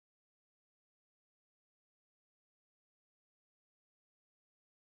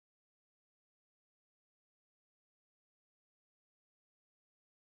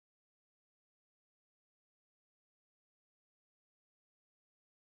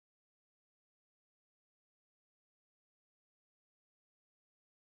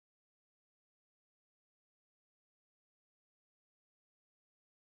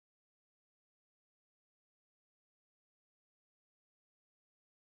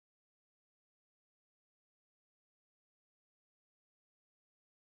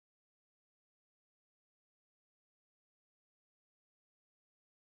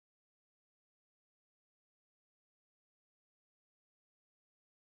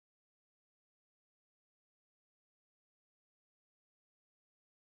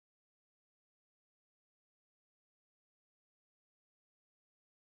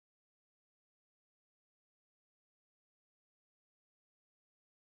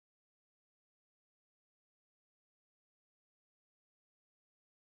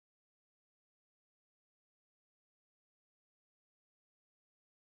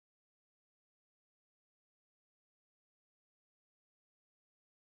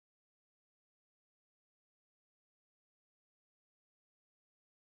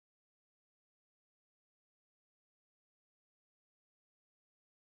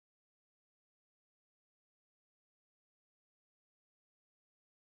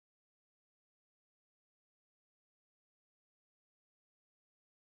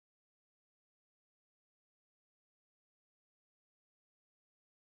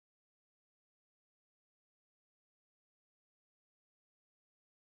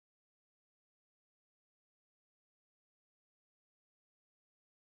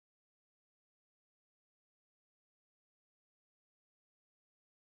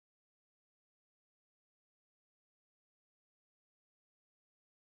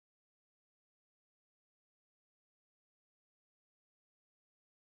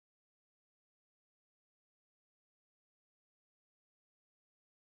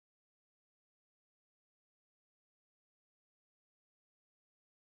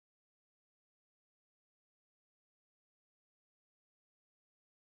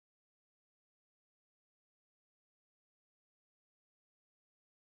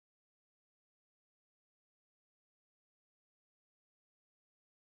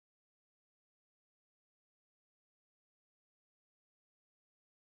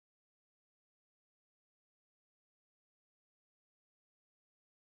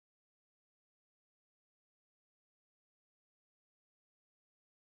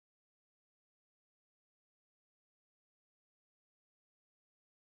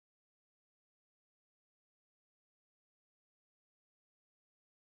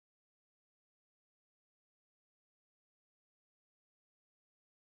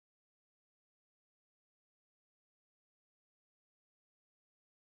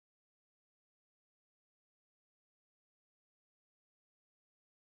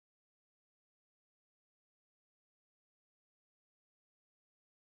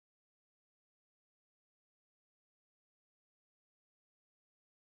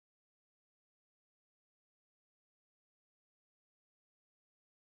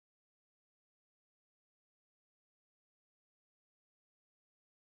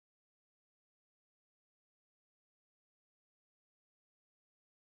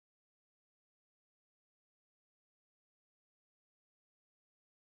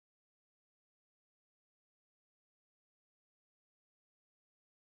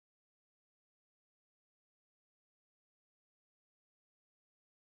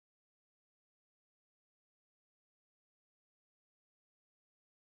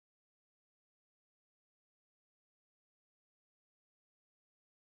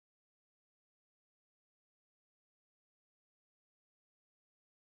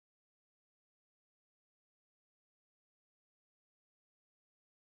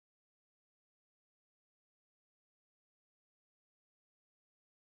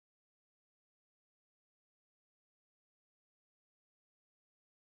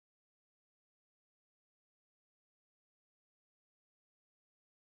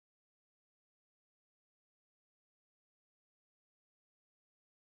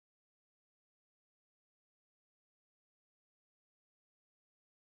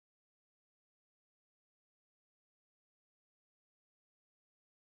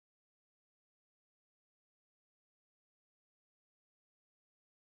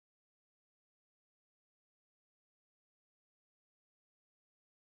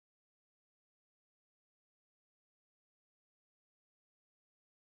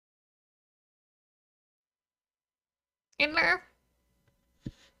Hello?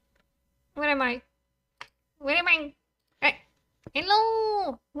 Where am I? Where am I?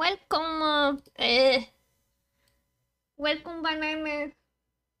 Hello! Welcome, welcome, Banana.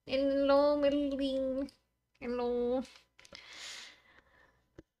 Hello, Merlin. Hello.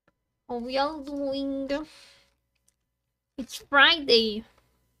 How we all doing? It's Friday.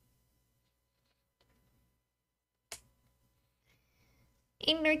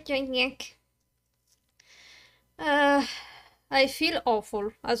 Hello, Jack. I feel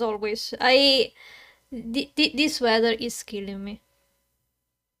awful, as always. This weather is killing me.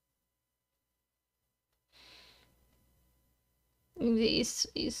 This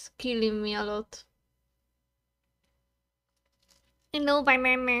is killing me a lot. Hello,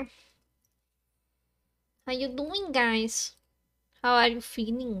 Banana. How you doing, guys? How are you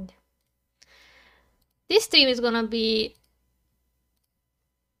feeling? This stream is gonna be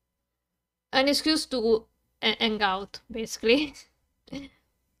an excuse to hang out, basically.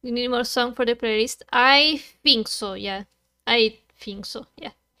 You need more song for the playlist? I think so, yeah. I think so,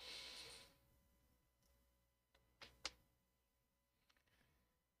 yeah.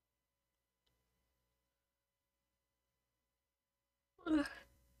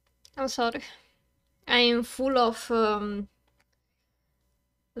 I'm sorry. I'm full of,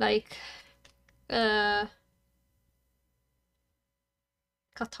 like,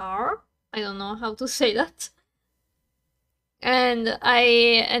 catarrh? I don't know how to say that. And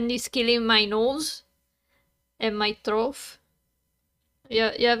it's killing my nose and my throat.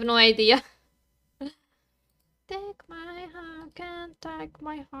 You have no idea. Take my heart, can't take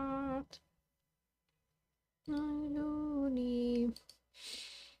my heart. I don't need.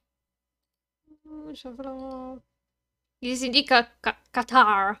 This indica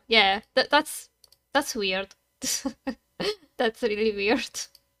Qatar. Yeah, that's weird. That's really weird.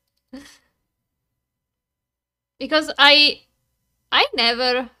 Because I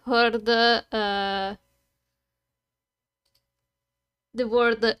never heard the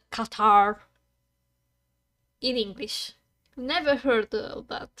word Qatar in English. Never heard of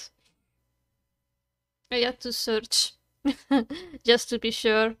that. I had to search just to be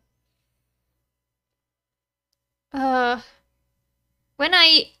sure. When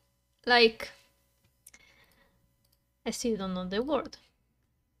I still don't know the word.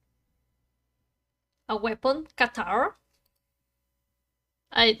 A weapon? Qatar?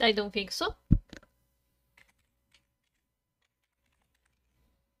 I don't think so.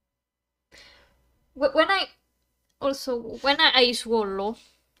 When I swallow,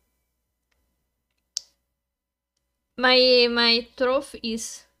 my throat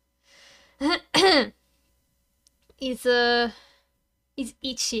is is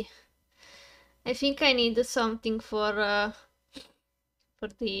itchy. I think I need something for the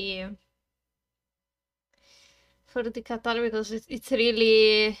catarrh because it's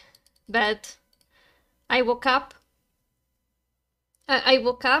really bad. I woke up. I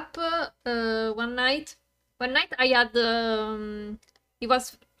woke up one night. One night I had it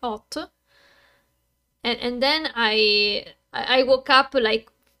was hot, and then I woke up like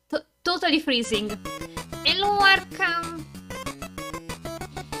totally freezing. Hello, welcome.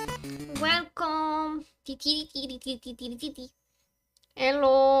 Welcome.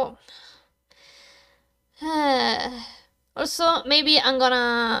 Hello. Also, maybe I'm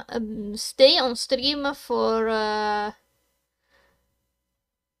gonna stay on stream for a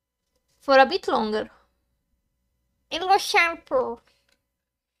bit longer. Hello, shampoo.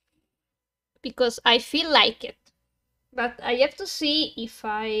 Because I feel like it. But I have to see if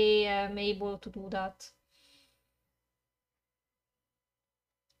I am able to do that.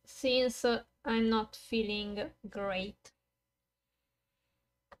 Since I'm not feeling great.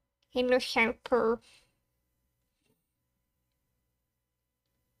 Hello, shampoo.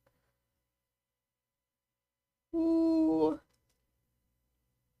 Ooh.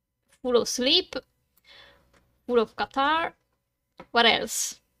 Full of sleep. Full of catarrh. What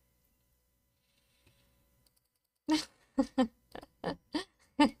else?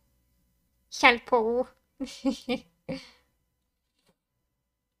 Shampoo.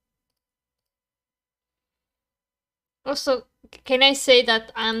 Also, can I say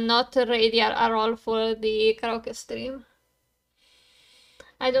that I'm not ready at all for the karaoke stream?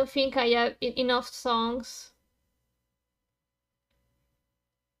 I don't think I have enough songs.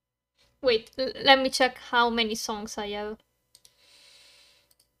 Wait, let me check how many songs I have.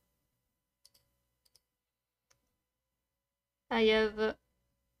 I have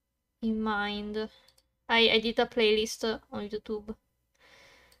in mind. I did a playlist on YouTube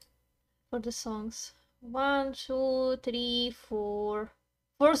for the songs. 1, 2, 3, 4.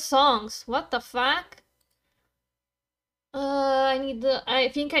 4 songs. What the fuck? I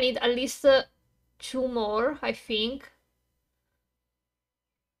think I need at least 2 more, I think.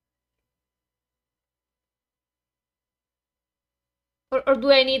 Or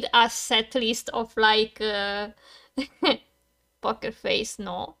do I need a set list of like poker face?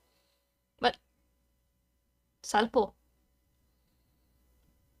 No. But Salpo,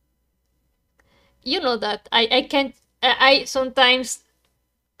 you know that I can't I sometimes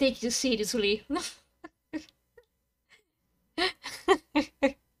take you seriously.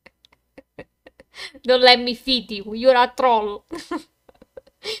 Don't let me feed you. You're a troll.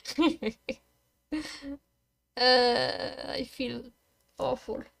 I feel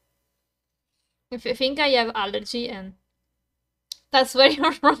awful. If I think I have allergy and that's where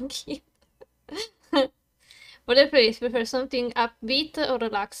you're wrong. Whatever it is, prefer something upbeat or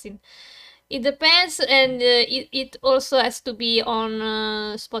relaxing. It depends, and it also has to be on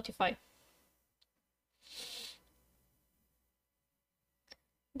Spotify.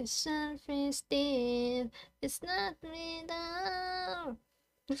 The surface still, it's not me down.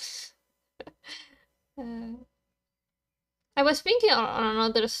 I was thinking on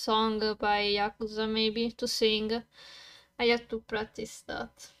another song by Yakuza maybe to sing. I have to practice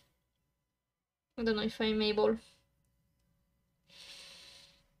that. I don't know if I'm able.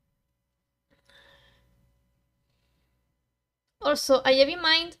 Also, I have in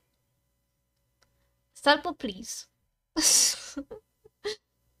mind Salpo, please.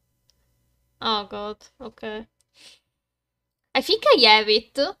 Oh god, okay. I think I have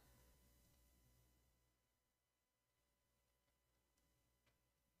it.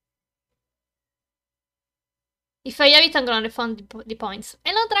 If I have it, I'm gonna refund the points.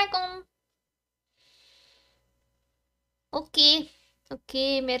 Hello, Dragon! Okay.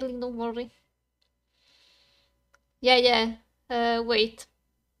 Okay, Merlin, don't worry. Yeah, yeah. Wait.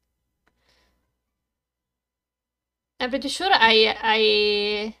 I'm pretty sure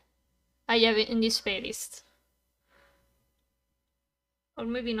I have it in this playlist. Or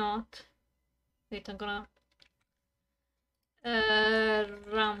maybe not. Wait, I'm gonna...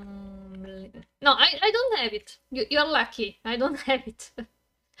 Rambling. No, I don't have it. You're lucky. I don't have it.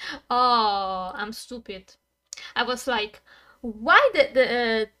 Oh, I'm stupid. I was like, why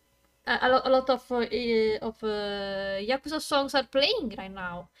a lot of Yakuza songs are playing right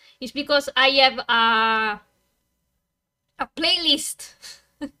now? It's because I have a playlist,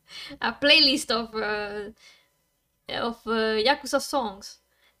 a playlist of Yakuza songs,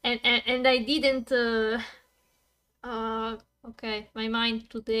 and I didn't. Okay, my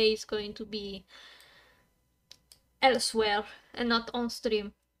mind today is going to be elsewhere and not on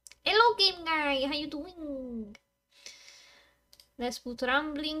stream. Hello, game guy, how you doing? Let's put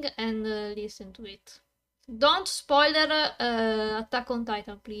Rambling and listen to it. Don't spoiler Attack on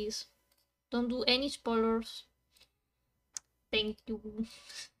Titan, please. Don't do any spoilers. Thank you.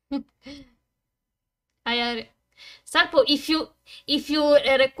 Sarpo, if you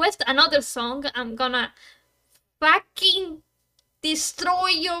request another song, I'm gonna fucking destroy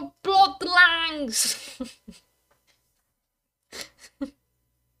your bloodlines.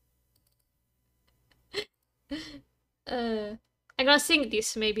 I'm gonna sing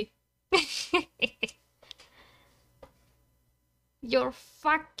this maybe. Your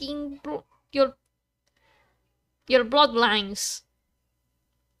fucking your bloodlines.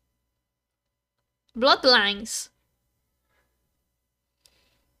 Bloodlines.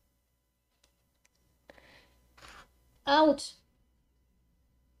 Ouch.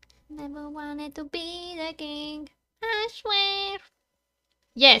 Never wanted to be the king, I swear.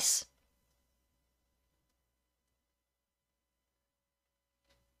 Yes.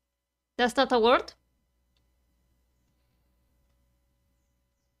 That's not a word?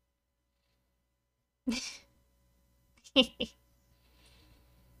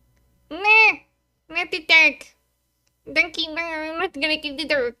 Nah, not the dark. Donkey, no, I'm not gonna keep the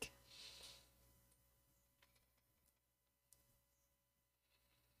dark.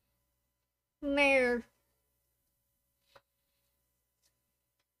 No.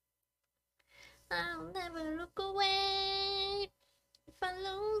 I'll never look away. If I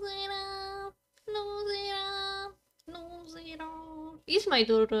lose it all, lose it all, lose it all. Is my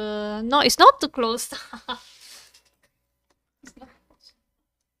door... No, it's not too closed.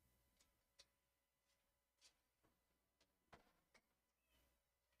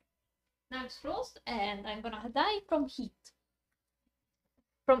 Now it's closed and I'm gonna die from heat.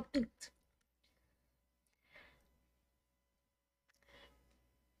 From heat.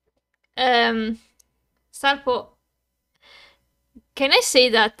 Sarpo, can I say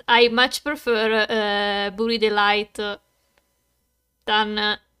that I much prefer Bully the Light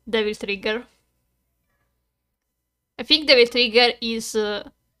than Devil Trigger? I think the trigger is.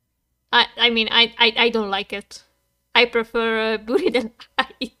 I mean, I don't like it. I prefer Bury the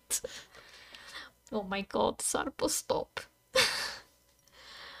Light. Oh my god, Sarpo, stop.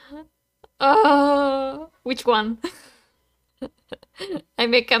 Which one? I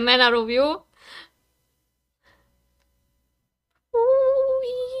make a man out of you? Who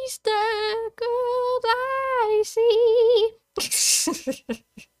is the girl I see?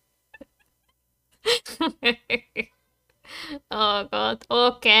 Oh god.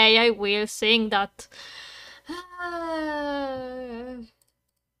 Okay, I will sing that.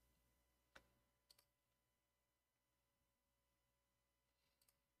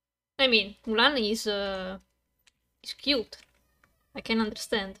 I mean, Mulan is cute. I can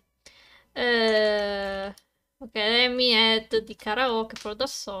understand. Okay, let me add the karaoke for the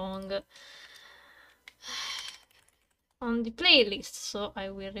song on the playlist, so I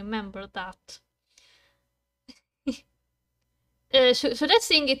will remember that. Should I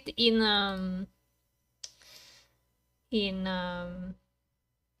sing it in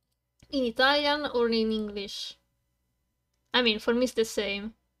Italian or in English? I mean, for me it's the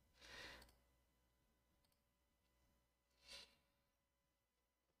same.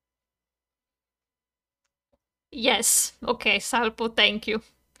 Yes. Okay, Salpo, thank you.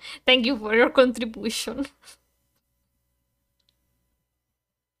 Thank you for your contribution.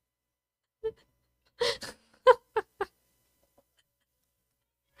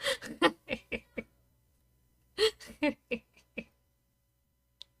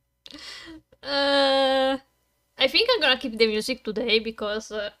 I think I'm gonna keep the music today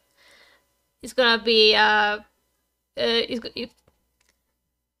because it's gonna be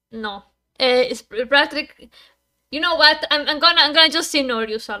no. It's Patrick. You know what? I'm gonna just ignore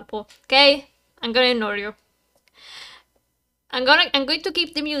you, Salpo. Okay? I'm gonna ignore you. I'm going to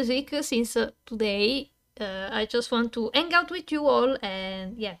keep the music since today I just want to hang out with you all,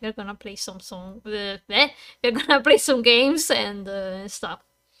 and yeah, we're gonna play some we're gonna play some games and stuff.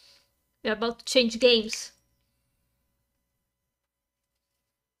 We're about to change games.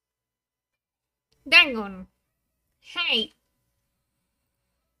 Dangon. Hey.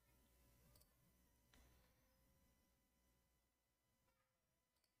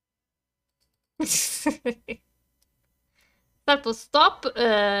 Salpo, stop.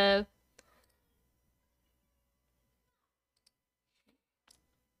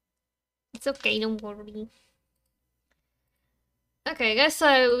 It's okay, don't worry. Okay, I guess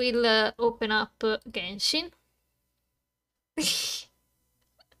I will open up Genshin.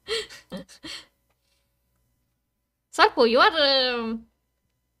 Salpo, you are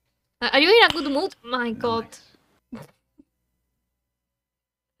you in a good mood? My god.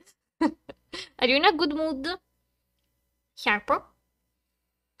 Are you in a good mood? Sharpo?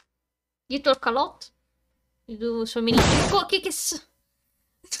 You talk a lot? You do so many cookies?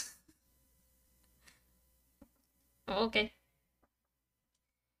 Okay.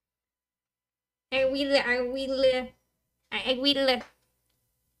 I will, I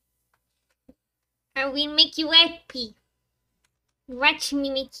will make you happy. Watch me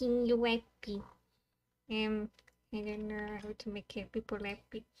making you happy. I don't know how to make people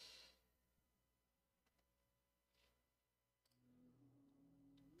happy.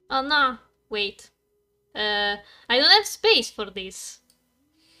 Oh no, wait. I don't have space for this.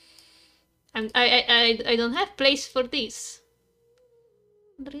 I don't have place for this.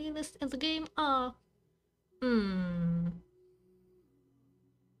 The realist in the game are.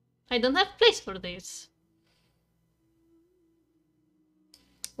 I don't have place for this.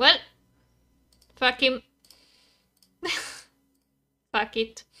 Well, fuck him. Fuck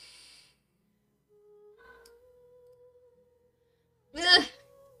it. Ugh.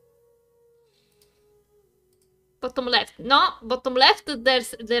 Bottom left. No, bottom left.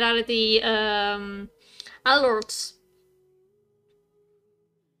 There are the alerts.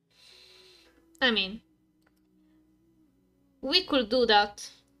 I mean, we could do that.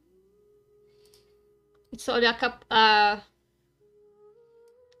 It's only a cup.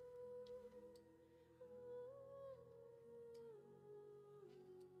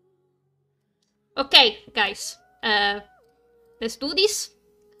 Okay, guys. Let's do this.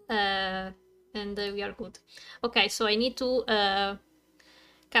 And we are good. Okay, so I need to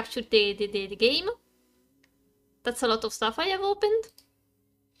capture the game. That's a lot of stuff I have opened.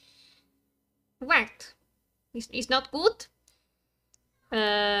 What? It's not good?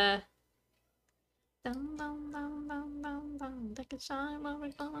 I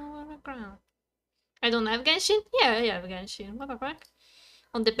don't have Genshin? Yeah, I have Genshin. What the fuck?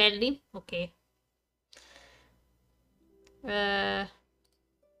 On the belly? Okay.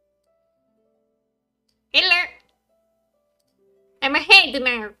 Hello! I'm a head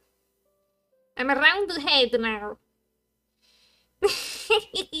now. I'm a round head now.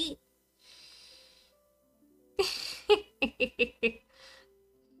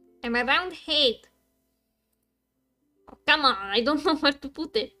 I'm a round head. Oh, come on, I don't know where to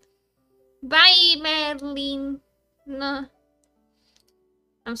put it. Bye, Merlin. No.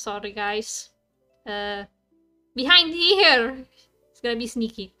 I'm sorry, guys. Behind here. It's gonna be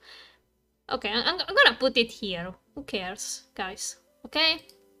sneaky. Okay, I'm gonna put it here. Who cares, guys? Okay?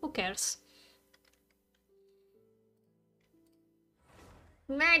 Who cares?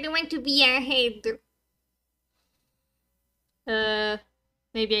 No, I don't want to be ahead.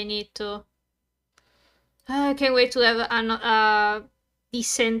 Maybe I need to... I can't wait to have a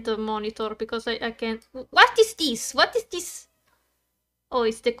decent monitor because I can't... What is this? What is this? Oh,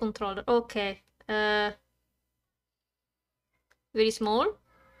 it's the controller. Okay. Very small.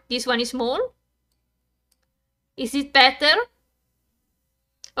 This one is small. Is it better?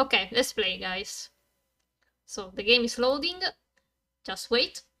 Okay, let's play, guys. So, the game is loading. Just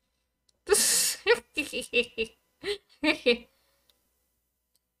wait.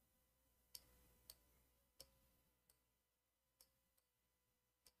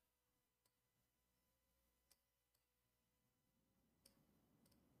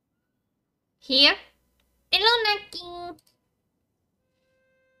 Here. Hello, Naki.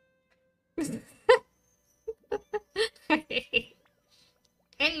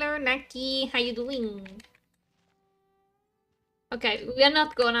 Hello, Naki. How you doing? Okay, we are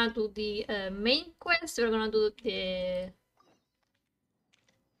not gonna do the main quest. We're gonna do the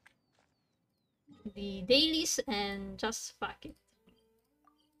dailies and just fuck it.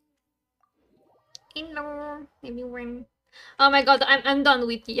 Hello, everyone. Oh my god, I'm done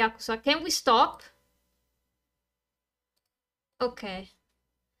with Yakuza. Can we stop? Okay.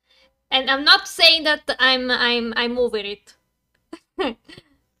 And I'm not saying that I'm over it.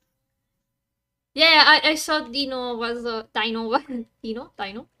 Yeah, I saw Dino was Dino Dino.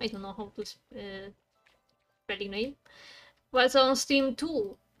 I don't know how to spelling name. Was on Steam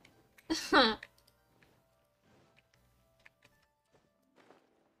too.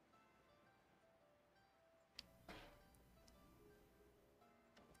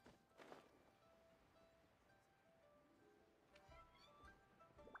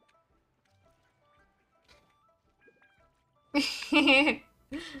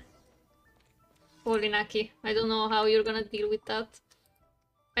 Holy Naki, I don't know how you're gonna deal with that.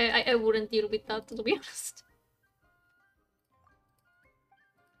 I wouldn't deal with that, to be honest.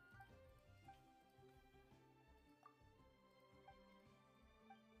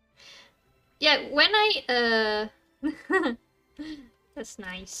 Yeah, when I that's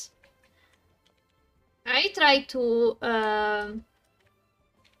nice. I try to I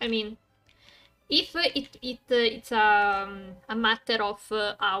mean, if it's a matter of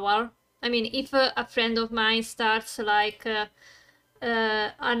hour. I mean, if a friend of mine starts like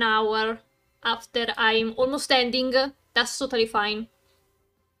an hour after I'm almost ending, that's totally fine.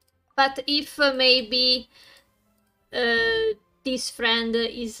 But if maybe this friend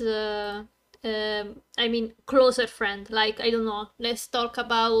is, I mean, closer friend, like, I don't know, let's talk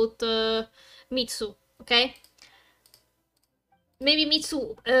about Mitsu, okay? Maybe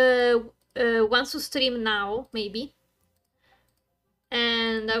Mitsu wants to stream now, maybe.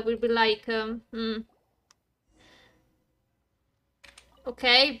 And I will be like,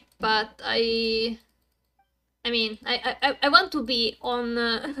 okay, but I mean, I want to be on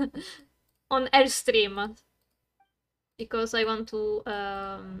on Airstream because I want to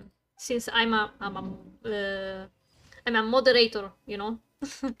since I'm a moderator, you know,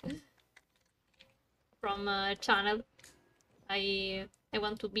 from a channel. I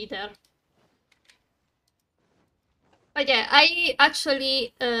want to be there. But yeah, I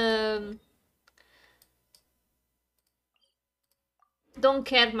actually don't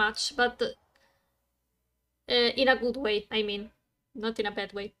care much, but in a good way, I mean, not in a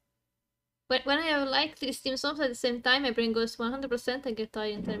bad way. When I have like 3 Steam songs at the same time, my brain goes 100% and get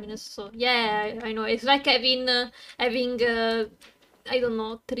tired in 10 minutes. So yeah, I know. It's like having I don't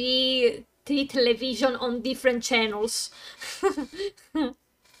know, three television on different channels.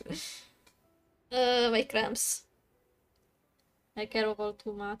 My cramps. I care about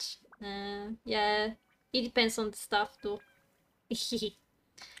too much. Yeah, it depends on the stuff too. If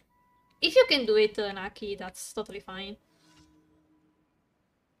you can do it, Naki, that's totally fine.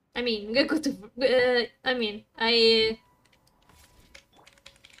 I mean, I mean, I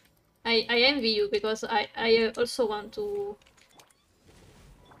envy you because I also want to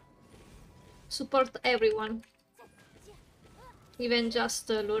support everyone, even just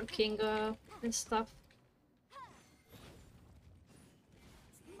lurking and stuff.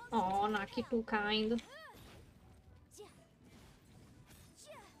 Manaki too kind.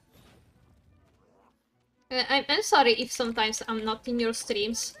 I'm sorry if sometimes I'm not in your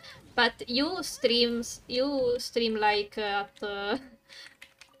streams, but you stream like at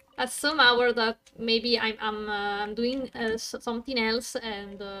some hour that maybe I'm doing something else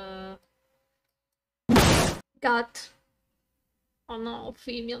and got, oh no,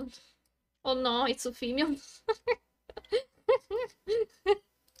 female. Oh no, it's a female.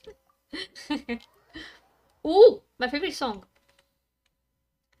 Ooh, my favorite song.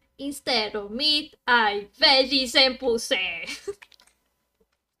 Instead of meat, I veggies and pussy.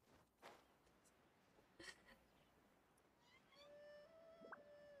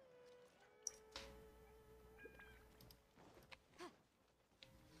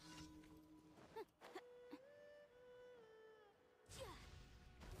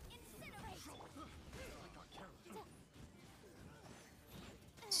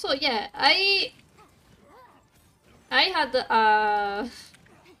 So yeah, I had a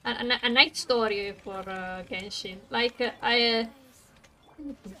night story for Genshin. Like think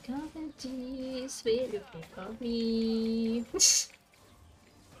of this, will you think of me?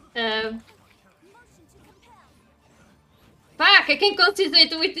 um, Fuck! I can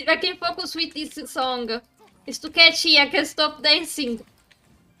concentrate with. I can focus with this song. It's too catchy. I can stop dancing.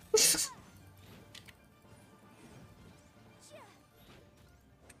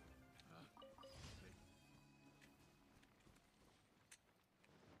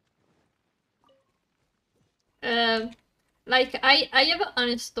 Like I have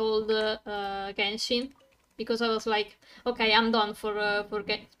uninstalled Genshin because I was like, okay, I'm done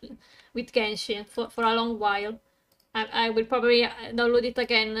with Genshin for a long while. I will probably download it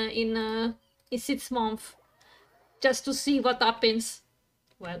again in 6 months just to see what happens.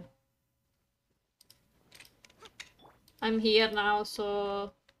 Well, I'm here now,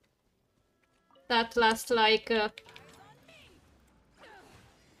 so that lasts like.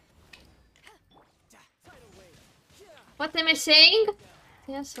 What am I saying?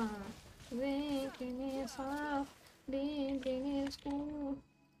 Yes,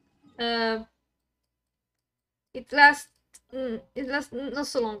 it lasts. It lasts not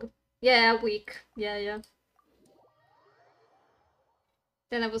so long. Yeah, a week. Yeah.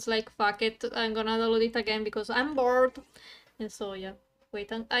 Then I was like, fuck it, I'm gonna download it again because I'm bored. And so yeah.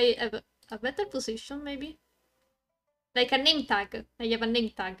 Wait, I have a better position maybe? Like a name tag. I have a name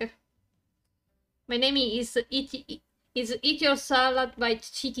tag. My name is Eat Your Salad by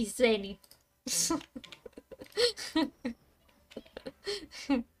Chiti Zeni.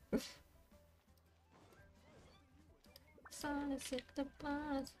 Sunset the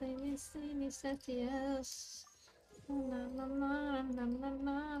past, they will see me said yes. Na, na, na, na, na,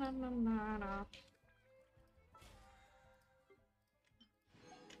 na, na, na, na.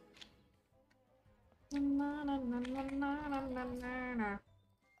 Na, na, na, na, na, na, na, na.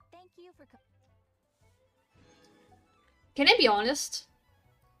 Thank you for. Can I be honest?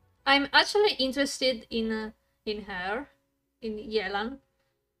 I'm actually interested in her, in Yelan,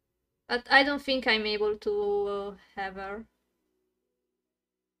 but I don't think I'm able to have her.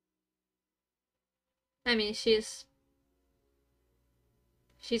 I mean, she's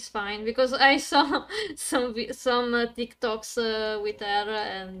fine because I saw some TikToks with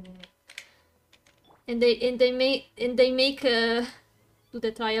her and they make do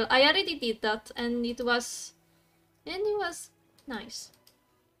the trial. I already did that and it was nice.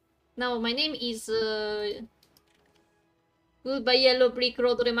 Now my name is Goodbye Yellow Brick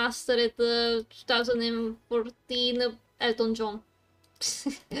Road Remastered 2014 Elton John.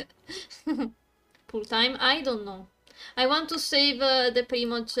 Full time? I don't know. I want to save the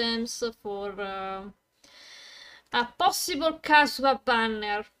Primo gems for a possible Kazuha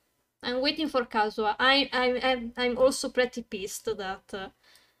banner. I'm waiting for Kazuha. I'm also pretty pissed that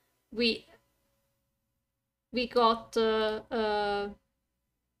we got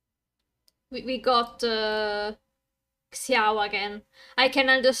we got Xiao again. I can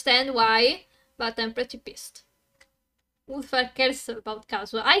understand why, but I'm pretty pissed. Who cares about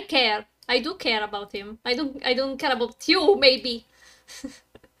Kazuha? I care. I do care about him. I don't care about you, maybe.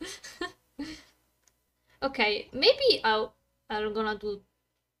 Okay, maybe I'm gonna do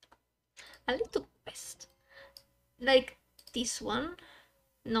a little quest. Like this one.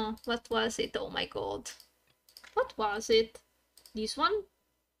 No, what was it? Oh my god. What was it? This one?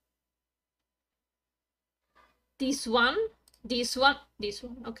 This one? This one? This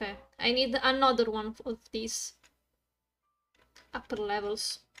one. Okay. I need another one of these upper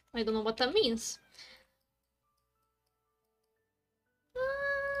levels. I don't know what that means.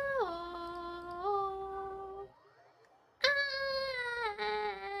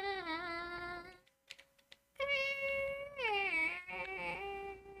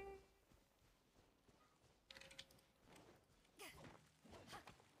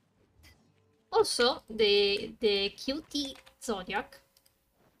 Also, the cutie Zodiac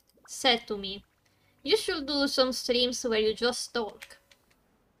said to me, you should do some streams where you just talk.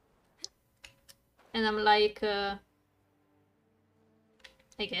 And I'm like, I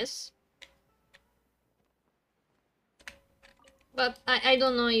guess. But I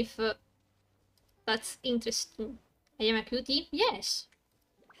don't know if that's interesting. I am a cutie? Yes.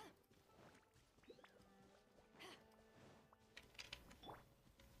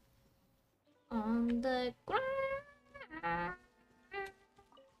 On the ground.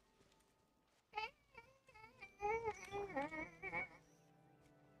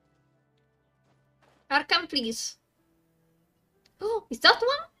 Arkham, please. Oh, is that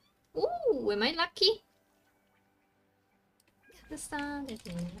one? Ooh, am I lucky? The sun is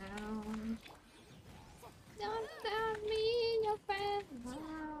down. Don't tell me your friend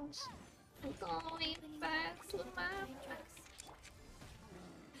house. I'm going back to my place.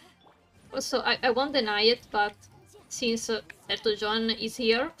 Also, I won't deny it, but since Elton John is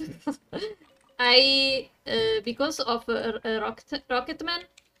here, I, because of Rocketman,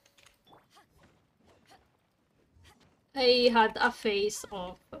 I had a face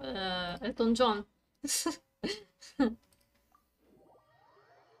of Elton John.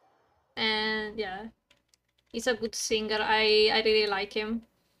 And yeah, he's a good singer. I really like him.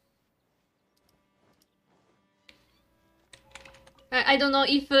 I don't know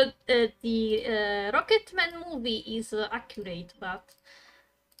if the Rocketman movie is accurate, but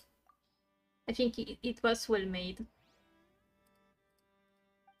I think it was well made.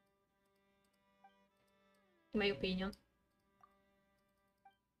 In my opinion.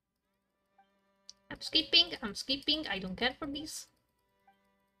 I'm skipping, I don't care for this.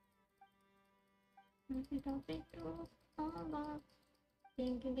 Don't know.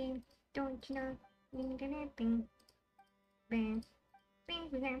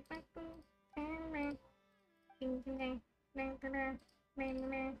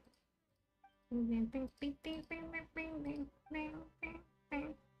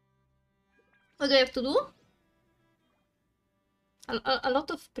 What do I have to do? A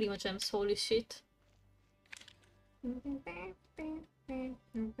lot of Primo Gems, holy shit. You never think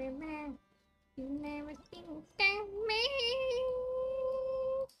of me.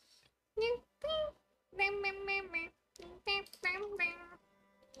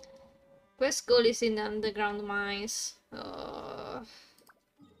 Quest goal is in the underground mines. Oh.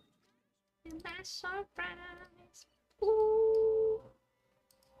 That's surprise. Ooh.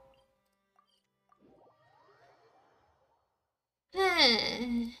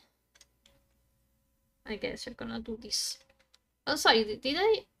 I guess you're gonna do this. Oh, sorry, did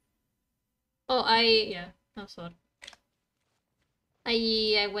I? Oh, yeah, I'm sorry.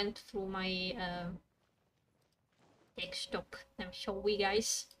 I went through my desktop. I'm sorry,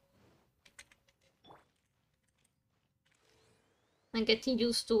 guys. I'm getting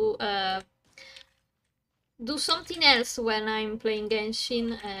used to do something else when I'm playing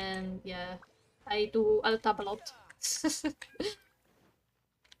Genshin, and yeah, I do alt tab a lot.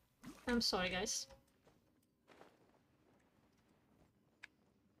 I'm sorry, guys.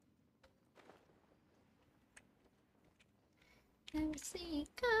 MC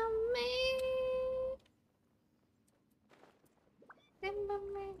coming.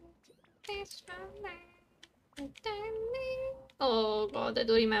 Oh god, I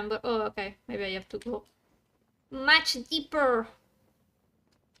don't remember. Oh, okay, maybe I have to go much deeper.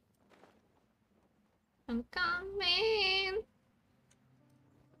 I'm coming.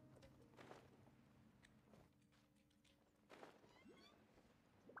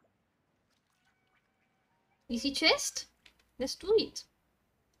 Easy chest? Let's do it.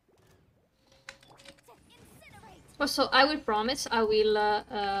 Also, I will promise I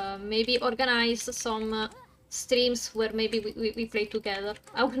will maybe organize some streams where maybe we play together.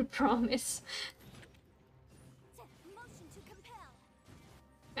 I will promise.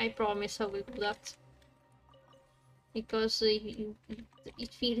 I promise I will do that. Because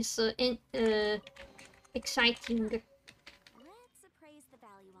it feels exciting.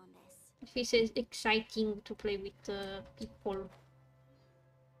 It feels exciting to play with people.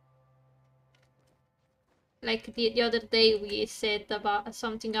 Like the other day we said about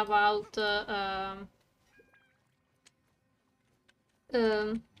something about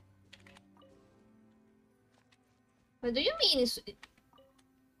what do you mean?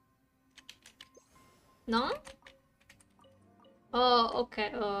 No? Oh,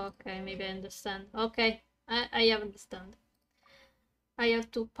 okay. Oh, okay. Maybe I understand. Okay, I understand. I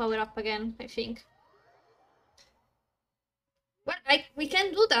have to power up again, I think. Well, we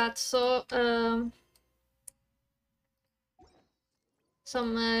can do that. So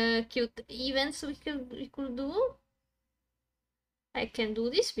some cute events we could do. I can do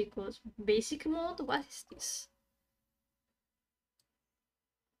this because basic mode. What is this?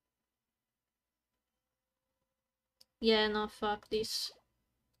 Yeah, no, fuck this.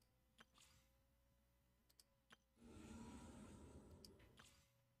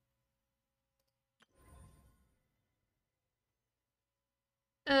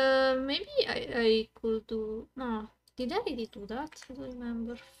 Maybe I could do... No, did I already do that? I don't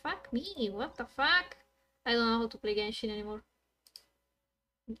remember. Fuck me, what the fuck? I don't know how to play Genshin anymore.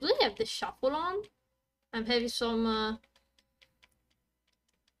 Do I have the shuffle on? I'm having some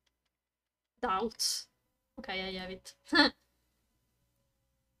doubts. Okay, I have it.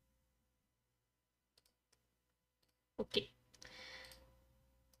 Okay.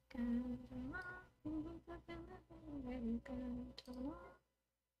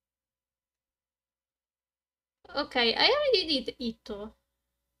 Okay, I already did Ito.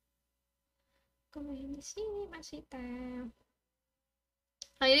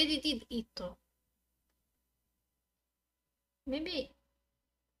 I already did Ito. Maybe...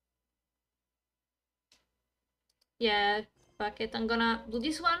 Yeah, fuck it. I'm gonna do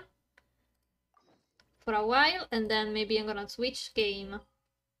this one for a while, and then maybe I'm gonna switch game.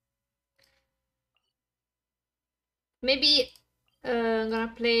 Maybe I'm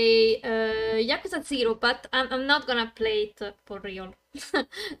gonna play Yakuza 0, but I'm not gonna play it for real.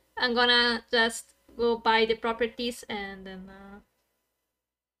 I'm gonna just go buy the properties and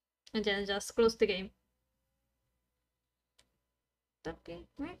then just close the game. Okay,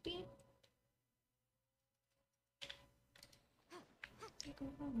 maybe.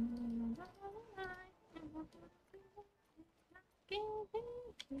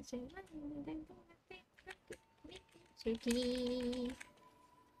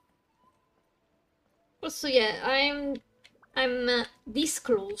 Also, yeah, I'm this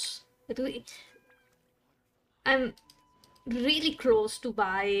close. I'm really close to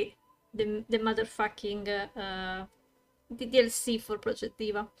buy the motherfucking the DLC for Project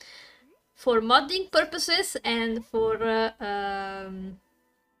Diva. For modding purposes and for and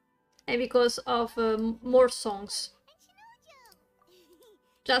because of more songs.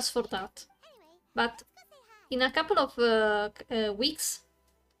 Just for that. But in a couple of weeks,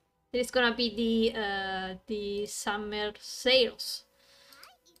 there's gonna be the summer sales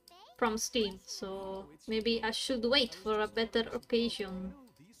from Steam, so maybe I should wait for a better occasion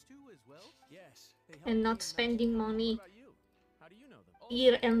and not spending money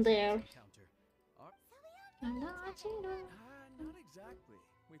here and there. Not exactly.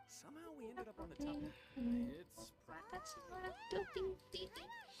 Somehow we ended up on the top.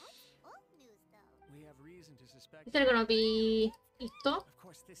 We have reason to suspect. Is there gonna be Ito? Of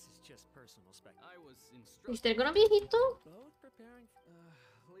course, this is just personal spec. Is there gonna be Ito? Both preparing.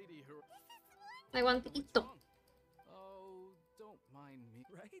 Lady who. I want Ito. Oh, don't mind me.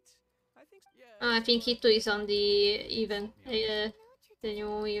 Right? I think. Yeah. I think Ito is on the event, the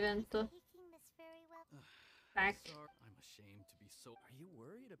new event. Back. I'm ashamed to be so. Are you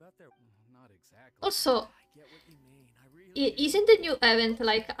worried about their? Not exactly. Also, I get what you mean. I really. isn't the new event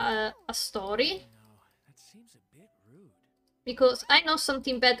like a story? No, that seems a bit rude. Because I know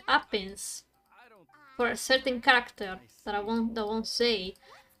something bad happens for a certain character that I won't say.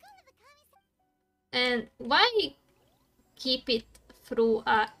 And why keep it through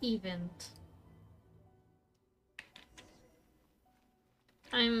a event?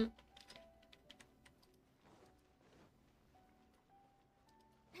 I'm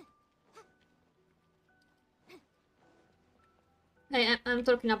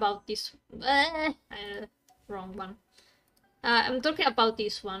talking about this. Wrong one. I'm talking about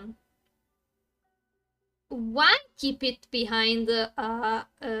this one. Why keep it behind a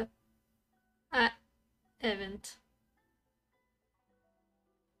event?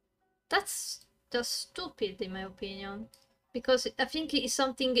 That's just stupid in my opinion. Because I think it's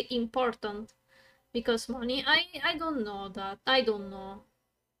something important. Because money, I don't know that. I don't know.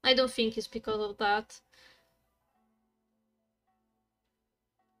 I don't think it's because of that.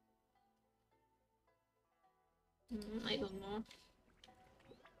 I don't know.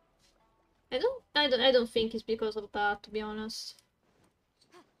 I don't think it's because of that, to be honest.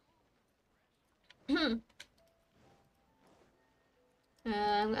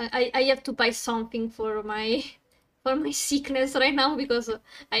 I have to buy something for my sickness right now because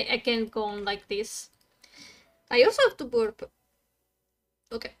I can't go on like this. I also have to burp.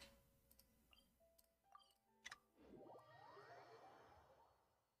 Okay.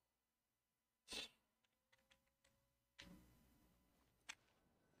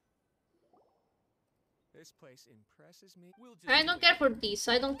 This place impresses me. I don't care for this.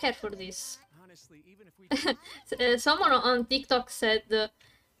 I don't care for this. Honestly, even if we Someone on TikTok said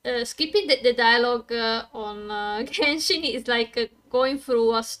skipping the dialogue on Genshin is like going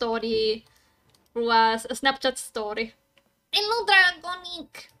through a story, through a Snapchat story. Hello,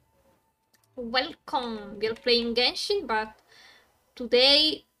 Dragonic! Welcome! We're playing Genshin, but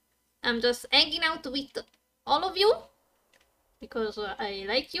today I'm just hanging out with all of you because I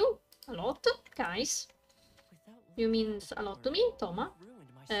like you a lot, guys. You means a lot to me, Toma.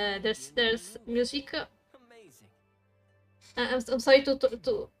 There's music. I'm sorry to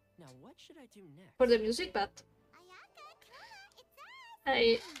for the music, but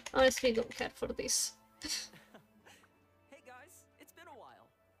I honestly don't care for this. Hey guys, it's been a while.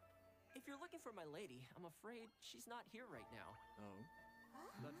 If you're looking for my lady, I'm afraid she's not here right now. Oh,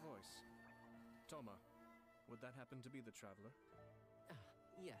 that voice. Toma, would that happen to be the traveler?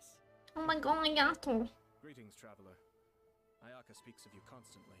 Yes. Oh my god, Ayato. Greetings, traveler. Ayaka speaks of you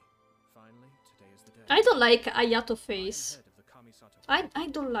constantly. Finally, today is the day. I don't like Ayato face. Head of the Kamisato. I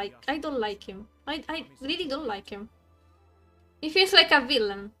don't like him. I really don't like him. He feels like a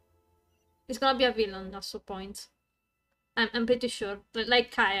villain. He's gonna be a villain at some point. I'm pretty sure. Like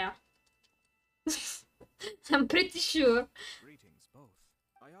Kaya. I'm pretty sure. Greetings, both.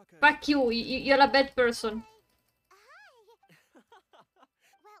 Ayaka. Fuck you, you're a bad person.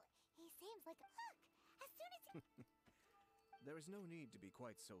 Well, he seems like as soon as he... There is no need to be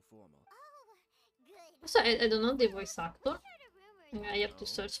quite so formal. Oh, good. So I don't know the voice actor. Heard a rumor. I have to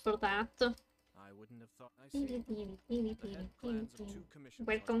search for that. I wouldn't have thought. I see. The head clans of two commissions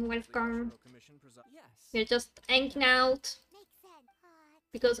Welcome, are the welcome. Yashiro Commission Yes. We're just hanging out Makes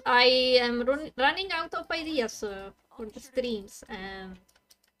sense. because I am running out of ideas for the streams,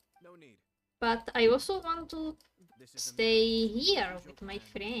 No need. but I also want to This is a stay miracle. here Yashiro with my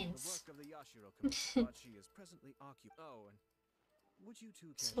plan. friends. The work of the Yashiro Commission, but she is presently occupied. Oh, and would you two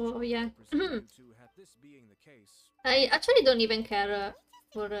care So, to yeah. presume to have this being the case? I actually don't even care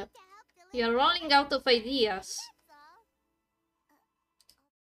for. To help the You're running out of ideas. That's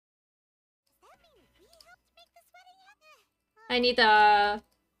all. Does that mean we helped make this wedding happen? I need a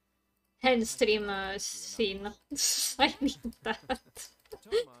hand stream scene. I need that.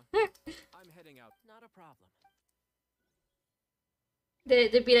 Toma, I'm heading out. Not a problem.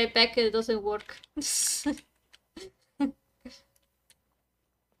 The be right back doesn't work.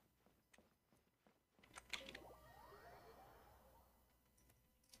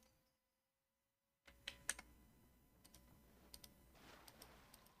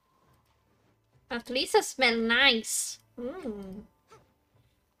 At least I smell nice.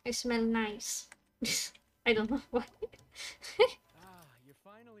 I smell nice. I don't know why. Ah, you're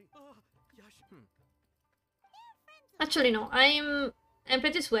finally. Oh, Yash. Actually, no. I'm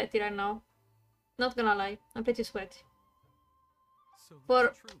pretty sweaty right now. Not gonna lie, I'm pretty sweaty. So For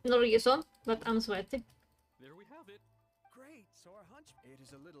that's true. no reason, but I'm sweaty. There we have it. Great. So our hunch. It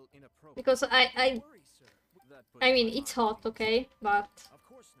is a little inappropriate. Because I Don't worry, sir. That puts mean, my it's mind hot, at ease. okay? But Of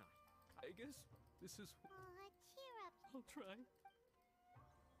course not. I guess this is. Cheer up. I'll try.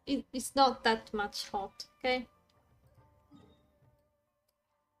 it's not that much hot, okay?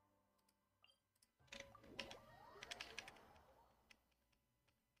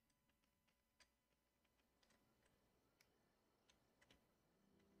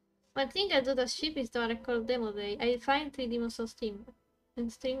 One thing I do that ship is to record demo day. I find 3 demos on Steam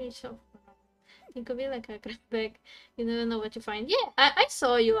and stream each of. Think of it like a grab bag. You never know what you find. Yeah, I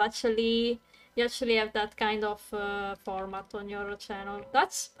saw you actually. You actually have that kind of format on your channel.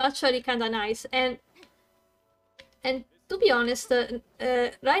 That's actually kind of nice. And to be honest,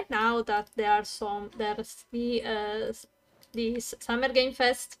 right now that there's the Summer Game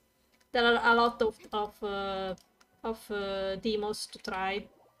Fest, there are a lot of demos to try.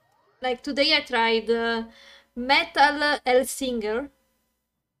 Like today I tried Metal Hellsinger,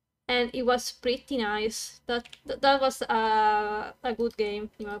 and it was pretty nice. That was a good game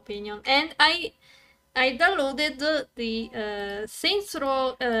in my opinion. And I downloaded the Saints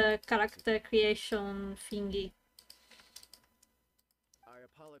Row character creation thingy, I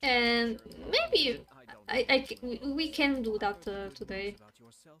apologize. and Chairman. maybe I don't we can do that Good today, news about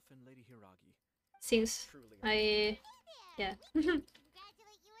yourself and Lady Hiragi. since Truly yeah. Congratulate you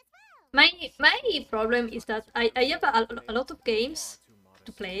as well. My problem is that I have a lot of games Far too modest.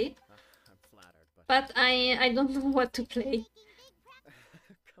 to play, I'm flattered, but I don't know what to play.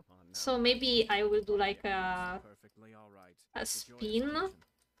 come on now. So maybe I will do like a Perfectly all right. a The joy of spin, solution.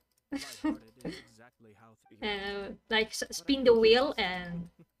 Lighthearted is exactly how like spin the wheel and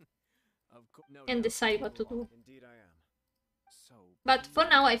no and doubt decide you what to will. do. Indeed I am. So, But for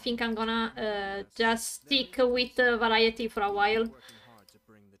now, I think I'm gonna just stick with variety for a while. Working hard to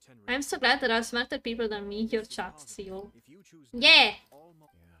bring the Tenryou I'm so glad there are smarter people than me in your chat, positive. CEO. If you choose Yeah,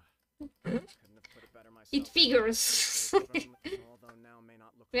 almost couldn't have put it better myself. it figures. Although now may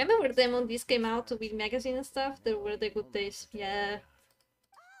not look Remember when like Demon Disc came out with magazine and stuff? There were the good days. Yeah.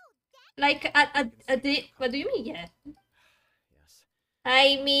 Like a day. What do you mean? Yeah. yes.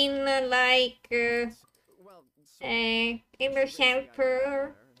 I mean, like, Well, English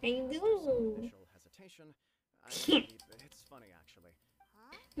helper. I do. initial hesitation. It's funny actually.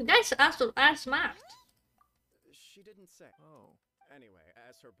 You guys are smart. She didn't say. Oh. Anyway,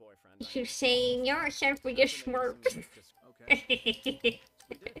 as her boyfriend. You're saying you're self smart. Okay.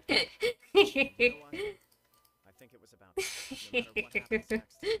 I think it was about no matter what happens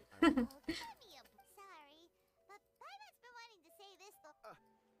next. I will- Sorry, but Paimon been wanting to say this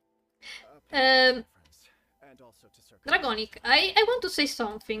the Um, friends, and also to circle. Dragonic, I want to say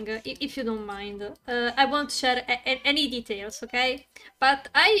something, if you don't mind. I won't share any details, okay? But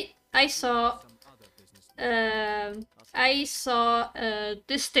I saw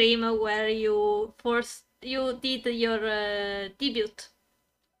the stream where you did your debut,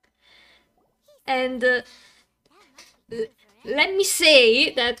 and let me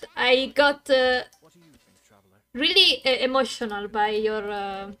say that I got What do you think, traveler? really emotional by your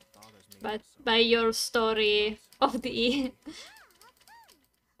by your story of the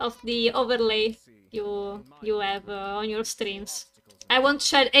of the overlay you have on your streams. I won't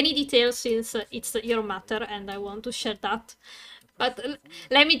share any details since it's your matter and I want to share that. But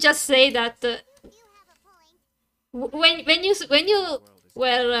let me just say that when you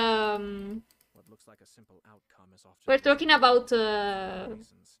were What looks like a simple outcome is often we're talking about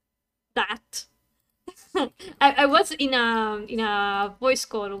reasons. that. I was in a voice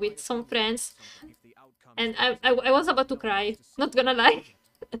call with some friends If the outcome and I was about to cry, not gonna lie.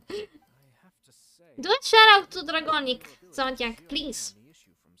 I have to say, Do a shout out to Dragonic, Zodiac, please. the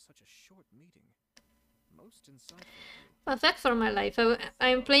issue from such a short meeting. Most insightful. Fun fact for my life,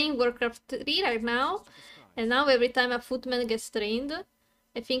 I'm playing Warcraft 3 right now, and now every time a footman gets trained,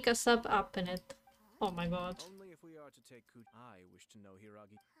 I think a sub happened. Oh my god. Only if we are to take Kuj. I wish to know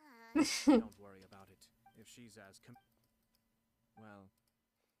Hiragi. Huh? Don't worry about it. If she's as well,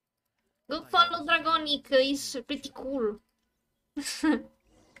 Go follow Dragonic, he's pretty cool.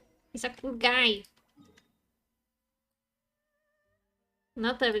 He's a cool guy.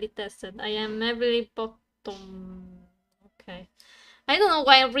 Not heavily tested. I am heavily bottom. Okay. I don't know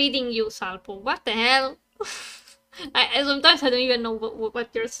why I'm reading you, Salpo. What the hell? I sometimes I don't even know what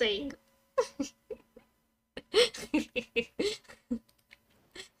you're saying.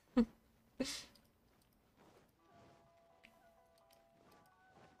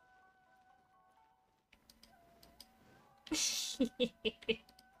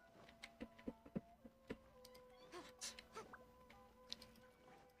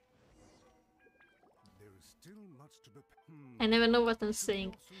 I never know what I'm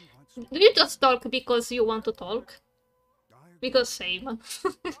saying. Do you just talk because you want to talk? Because same.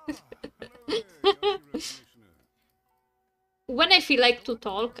 When I feel like to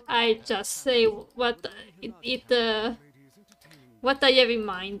talk, I just say what what I have in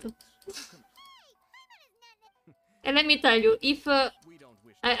mind. And let me tell you, if we don't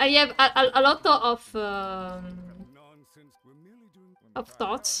wish. I have a lot of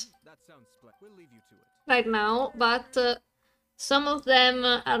thoughts That sounds splendid. We'll leave you to it. right now, but some of them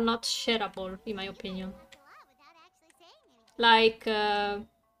are not shareable, in my opinion. Learned a lot without actually saying anything. Like,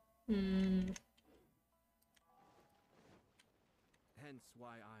 Hence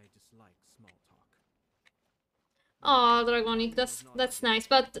why I dislike small talk. oh, Dragonic, that's nice,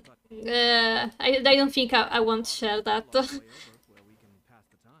 but I don't think I won't share that. Way over where we can pass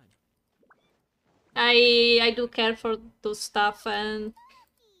the time. I do care for those stuff, and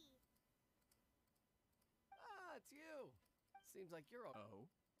Ah, it's you. Seems like you're. Oh.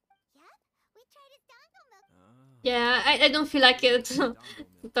 Yep, we tried his dongle milk. Ah. yeah, I don't feel like it to Dongle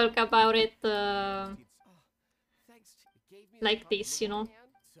milk. talk about it Oh, thanks. It gave me the like cup this, you know.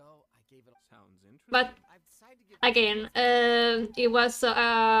 beforehand, so I gave it. Sounds interesting. But I've decided to give again, it was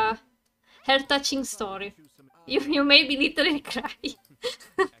a hair-touching story. Choose some You made me literally cry. What?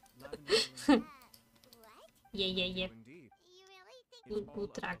 Yeah. Indeed. You really think Good, All good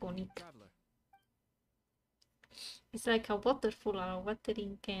up to you, Dragonic. traveler. It's like a waterfall or a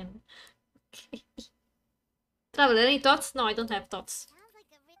watering can. Okay. Traveler, any thoughts? No, I don't have thoughts. sounds like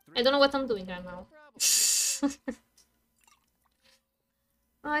a rich I don't know what I'm doing right now. No problem.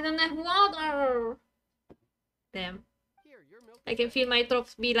 I don't have water. Damn. Here, your milk. I can feel my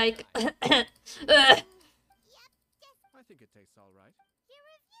throat be like. I think it tastes all right. Your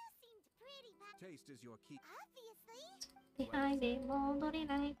review seemed pretty Taste is your key. obviously. Behind the moldori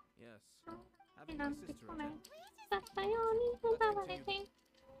like Yes. Having my sister attend. anything.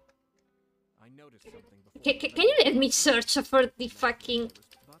 I noticed something before. Can you let me search for the fucking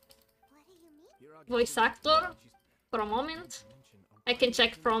But What do you mean? your voice actor for a moment? I can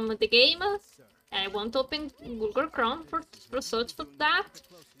check from the game. I won't open Google Chrome for search for that.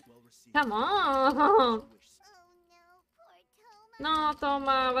 Come on! Oh no, poor Toma. No,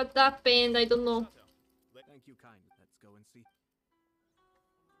 Toma, what happened? I don't know. Thank you kindly. Let's go and see.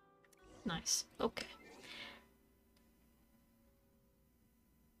 Nice. Okay.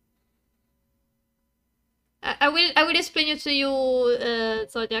 I will explain it to you,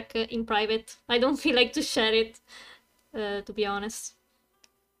 Zodiac, in private. I don't feel like to share it, to be honest.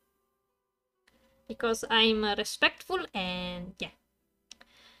 Because I'm respectful and yeah.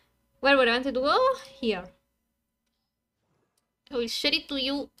 Where would I want to go? Here. I will share it to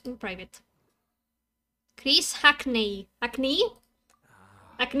you in private. Chris Hackney. Hackney?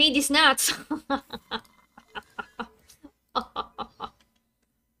 Hackney is nuts.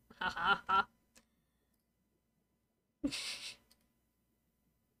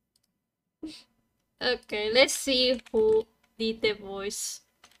 Okay, let's see who did the voice.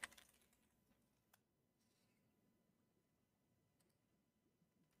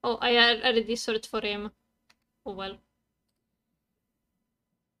 Oh, I already searched for him. Oh well.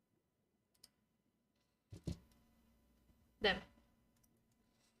 There.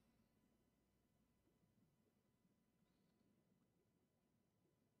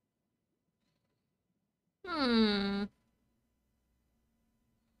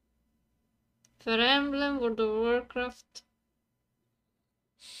 Fire Emblem, World of Warcraft.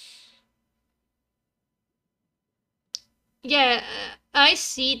 Yeah, I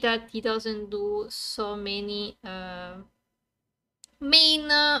see that he doesn't do so many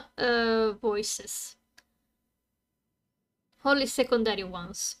main voices. Only secondary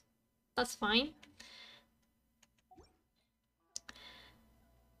ones. That's fine.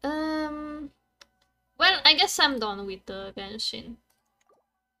 Well, I guess I'm done with Genshin.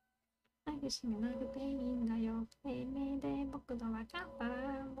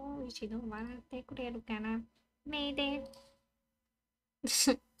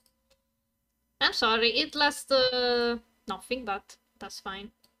 I'm sorry, it lasts nothing, but that's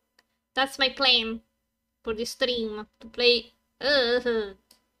fine. That's my plan for the stream, to play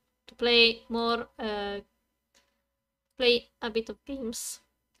more play a bit of games.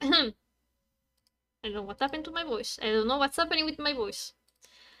 I don't know what happened to my voice. I don't know what's happening with my voice.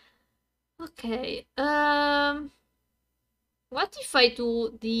 Okay, what if I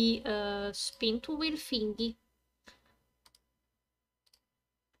do the spin to wheel thingy?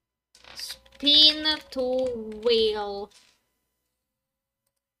 Spin to wheel.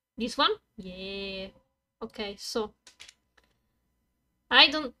 This one? Yeah. Okay, so I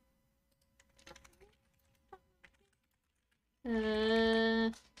don't.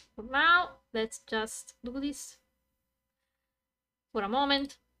 For now, let's just do this for a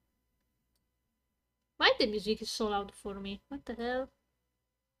moment. Why the music is so loud for me? What the hell?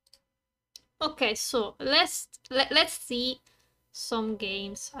 Okay, so let's see some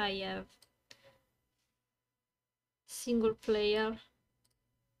games I have. Single player.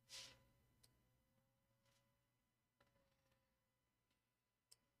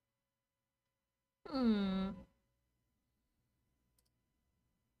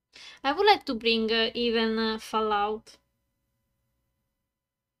 I would like to bring even Fallout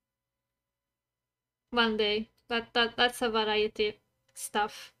one day. That's a variety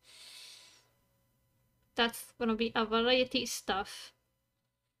stuff. That's gonna be a variety stuff.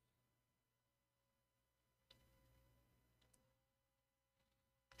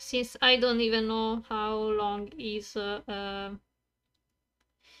 Since I don't even know how long is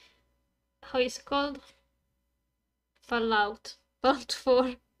how is it called? Fallout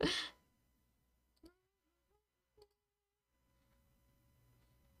 4.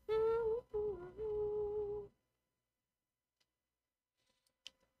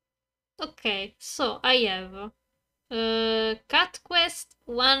 Okay, so I have Cat Quest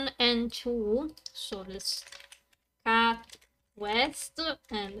 1 and 2. So let's Cat Quest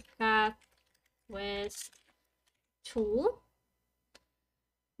and Cat Quest 2.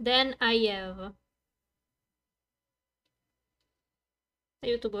 Then I have a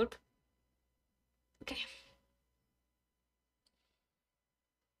YouTuber. Okay.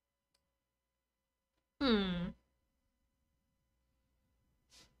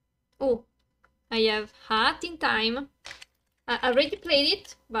 Oh, I have Hat in Time. I already played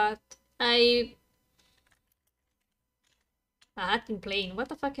it, but I Hatting plane. What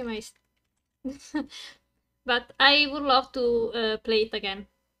the fuck am I? But I would love to play it again.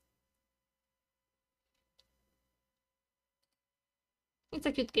 It's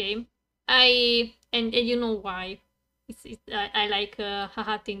a cute game. And you know why? I like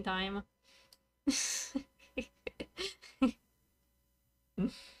Hatting time.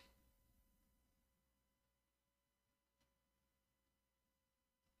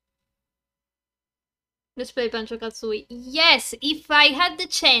 Let's play Banjo-Kazooie. Yes, if I had the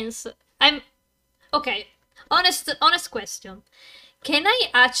chance. I'm okay. Honest question. Can I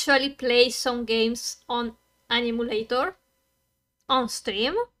actually play some games on an emulator on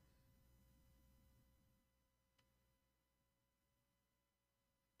stream?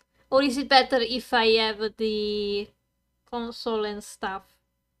 Or is it better if I have the console and stuff?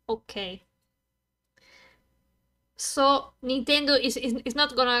 Okay. So Nintendo is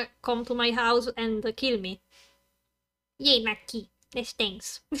not gonna come to my house and kill me. Yay, Maki. That's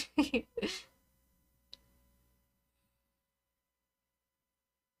thanks.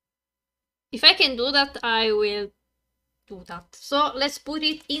 If I can do that, I will do that. So let's put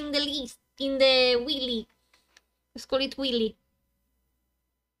it in the list, in the Willy. Let's call it Willy.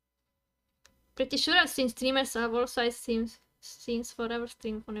 Pretty sure I've seen streamers have all size scenes forever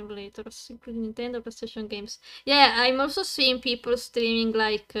stream on emulators, including Nintendo, PlayStation games. Yeah, I'm also seeing people streaming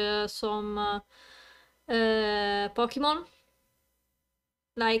like some Pokemon,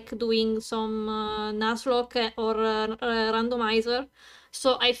 like doing some Nuzlocke or randomizer.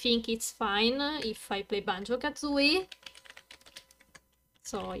 So I think it's fine if I play Banjo-Kazooie.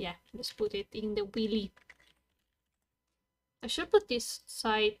 So yeah, let's put it in the Willy. I should put this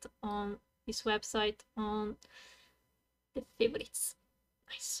website on the favorites.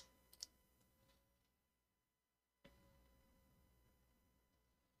 Nice.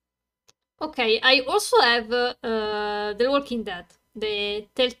 Okay, I also have The Walking Dead, the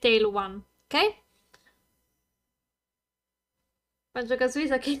Telltale one, okay? Banjo-Kazooie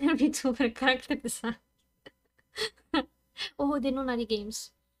is a killer VTuber character design. Oh, the Nonary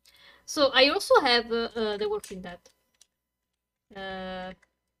games. So I also have The Walking Dead.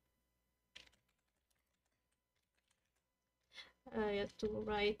 I have to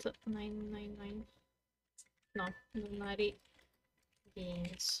write 999. No, Nonary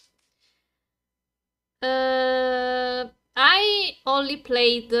games. I only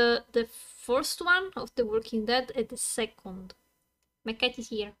played the first one of The Walking Dead and the second. My cat is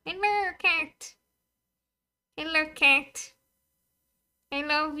here. Hello, cat. Hello, cat. I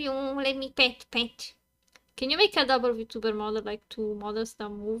love you. Let me pet. Can you make a double VTuber model, like two models that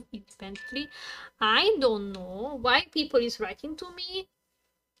move independently? I don't know why people is writing to me.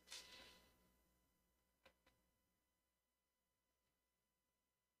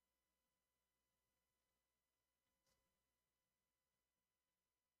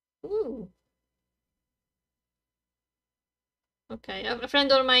 Ooh. Okay, a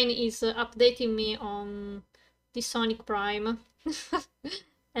friend of mine is updating me on the Sonic Prime.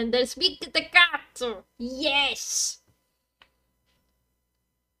 And there's Big the Cat! Yes!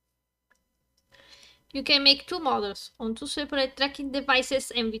 You can make two models on two separate tracking devices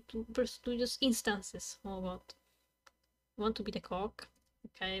and VTuber Studios instances. Oh god. You want to be the cock?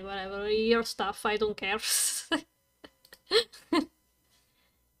 Okay, whatever. Your stuff, I don't care.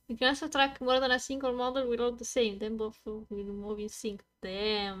 You can also track more than a single model with all the same, then both will move in sync.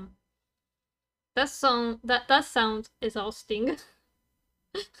 Damn. That sounds exhausting.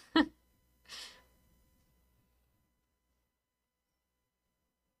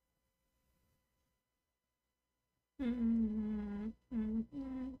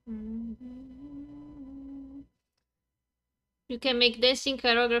 You can make dancing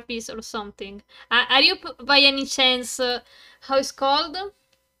choreographies or something. Are you by any chance how it's called?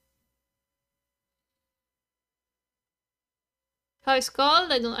 How it's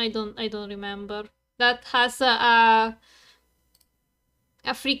called? I don't remember. That has a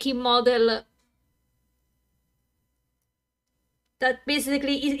freaky model that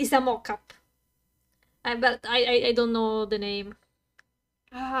basically is a mock-up. But I don't know the name.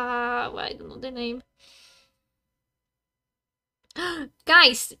 I don't know the name.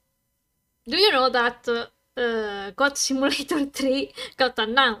 Guys, do you know that God Simulator 3 got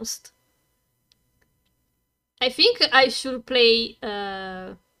announced? I think I should play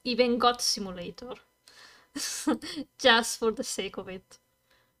even God Simulator. Just for the sake of it.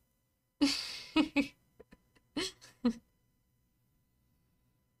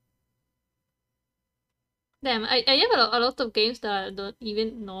 Damn, I have a lot of games that I don't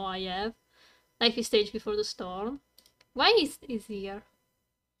even know I have. Life is Stage Before the Storm. Why is here?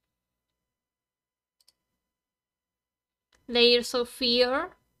 Layers of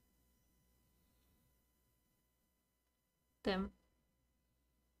Fear. Them.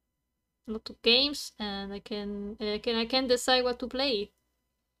 Lot of games, and I can decide what to play.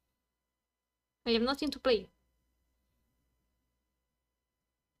 I have nothing to play.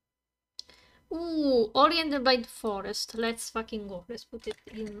 Ooh, Ori and the Blind Forest. Let's fucking go. Let's put it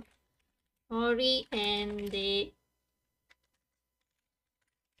in. Ori and the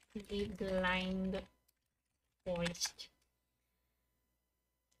Blind Forest.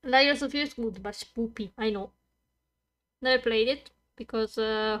 Layers of Fear is good, but spoopy. I know. Never played it because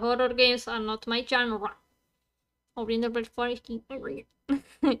horror games are not my genre. Ori and the Blind Forest.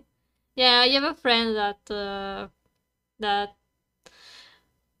 Yeah, I have a friend that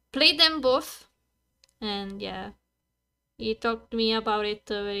played them both, and yeah, he talked to me about it.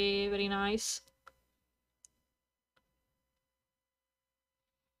 Very, very nice.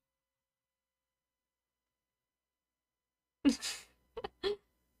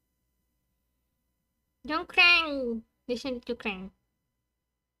 Don't cry. Listen to cry.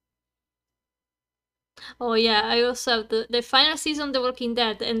 Oh yeah, I also have the final season of The Walking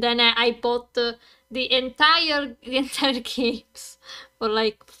Dead, and then I bought the entire games for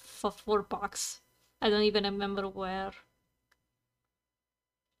like for $4. I don't even remember where.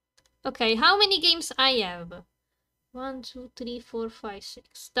 Okay, how many games I have? 1, 2, 3, 4, 5,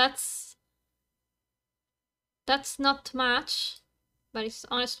 6. That's not much, but it's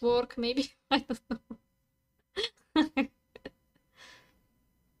honest work, maybe. I don't know.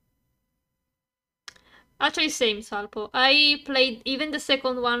 Actually, same, Salpo. I played even the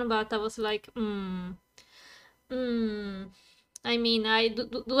second one, but I was like, I mean,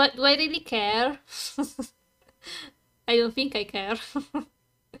 do I really care? I don't think I care.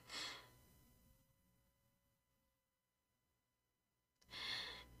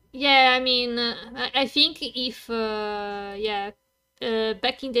 Yeah, I mean, I think if, yeah,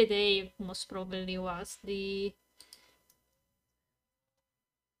 back in the day, most probably was the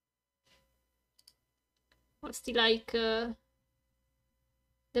like the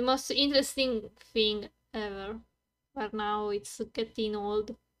most interesting thing ever. But now it's getting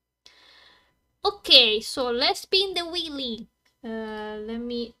old. Okay, so let's spin the wheelie. Let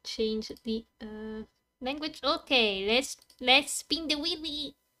me change the language. Okay, let's spin the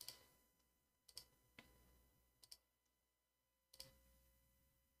wheelie.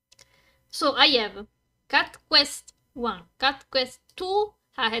 So I have Cat Quest 1, Cat Quest 2,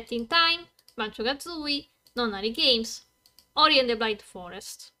 A Hat in Time, Banjo-Kazooie, Nonary Games, Ori and the Blind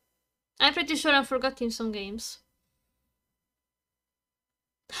Forest. I'm pretty sure I'm forgetting some games.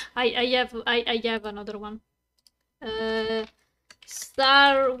 I have another one.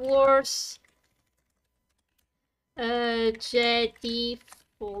 Star Wars Jedi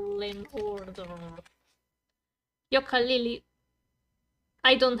Fallen Order. Yooka-Laylee.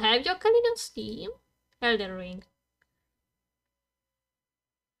 I don't have Yooka-Laylee on Steam. Elden Ring.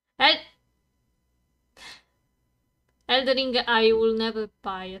 Elden Ring, I will never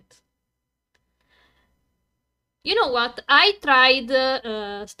buy it. You know what? I tried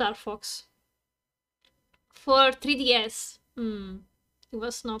Star Fox for 3DS. It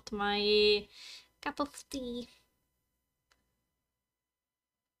was not my cup of tea.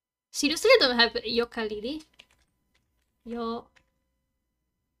 Seriously, I don't have Yooka-Laylee.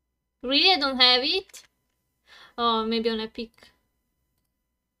 Really, I don't have it? Oh, maybe on Epic.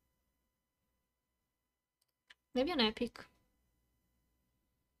 Maybe on Epic.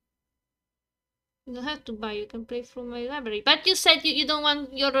 You don't have to buy, you can play from my library. But you said you don't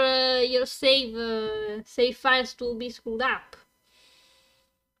want your save files to be screwed up.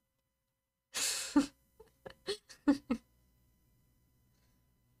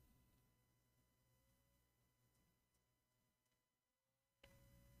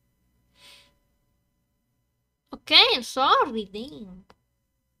 Okay, I'm sorry, damn.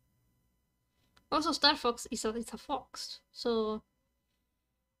 Also, Star Fox is a fox, so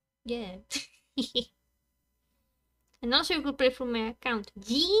yeah. And also you could play from my account.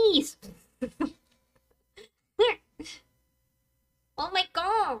 Jeez! Oh my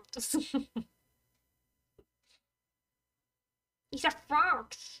god! It's a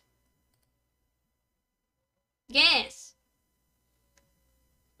fox! Yes!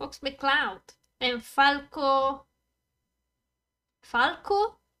 Fox McCloud. And Falco...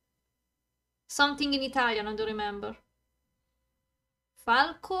 Falco? Something in Italian, I don't remember.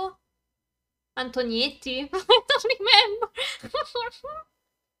 Falco? Antonietti? I don't remember.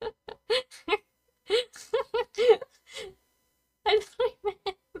 I don't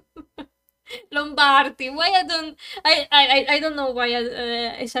remember. Lombardi. Why I don't know why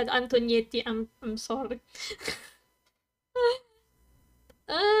I said Antonietti. I'm sorry.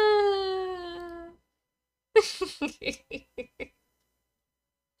 Ah.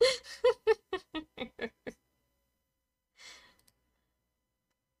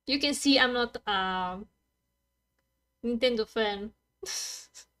 You can see I'm not a Nintendo fan.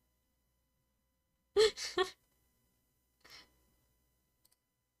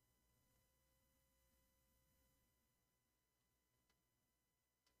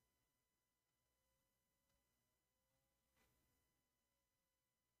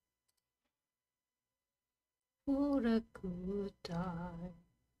 For a good time.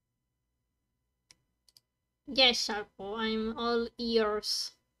 Yes, Sharpo, I'm all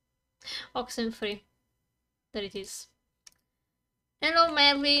ears. Oxenfree. There it is. Hello,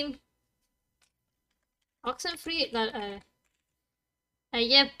 Merlin. Oxenfree. I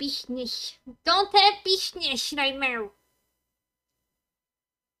have business. Don't have business right now.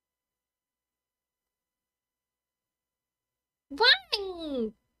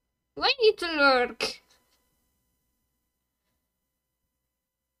 Why? Why need to lurk?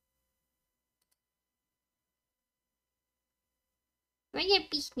 Why have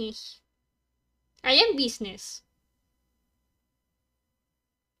business? I am business.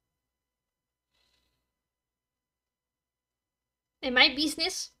 Am I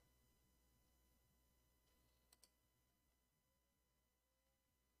business?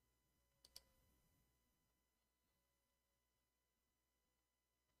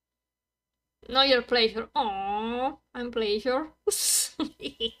 No, your pleasure. Aww, I'm pleasure.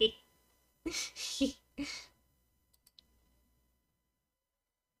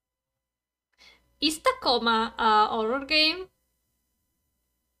 Is Tacoma a horror game?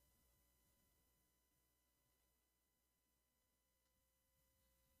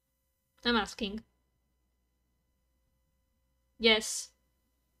 I'm asking. Yes.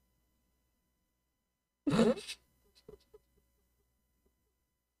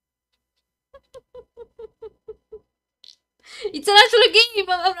 It's an actual game.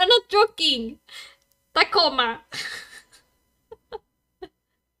 I'm not joking. Tacoma.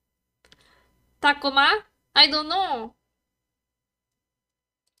 Tacoma? I don't know.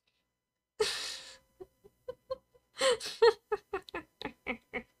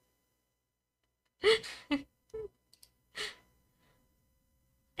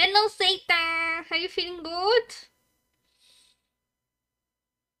 Hello, Satan. Are you feeling good?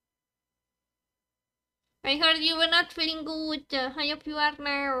 I heard you were not feeling good. I hope you are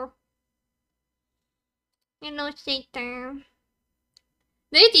now. Hello, Satan.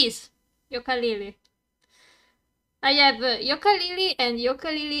 There it is. Yooka-Laylee. I have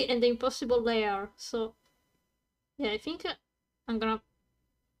Yooka-Laylee and the Impossible Lair. So yeah, I think I'm gonna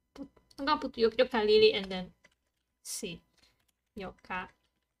put Yooka-Laylee and then see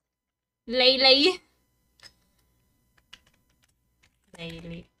Yooka-Laylee.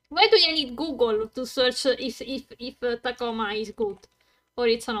 Why do you need Google to search if Tacoma is good or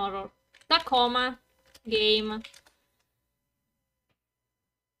it's an horror? Tacoma game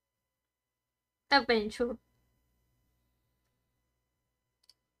adventure.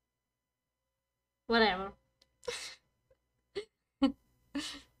 Whatever.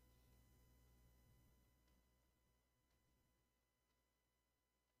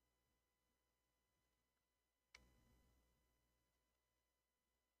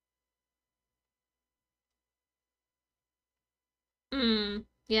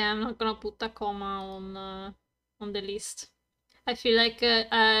 Yeah, I'm not gonna put Tacoma on the list. I feel like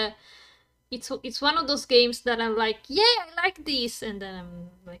it's one of those games that I'm like, yeah, I like this, and then I'm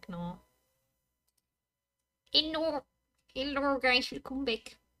like, no. Hello guys, welcome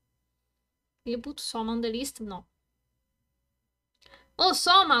back. You put Soma on the list? No. Oh,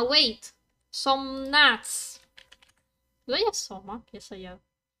 Soma, wait. Some nuts. Do I have Soma? Yes, I have.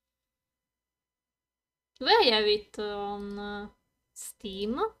 Do I have it on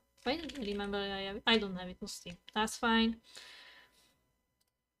Steam? I don't remember I have it. I don't have it on Steam. That's fine.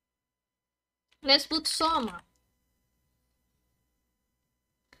 Let's put Soma.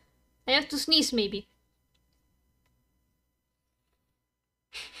 I have to sneeze, maybe.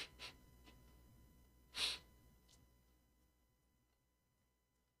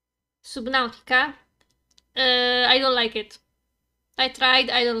 Subnautica. I don't like it. I tried,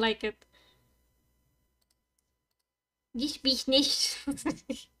 I don't like it. This business.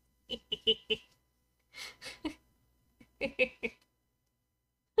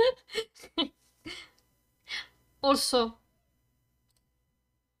 Also,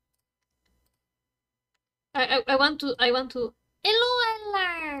 I want to. Hello,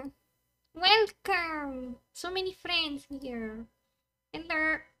 Ella. Welcome. So many friends here.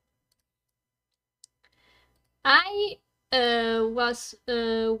 Hello. I was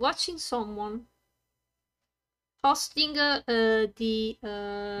watching someone hosting the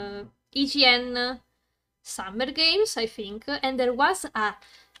EGN Summer Games, I think, and there was a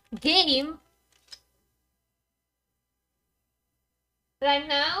game right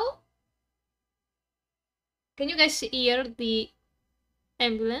now. Can you guys hear the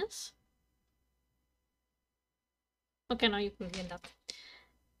ambulance? Okay, now you can hear that.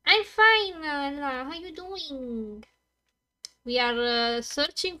 I'm fine, Ella. How you doing? We are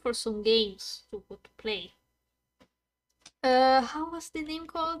searching for some games to play. How was the name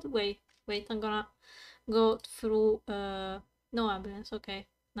called? Wait, I'm gonna go through. No ambulance. Okay,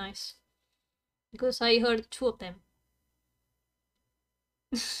 nice. Because I heard two of them.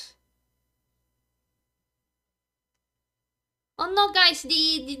 Oh no, guys!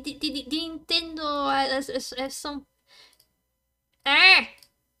 The Nintendo has some. Ah!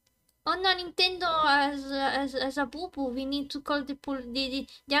 Oh no, Nintendo has a boo boo. We need to call the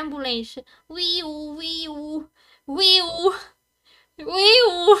ambulance. Wii U, Wii U, Wii U, Wii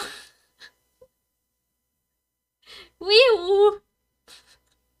U, Wii U,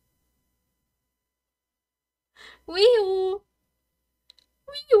 Wii U,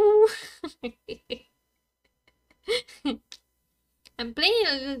 Wii U. I'm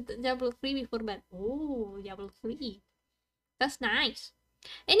playing Diablo 3 before bed. Oh, Diablo 3. That's nice.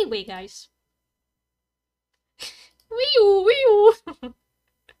 Anyway, guys. Wii U, Wii U.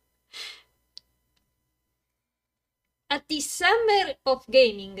 At the summer of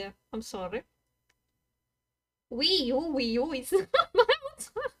gaming. I'm sorry. Wii U is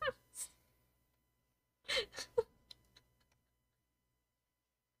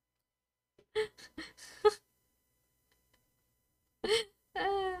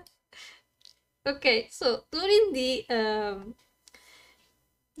okay, so during the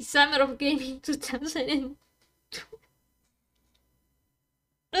summer of gaming 2002,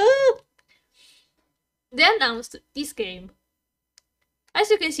 they announced this game. As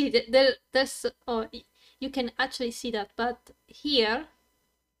you can see, there's oh, you can actually see that, but here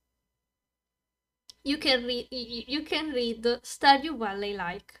you can read Stardew Valley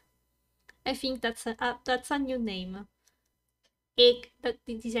like. I think that's a new name. Egg, that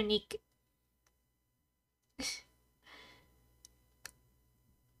it is an egg.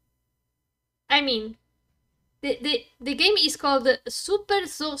 I mean, the game is called Super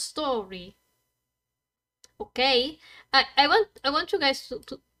Zoo Story. Okay, I want you guys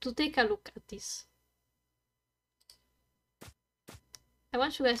to take a look at this. I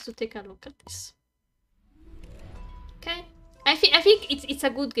want you guys to take a look at this. Okay, I think it's a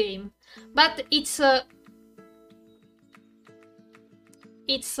good game, but it's a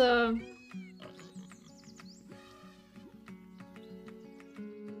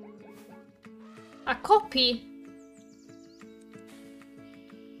copy,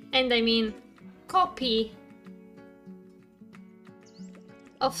 and I mean copy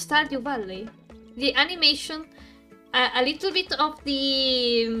of Stardew Valley. The animation, a little bit of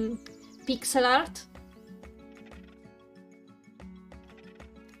the pixel art.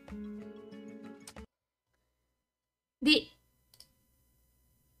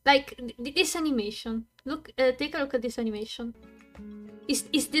 This animation. Look, take a look at this animation.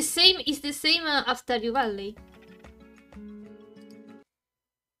 It's the same. It's the same as Stardew Valley.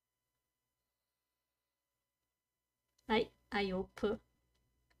 I hope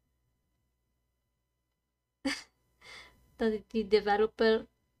that the developer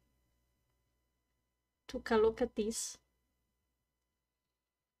took a look at this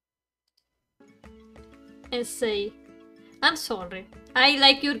and say, I'm sorry, I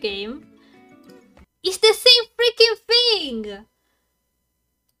like your game. It's the same freaking thing!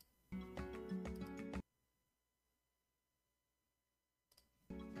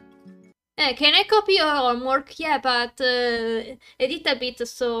 Can I copy your homework? Yeah, but edit a bit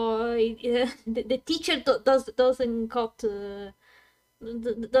so the teacher doesn't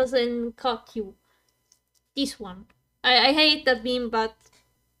cut you. This one. I hate that meme, but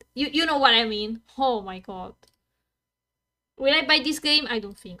you know what I mean. Oh my god. Will I buy this game? I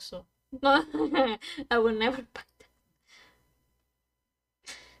don't think so. No, I will never buy that.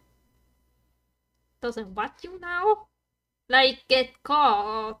 Doesn't what you now? Like get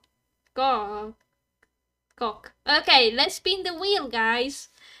caught. Cock. Okay, let's spin the wheel, guys.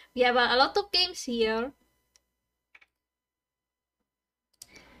 We have a lot of games here.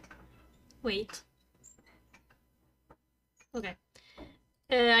 Wait. Okay.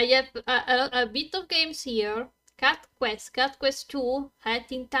 I have a bit of games here. Cat Quest 2,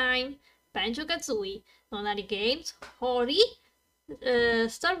 Hat in Time, Banjo-Kazooie, Nonary Games, Hori,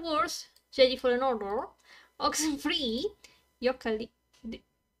 Star Wars, Jedi Fallen Order, Oxenfree, Yokali. Did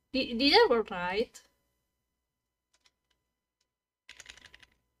I write right?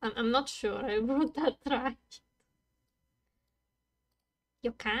 I'm not sure I wrote that right.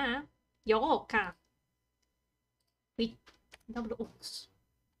 Yoka. Yoka. With double O's.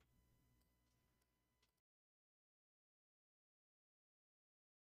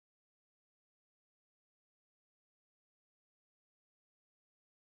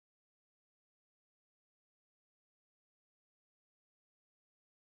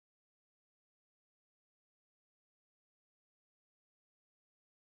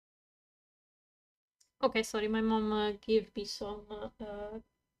 Okay, sorry, my mom gave me some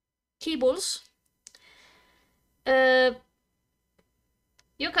cables. Yooka-Laylee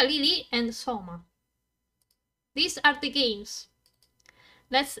and Soma. These are the games.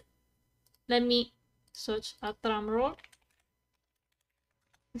 Let me search a drum roll.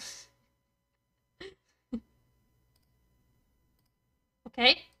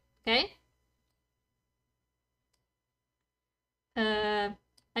 Okay.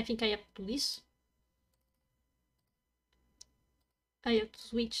 I think I have to do this. I have to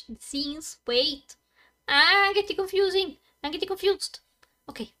switch the scenes. Wait. I'm getting confusing. I'm getting confused.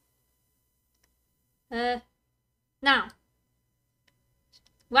 Okay. Now.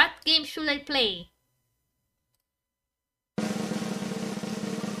 What game should I play?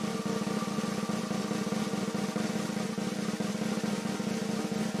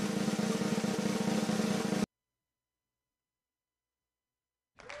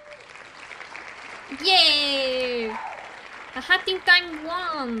 Yay! A Hatting Time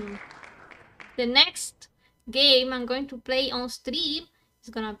 1! The next game I'm going to play on stream is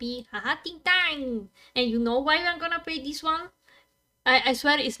gonna be a Hatting Time! And you know why I'm gonna play this one? I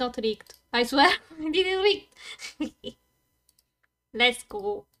swear it's not rigged. I swear I didn't rig. Let's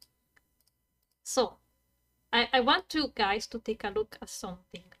go. So, I want you guys to take a look at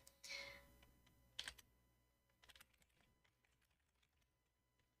something.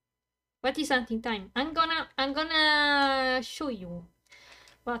 What is Hunting Time? I'm gonna show you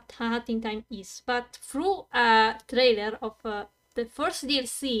what Hunting Time is, but through a trailer of the first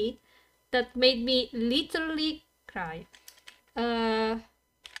DLC that made me literally cry.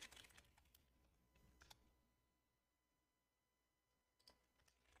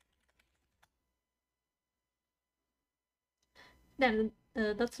 Then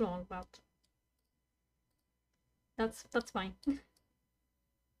that's wrong, but that's fine.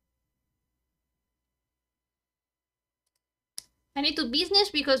 I need to business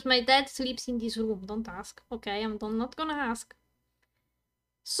because my dad sleeps in this room. Don't ask. Okay, I'm not gonna ask.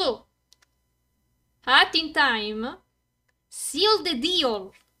 So, Hat in Time, seal the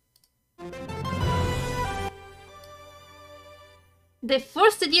deal. The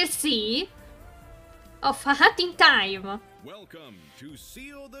first DLC of A Hat in Time. Welcome to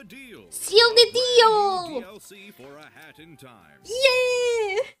Seal the Deal. Seal the deal! DLC for A Hat in Time.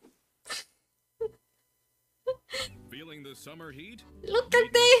 Yeah! Feeling the summer heat? Look at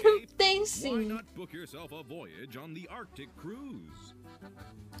Need an them escape? Why dancing. not book yourself a voyage on the Arctic cruise?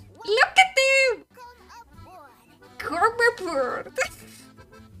 Look at them! Come aboard. Come aboard.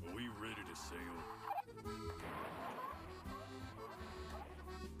 Are we ready to sail?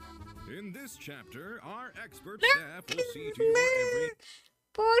 In this chapter, our expert staff will see to your every...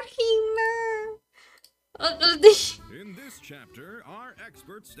 Poor Hina. In this chapter, our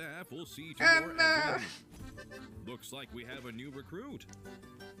expert staff will see to Oh, your no. every need. Looks like we have a new recruit.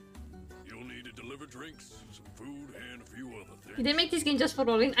 You'll need to deliver drinks, some food, and a few other things. Did they make this game just for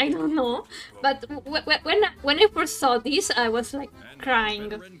rolling? I don't know. But when I first saw this, I was like And crying. our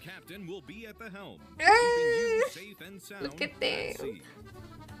veteran captain will be at the helm, Ah, keeping you safe and sound look at them. sea.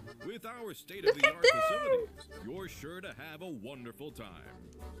 With our Look state-of-the-art at them. facilities, you're sure to have a wonderful time.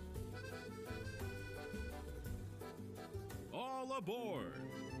 All aboard!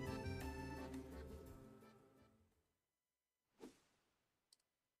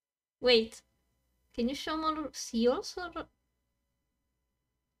 Wait, can you show more seals or?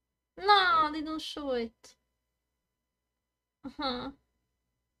 No, they don't show it.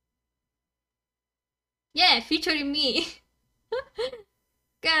 Yeah, featuring me.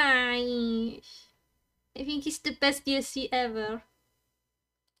 Guys, I think it's the best DLC ever.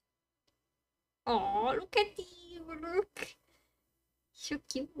 Oh, look at you, look. So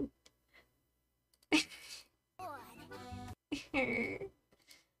cute.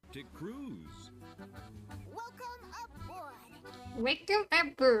 To cruise. Welcome aboard. Welcome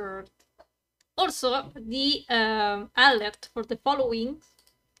aboard. Also, the alert for the following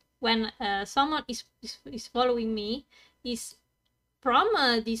when someone is following me is from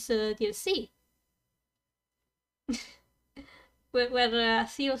this DLC. where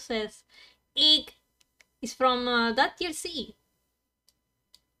Theo says, "Egg is from that DLC."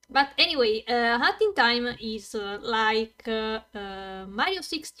 But anyway, Hunting Time is like Mario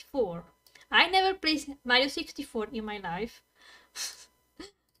 64. I never played Mario 64 in my life,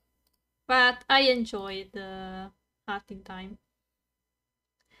 but I enjoyed Hunting Time.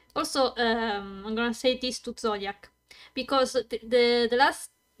 Also, I'm gonna say this to Zodiac, because the last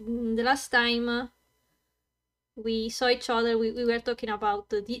time we saw each other, we were talking about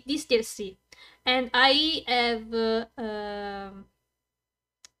this DLC, and I have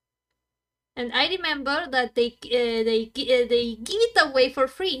and I remember that they give it away for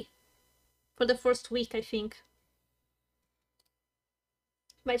free for the first week, I think.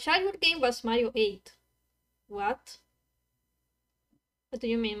 My childhood game was Mario 8. What? What do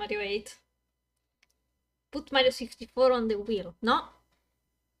you mean, Mario 8? Put Mario 64 on the wheel. No.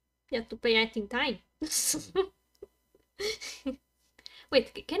 You have to play it in time.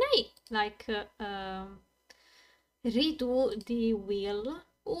 Wait, can I, like, redo the wheel?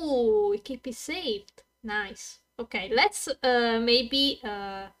 Oh, keep it saved. Nice. Okay, let's, maybe,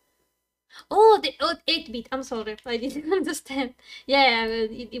 oh, the 8-bit. I'm sorry, I didn't understand. Yeah,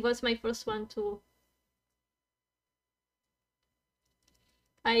 it was my first one too.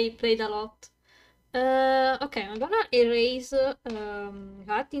 I played a lot. Okay, I'm gonna erase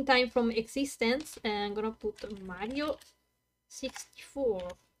Hunting Time from existence, and I'm gonna put Mario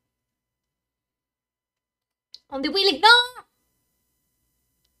 64 on the wheelie. No!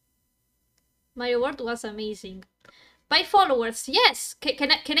 Mario World was amazing. Buy followers, yes!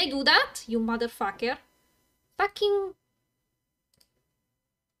 Can I do that, you motherfucker? Fucking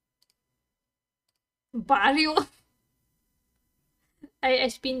Mario. I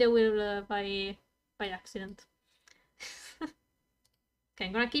spin the wheel by accident. Okay,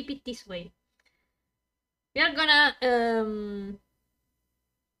 I'm gonna keep it this way. We are gonna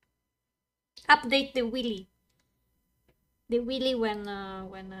update the wheelie. The wheelie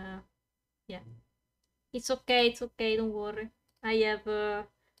when yeah. It's okay, don't worry. I have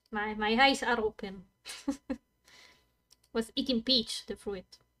my eyes are open. Was eating peach, the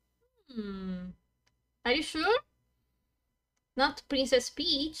fruit. Are you sure? Not Princess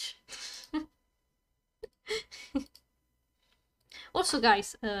Peach. Also,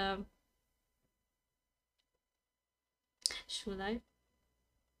 guys, should I?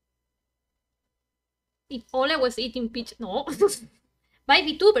 If Ola was eating peach, no. Buy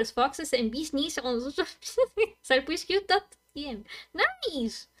VTubers, foxes, and business on social. Sharpie is cute at the end.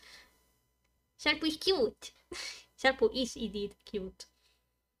 Nice. Sharpie is cute. Sharpie is indeed cute.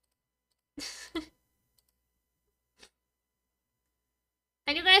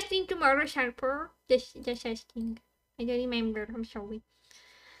 Are you gonna stream tomorrow, Sharper? Just asking. I don't remember. I'm sorry.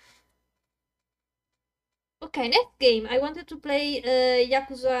 Okay, next game. I wanted to play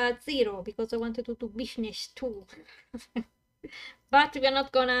Yakuza 0 because I wanted to do business too. But we're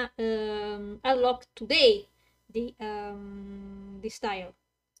not gonna unlock today the style.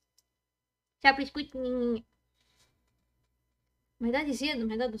 Yeah, please quit. My dad is here.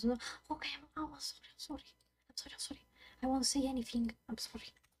 My dad doesn't know. Okay, oh, I'm sorry. I won't say anything. I'm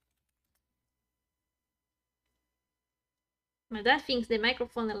sorry. My dad thinks the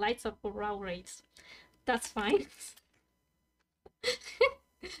microphone and lights up for raw rates. That's fine.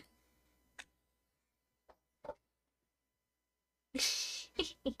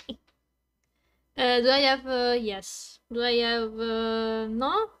 Do I have yes? Do I have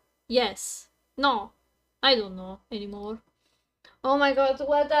no? Yes. No. I don't know anymore. Oh my god,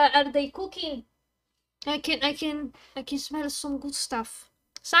 what are they cooking? I can smell some good stuff.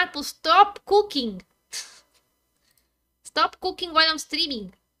 Sarpo, stop cooking! Stop cooking while I'm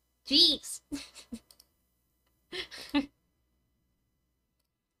streaming. Jeez.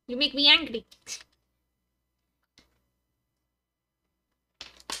 You make me angry.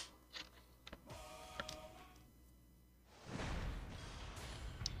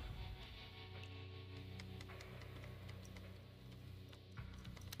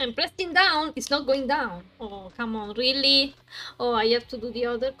 I'm pressing down, it's not going down. Oh, come on, really? Oh, I have to do the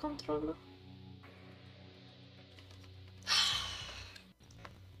other controller.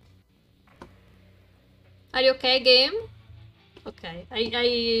 Are you okay, game? Okay,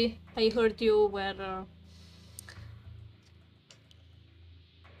 I heard you were...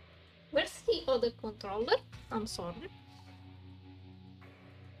 Where's the other controller? I'm sorry.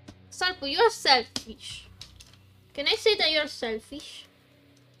 Sarpo, you're selfish. Can I say that you're selfish?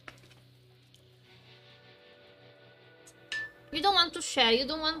 You don't want to share, you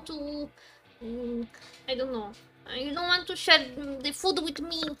don't want to... I don't know. You don't want to share the food with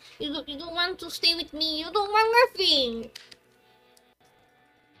me. You don't want to stay with me. You don't want nothing.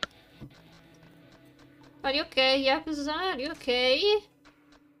 Are you okay, Yakuza? Are you okay?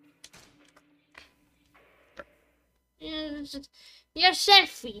 You're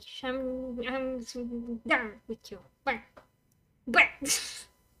selfish. I'm done with you. Bye. Bye.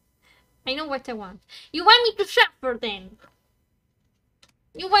 I know what I want. You want me to suffer then?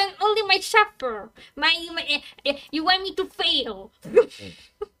 You want only my suffer. You want me to fail.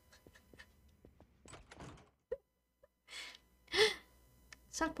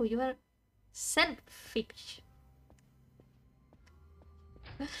 Salpo, you are selfish.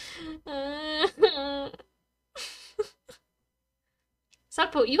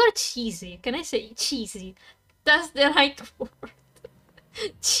 Salpo, you are cheesy. Can I say cheesy? That's the right word.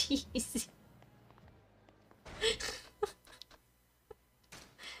 Cheesy.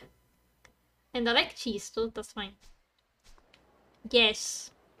 And I like cheese, so that's fine.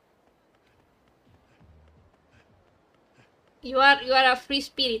 Yes. You are a free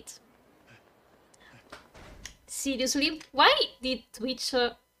spirit. Seriously? Why did Twitch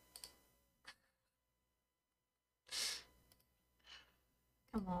come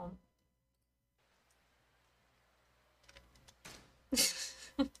on.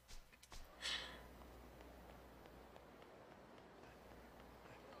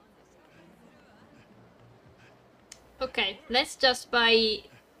 Okay, let's just buy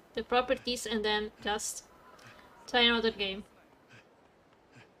the properties and then just try another game.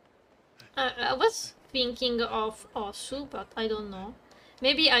 I was thinking of Osu, but I don't know.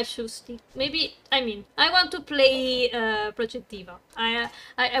 Maybe I should stick. Maybe I want to play Project Diva. I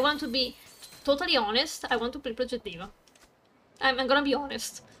want to be totally honest. I want to play Project Diva. I'm gonna be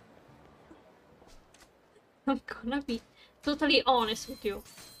honest. I'm gonna be totally honest with you.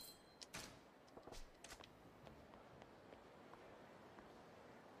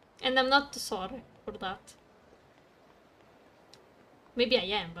 And I'm not sorry for that. Maybe I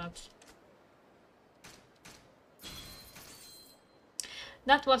am, but...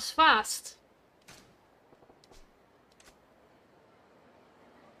 That was fast.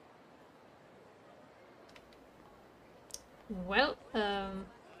 Well,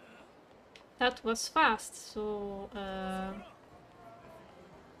 that was fast, so...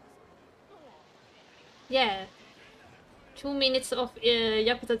 yeah. 2 minutes of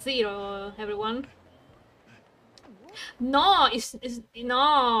Yakuza 0, everyone. No,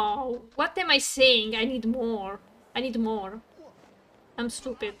 no. What am I saying? I need more. I need more. I'm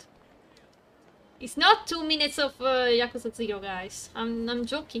stupid. It's not 2 minutes of Yakuza 0, guys. I'm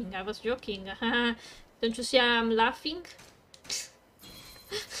joking. I was joking. Don't you see I'm laughing?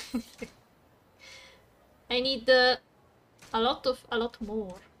 I need a lot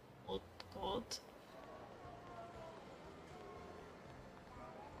more. Oh God.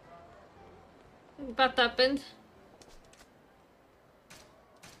 What happened?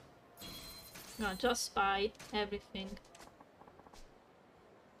 No, just buy everything.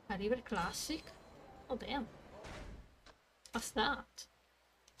 A River Classic? Oh damn. What's that?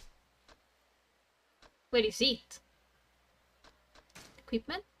 Where is it?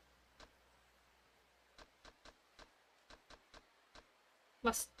 Equipment?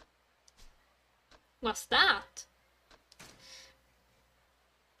 What's that?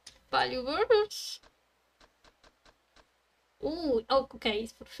 Valuables? Ooh, oh, okay,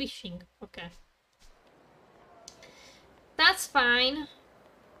 it's for fishing. Okay. That's fine.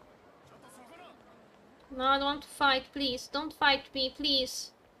 No, I don't want to fight, please. Don't fight me,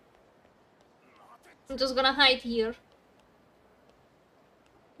 please. I'm just gonna hide here.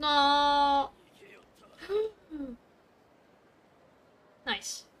 No.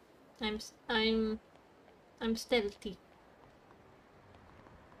 Nice. I'm stealthy.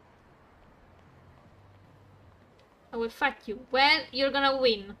 I will fight you. Well, you're gonna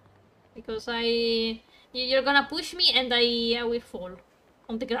win. Because you're gonna push me and I will fall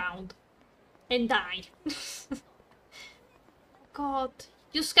on the ground. And die. God.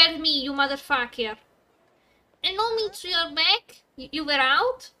 You scared me, you motherfucker. Allow me to your back? You were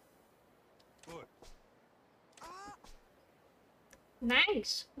out?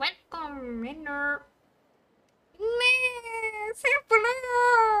 Nice. Welcome, winner. No,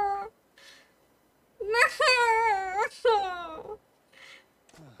 Sepulveda. No.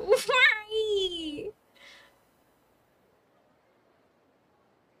 Why?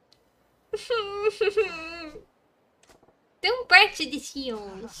 Don't prejudice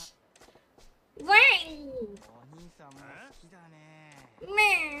yours. Why?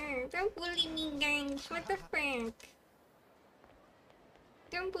 No, don't bully me, guys. What the fuck?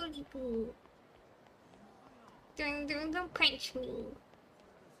 Don't bully me. Don't punch me.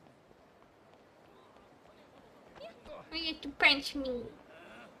 Why you have to punch me?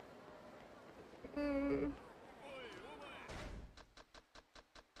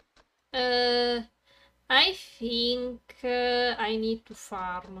 I think I need to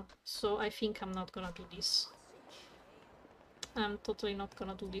farm, so I think I'm not gonna do this. I'm totally not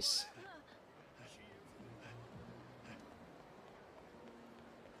gonna do this.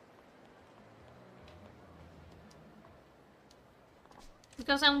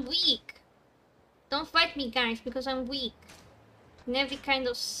 Because I'm weak. Don't fight me, guys, because I'm weak. In every kind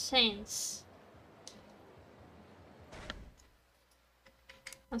of sense.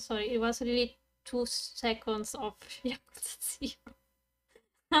 I'm sorry, it was really 2 seconds of Yakuza 0.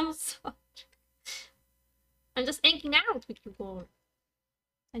 I'm sorry. I'm just hanging out with you all.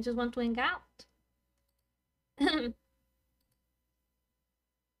 I just want to hang out.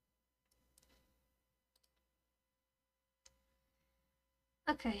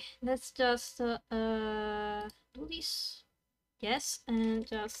 Okay, let's just do this. Yes, and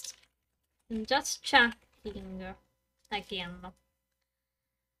just chatting again.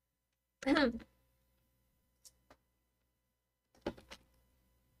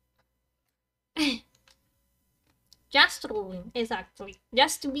 Just rolling, exactly.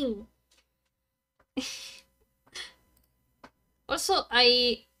 Just me. Also,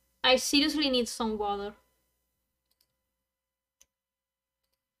 I seriously need some water.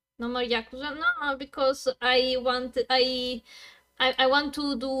 No more Yakuza? No, because I want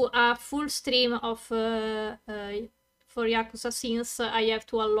to do a full stream of for Yakuza, since I have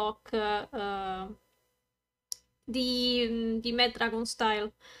to unlock the Mad Dragon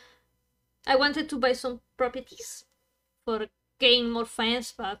style. I wanted to buy some properties for gain more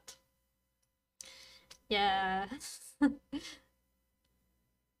fans, but yeah.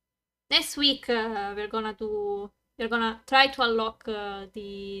 Next week we're gonna try to unlock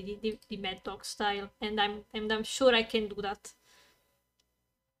the Mad Dog style, and I'm sure I can do that.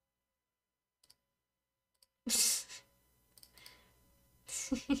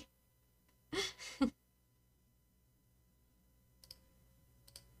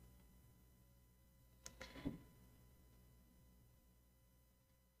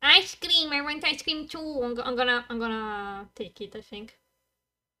 Ice cream! I want ice cream too. I'm gonna take it, I think.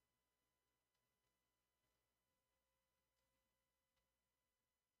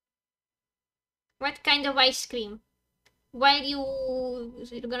 What kind of ice cream? While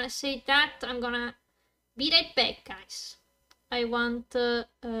you're gonna say that, I'm gonna be right back, guys. I want to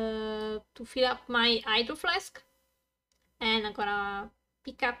fill up my hydro flask, and I'm gonna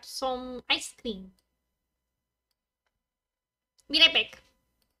pick up some ice cream. Be right back.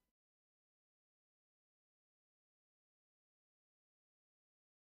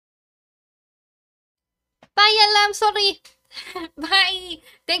 Bye, Ella. I'm sorry. Bye.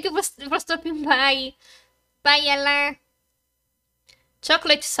 Thank you for stopping by. Bye, Ella.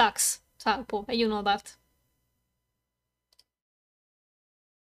 Chocolate sucks, Salpo. You know that.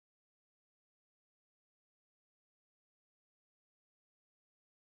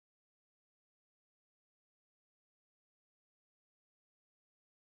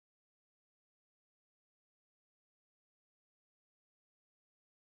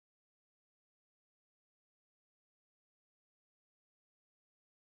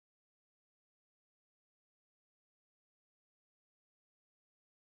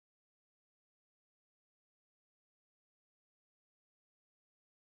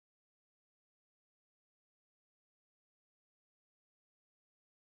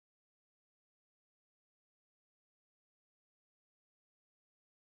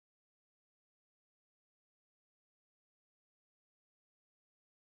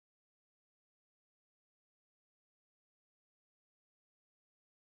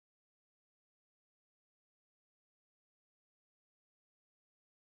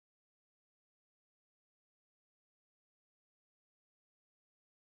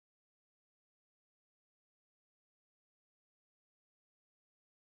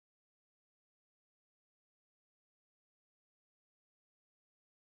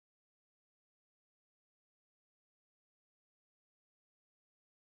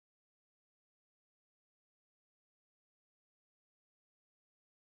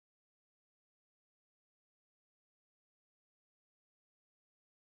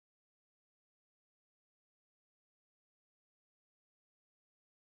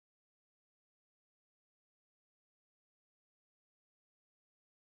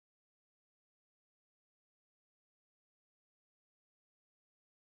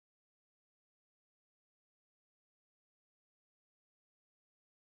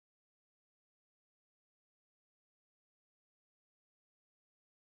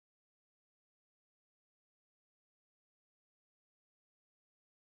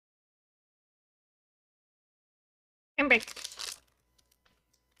 I'm back.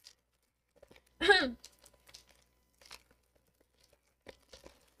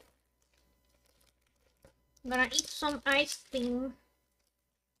 Gonna eat some ice cream.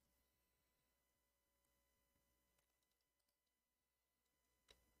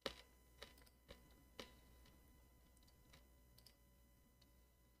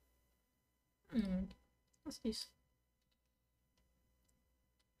 What's this?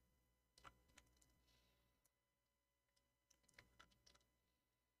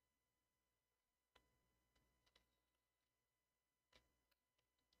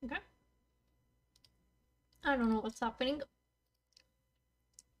 Okay. I don't know what's happening.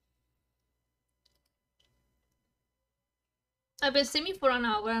 I've been streaming for an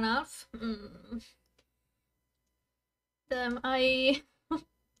hour and a half. Damn, I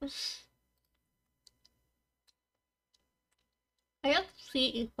have to see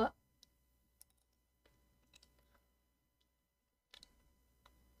if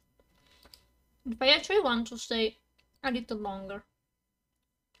I actually want to stay a little longer.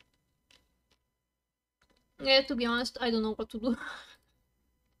 Yeah, to be honest, I don't know what to do.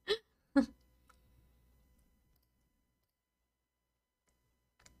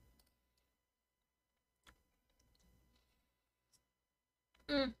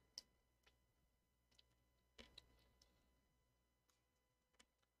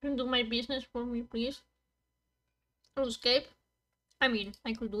 Can do my business for me, please. Escape. I mean,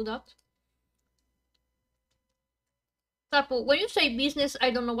 I could do that. Tapu, when you say business,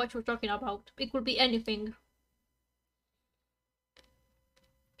 I don't know what you're talking about. It could be anything.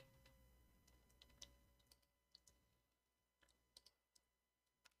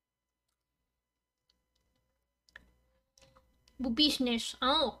 Business.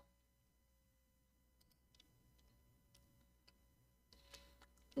 Oh.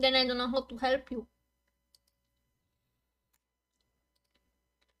 Then I don't know how to help you.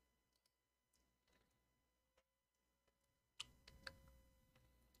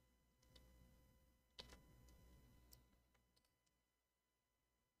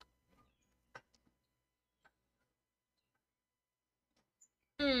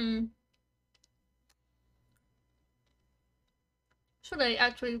 Should I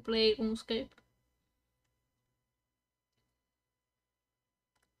actually play RuneScape?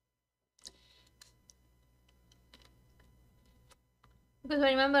 Because I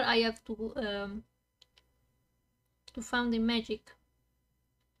remember I have to found the magic.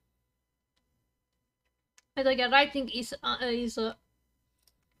 And like writing is not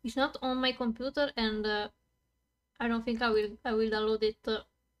on my computer, and I don't think I will download it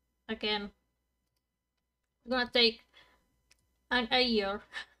again. It's gonna take a year.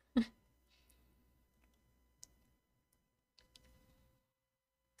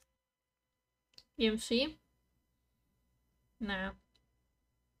 EMC? Nah.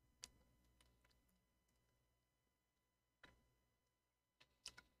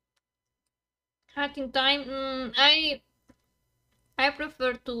 Hacking time? I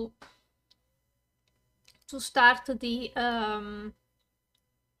prefer to start the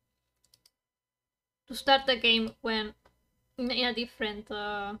game when in a different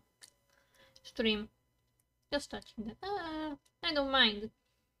stream. Just touching that. I don't mind.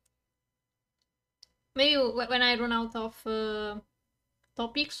 Maybe when I run out of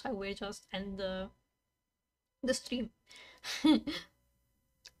topics, I will just end the stream.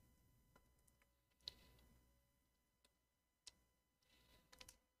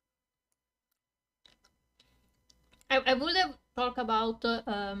 I would have talked about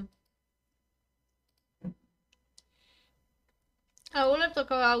I would have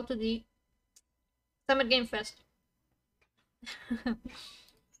talked about the Summer Game Fest.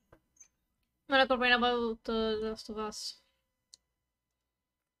 When I complain about The Last of Us.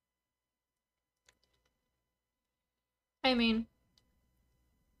 I mean,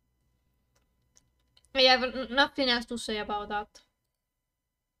 I have nothing else to say about that.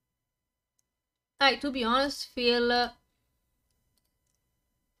 I, to be honest, feel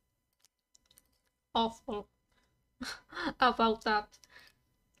awful about that.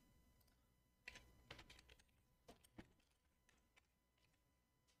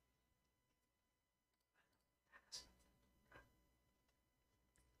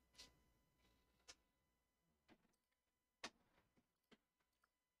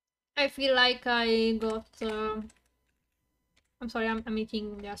 I feel like I got. I'm sorry, I'm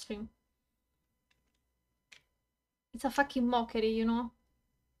eating the ice cream. It's a fucking mockery, you know?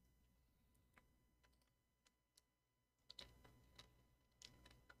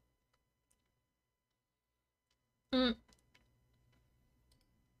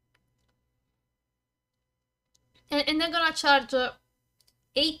 And they're gonna charge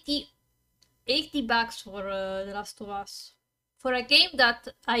 80 bucks for The Last of Us. For a game that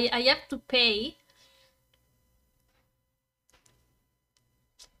I have to pay.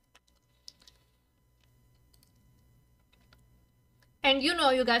 And you know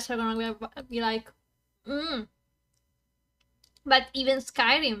you guys are gonna be like, but even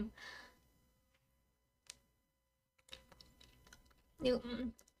Skyrim.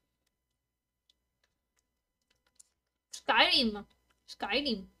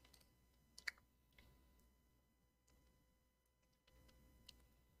 Skyrim.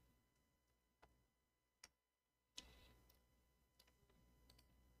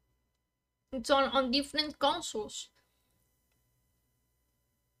 It's on different consoles.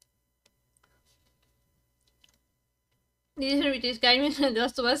 This Skyrim and The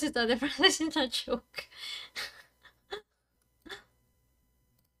Last of Us is a difference in a joke.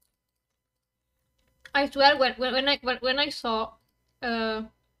 I swear, when I saw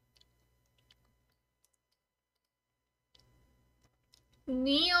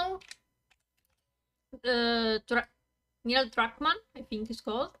Neil Neil Druckmann, I think he's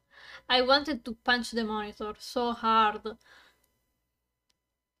called, I wanted to punch the monitor so hard.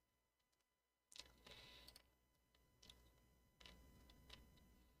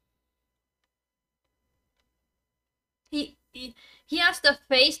 He has the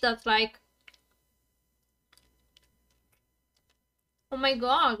face that's like, oh my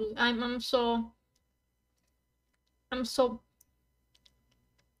god, I'm so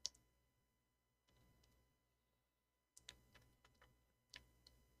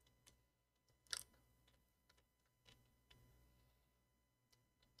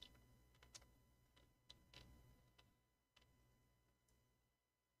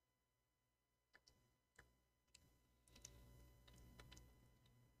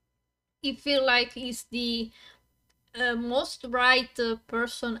he feel like he's the most right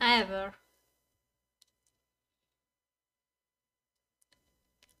person ever.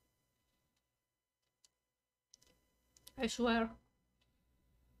 I swear.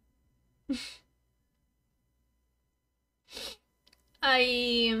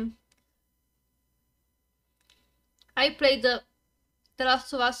 I played The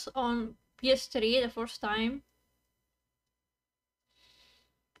Last of Us on PS3 the first time.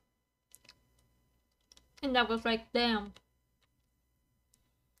 And I was like, damn.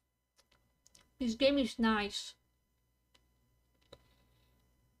 This game is nice.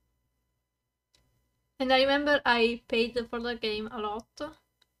 And I remember I paid for the game a lot.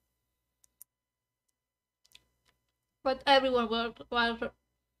 But everyone was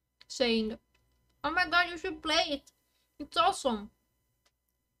saying, oh my god, you should play it. It's awesome.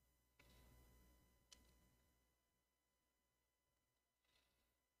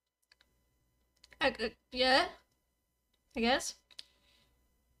 Yeah, I guess.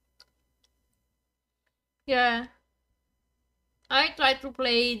 Yeah. I tried to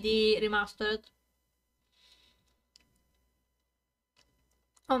play the remastered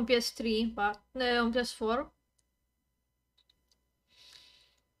on PS3, but on PS4.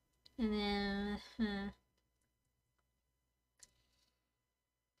 And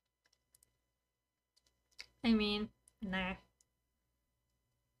I mean, nah.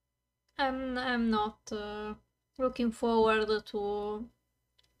 I'm not looking forward to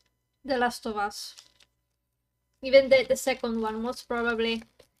The Last of Us. Even the second one, most probably.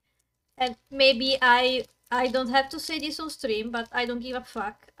 And maybe I don't have to say this on stream, but I don't give a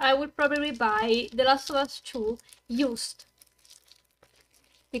fuck. I would probably buy The Last of Us 2 used.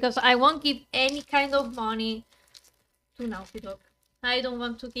 Because I won't give any kind of money to Naughty Dog. I don't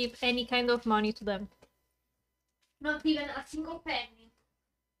want to give any kind of money to them. Not even a single penny.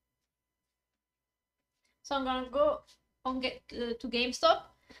 So I'm gonna go on to GameStop.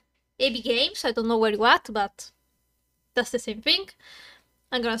 AB Games, I don't know where you at, but that's the same thing.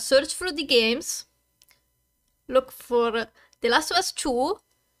 I'm gonna search for the games, look for The Last of Us 2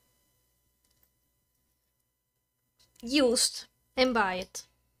 used, and buy it.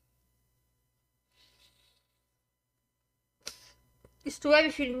 It's too heavy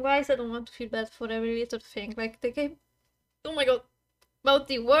feeling wise, I don't want to feel bad for every little thing. Like the game, oh my god, about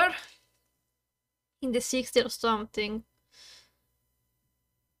the war in the 60s or something.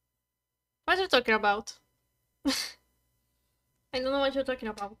 What are you talking about? I don't know what you're talking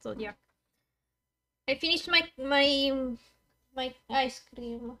about, so yeah. I finished my ice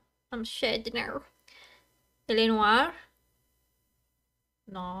cream. I'm shed now. Le Noir?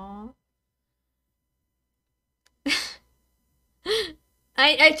 No.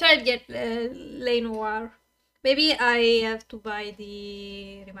 I tried to get Le Noir, Maybe I have to buy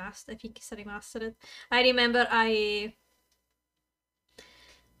the remaster. I think it's a remastered. I remember I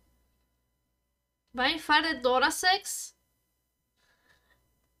buying Fire Dora 6.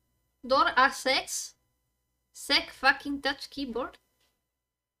 Dora A6. Sec fucking touch keyboard.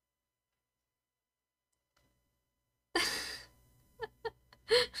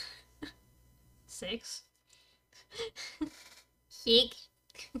 Six. Hick.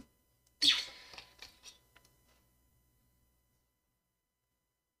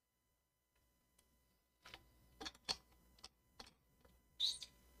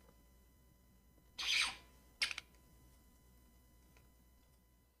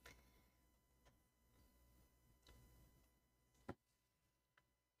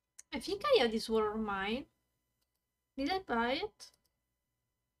 I think I have this War of Mine. Did I buy it?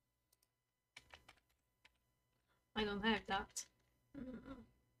 I don't have that.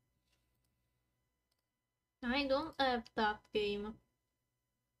 I don't have that game.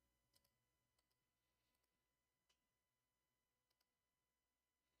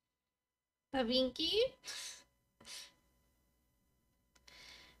 Da Vinci?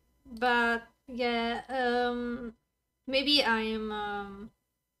 But yeah, maybe I'm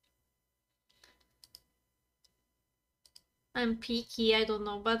picky, I don't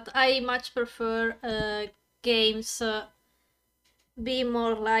know, but I much prefer games be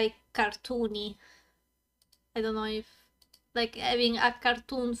more like cartoony. I don't know if like having a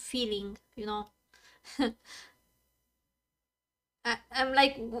cartoon feeling, you know. I'm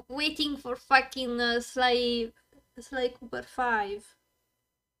like waiting for fucking Sly Cooper 5.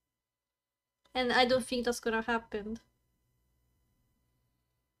 And I don't think that's gonna happen.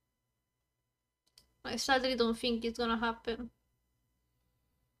 I sadly don't think it's gonna happen.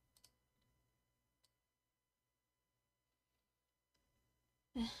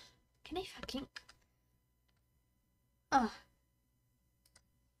 Can I fucking... Ah.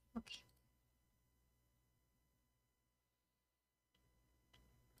 Okay.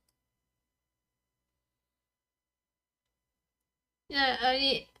 Yeah,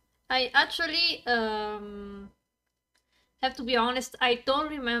 I actually have to be honest, I don't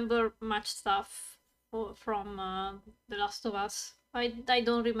remember much stuff from The Last of Us. I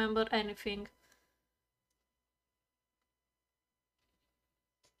don't remember anything.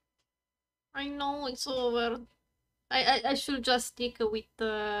 I know it's over. I should just stick with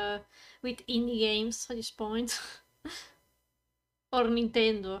indie games at this point. Or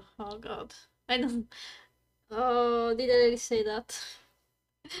Nintendo. Oh god. I don't... Oh, did I really say that?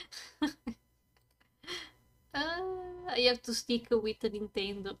 I have to stick with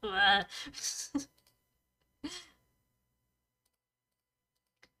Nintendo.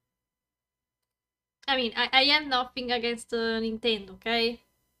 I mean, I have nothing against Nintendo, okay?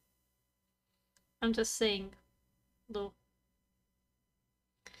 I'm just saying, though.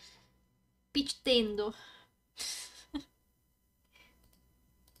 Peach Tendo.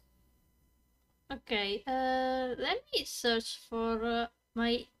 Okay, let me search for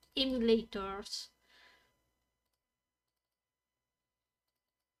my emulators.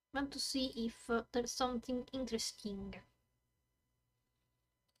 Want to see if there's something interesting.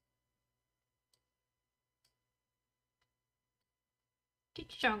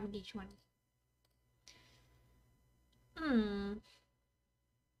 Which song this one?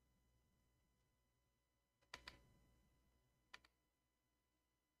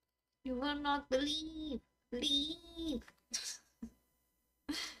 You will not believe. Believe.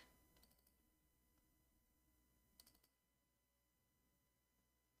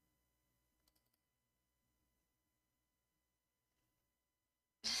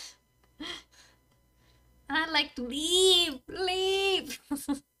 I like to leave. Leave.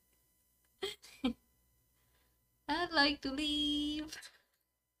 I'd like to leave.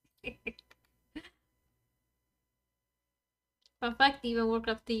 In fact, even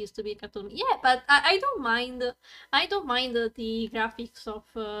Warcraft 3 used to be a cartoon. Yeah, but I don't mind. I don't mind the graphics of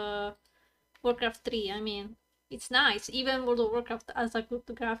Warcraft 3. I mean, it's nice. Even World of Warcraft has a good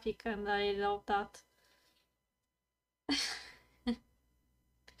graphic, and I love that.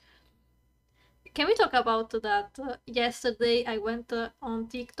 Can we talk about that? Yesterday I went on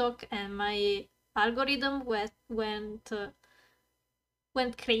TikTok and my algorithm went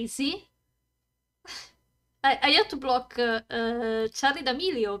crazy. I had to block Charlie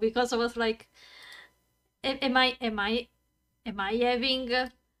D'Amelio because I was like, am I having?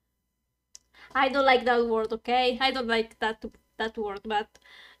 I don't like that word, okay? I don't like that word, but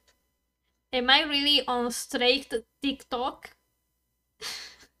am I really on straight TikTok?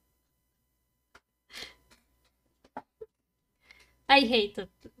 I hate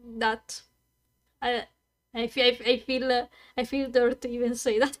that. I feel dirty to even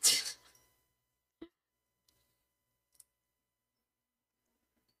say that.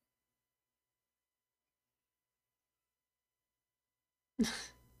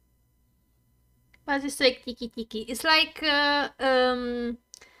 But it's like tiki tiki. It's like I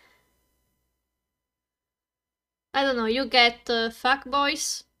don't know. You get fuck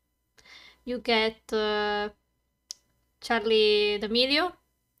boys. You get Charlie D'Amelio.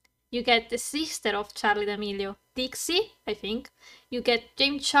 You get the sister of Charlie D'Amelio, Dixie, I think. You get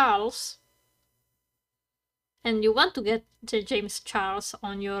James Charles. And you want to get James Charles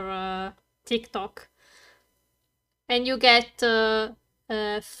on your TikTok. And you get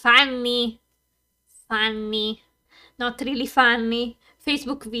funny, not really funny,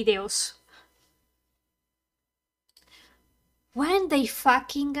 Facebook videos. When they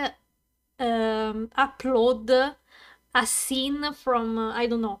fucking upload a scene from, I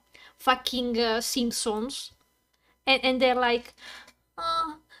don't know, fucking Simpsons, and they're like,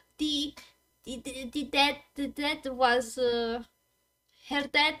 oh, the dad was, her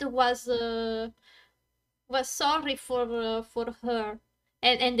dad was sorry for her.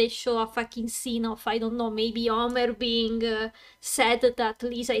 And they show a fucking scene of, I don't know, maybe Homer being sad that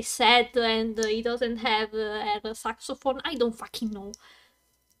Lisa is sad and he doesn't have a saxophone. I don't fucking know.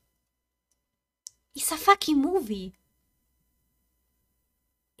 It's a fucking movie.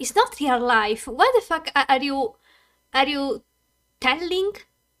 It's not real life. What the fuck are you telling?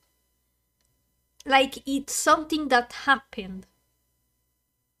 Like it's something that happened.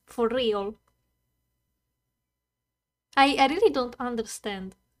 For real. I really don't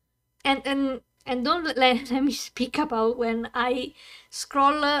understand. And don't let me speak about when I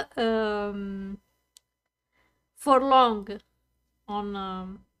scroll for long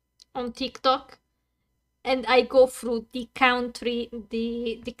on TikTok, and I go through the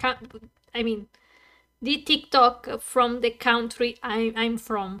TikTok from the country I'm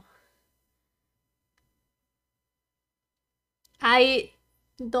from. I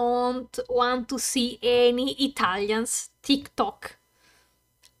don't want to see any Italians TikTok.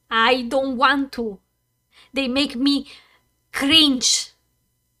 I don't want to. They make me cringe.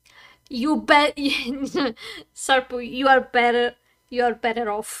 You bet, Sarpo, you are better. You are better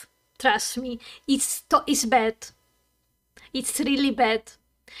off. Trust me. It's bad. It's really bad.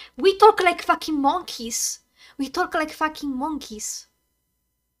 We talk like fucking monkeys. We talk like fucking monkeys.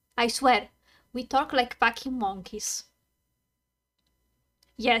 I swear. We talk like fucking monkeys.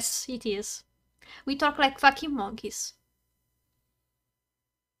 Yes, it is. We talk like fucking monkeys.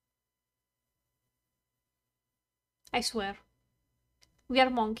 I swear. We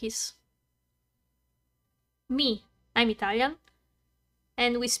are monkeys. Me, I'm Italian.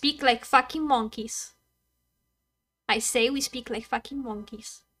 And we speak like fucking monkeys. I say we speak like fucking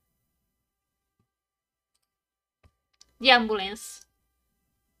monkeys. The ambulance.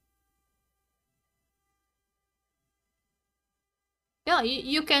 Yeah,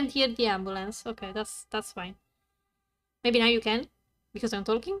 you can't hear the ambulance. Okay, that's fine. Maybe now you can, because I'm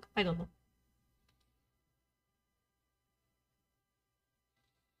talking? I don't know.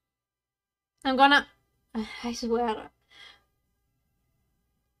 I'm gonna... I swear.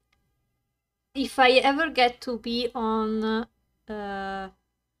 If I ever get to be on that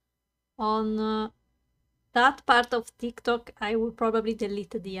part of TikTok, I will probably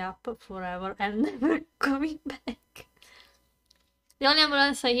delete the app forever and never coming back. The only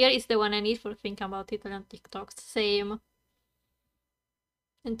ambulance I hear is the one I need for thinking about Italian TikToks. Same.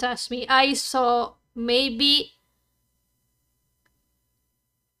 And trust me, I saw maybe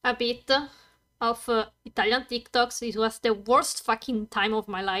a bit of Italian TikToks. It was the worst fucking time of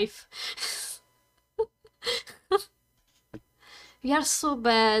my life. We are so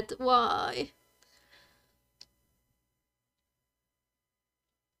bad. Why?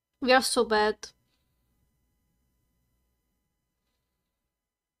 We are so bad.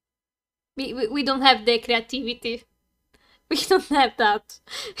 We don't have the creativity. We don't have that.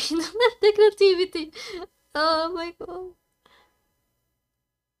 We don't have the creativity. Oh my god.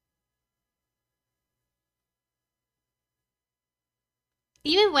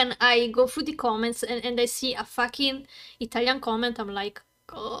 Even when I go through the comments and I see a fucking Italian comment, I'm like,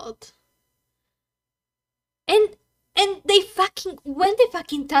 God. And they fucking, when they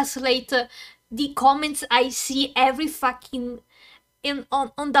fucking translate the comments I see every fucking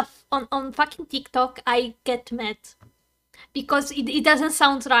on fucking TikTok, I get mad because it doesn't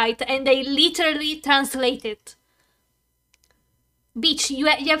sound right, and they literally translate it. Bitch, you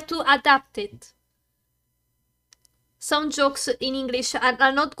have to adapt it. Some jokes in English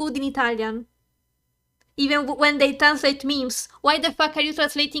are not good in Italian. Even when they translate memes. Why the fuck are you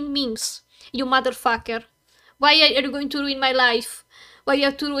translating memes, you motherfucker? Why are you going to ruin my life? Why you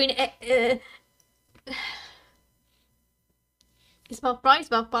have to ruin... It's about price,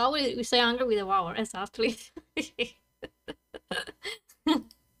 about power. We stay angry with the power, exactly.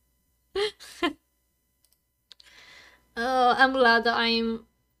 I'm glad I'm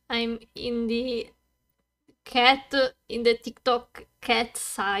in the TikTok cat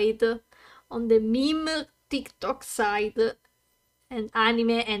side, on the meme TikTok side, and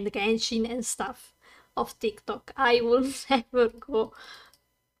anime and Genshin and stuff of TikTok. I will never go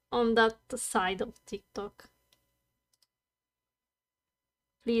on that side of TikTok.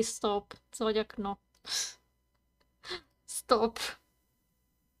 Please stop. Zodiac, no. Stop.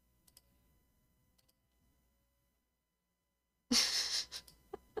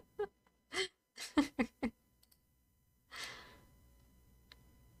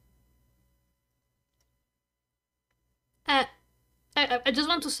 I just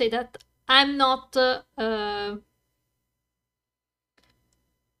want to say that I'm not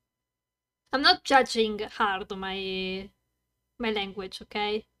judging hard my language,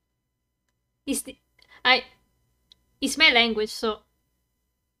 okay? It's my language, so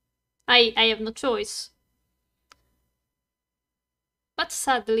I have no choice. But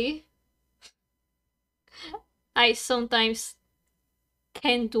sadly, I sometimes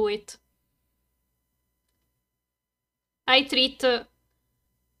can't do it. I treat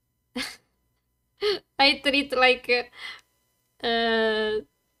like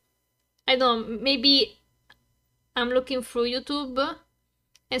I don't know, maybe I'm looking through YouTube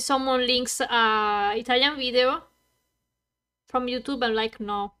and someone links a Italian video from YouTube. I'm like,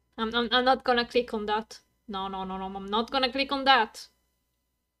 no, I'm not gonna click on that. No, I'm not gonna click on that.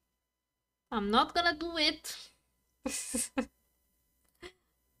 I'm not gonna do it.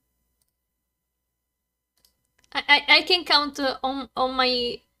 I can count on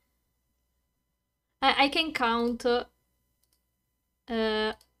my... I can count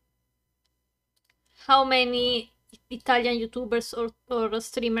how many Italian YouTubers or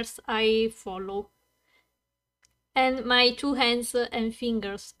streamers I follow. And my 2 hands and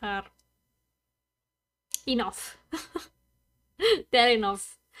fingers are enough. They're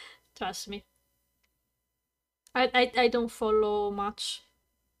enough. Trust me. I don't follow much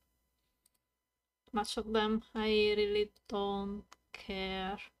of them. I really don't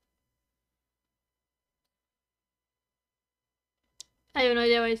care. I have no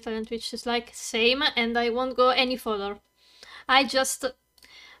idea what Italian Twitch is like. Same, and I won't go any further. I just...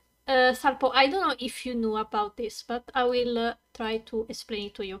 Salpo, I don't know if you knew about this, but I will try to explain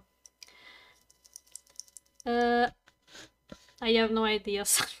it to you. I have no idea,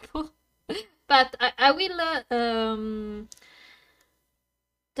 Salpo. But I will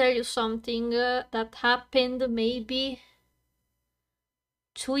tell you something that happened maybe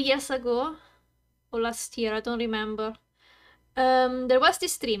 2 years ago or last year, I don't remember. There was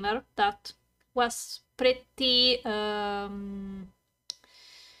this streamer that was pretty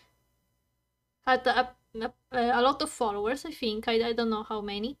had a lot of followers, I think. I don't know how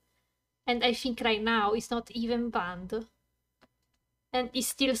many. And I think right now it's not even banned. And he's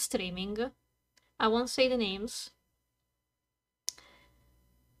still streaming. I won't say the names.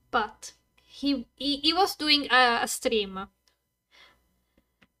 But he was doing a stream.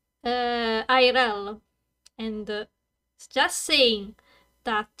 IRL. And just saying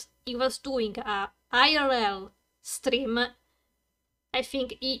that he was doing a IRL stream, I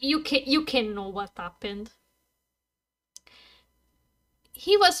think you can know what happened.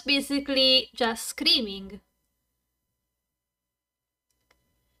 He was basically just screaming,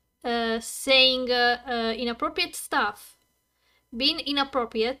 saying inappropriate stuff, being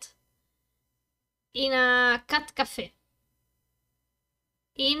inappropriate in a cat cafe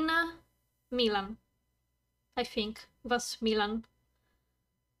in Milan. I think it was Milan.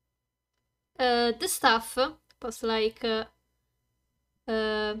 The staff was like,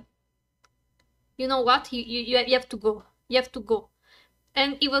 you know what, you have to go, you have to go.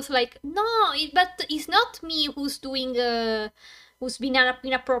 And it was like, no, but it's not me who's doing, who's being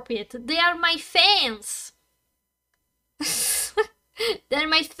inappropriate. They are my fans. They're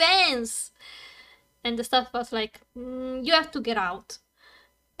my fans. And the staff was like, you have to get out.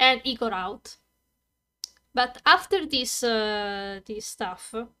 And he got out. But after this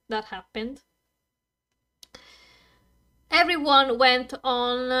stuff that happened, everyone went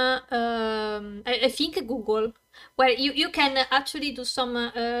on, I think, Google, where you can actually do some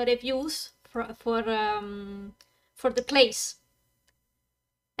reviews for the place.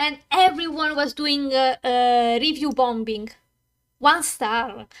 And everyone was doing review bombing, 1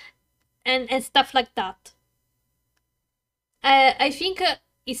 star, and stuff like that. I think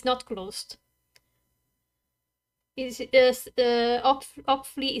it's not closed.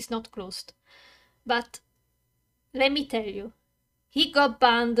 hopefully is not closed. But let me tell you, he got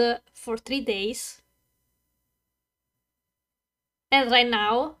banned for 3 days. And right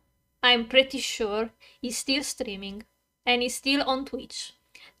now, I'm pretty sure he's still streaming. And he's still on Twitch.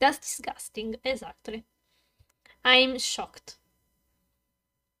 That's disgusting, exactly. I'm shocked.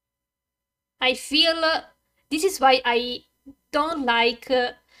 I feel... this is why I don't like...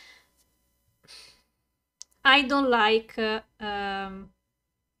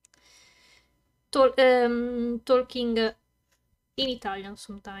 talking in Italian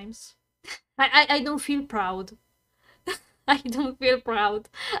sometimes. I don't feel proud. I don't feel proud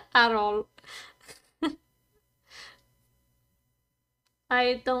at all.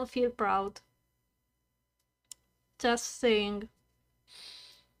 I don't feel proud. Just saying.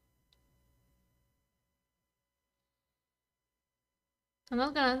 I'm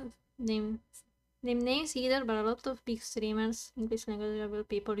not gonna name names either, but a lot of big streamers, English language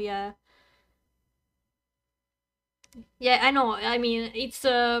people, yeah. Yeah, I know. I mean, it's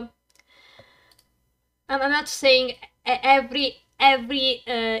I'm not saying every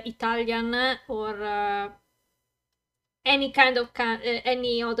Italian or any kind of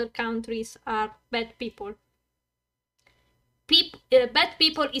any other countries are bad people. Bad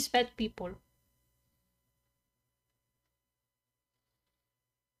people is bad people.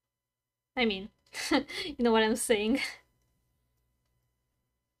 I mean, you know what I'm saying.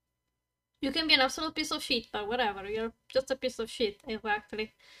 You can be an absolute piece of shit, but whatever, you're just a piece of shit,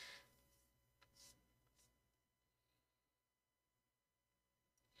 exactly.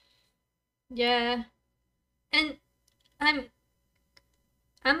 Yeah. And I'm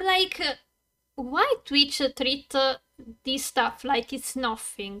like, why Twitch treat this stuff like it's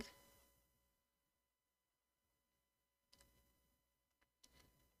nothing?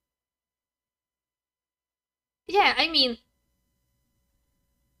 Yeah, I mean,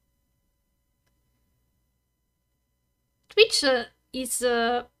 Twitch is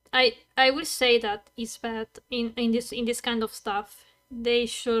I will say that is bad in this kind of stuff. They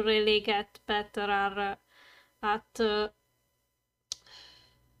should really get better at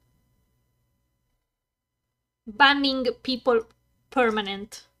banning people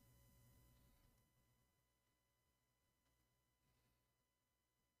permanent.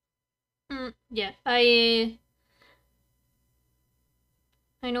 Yeah, I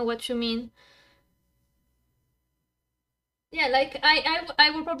know what you mean. Yeah, like I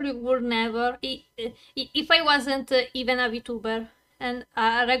would probably would never if I wasn't even a VTuber and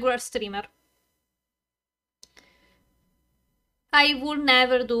a regular streamer. I would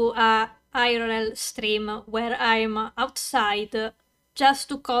never do a IRL stream where I'm outside just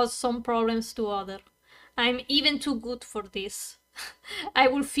to cause some problems to other. I'm even too good for this. I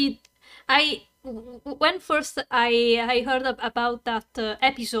will feed. When first I heard about that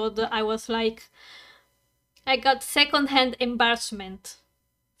episode, I was like, I got secondhand embarrassment.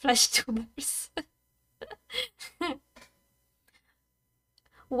 Flash tubers.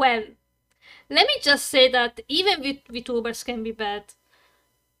 Well, let me just say that even VTubers can be bad.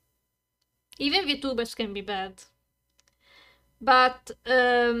 Even VTubers can be bad. But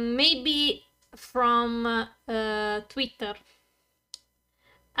maybe from Twitter.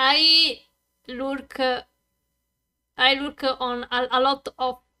 I look on a lot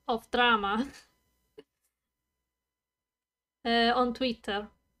of drama on Twitter.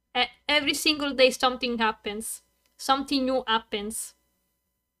 Every single day something happens. Something new happens.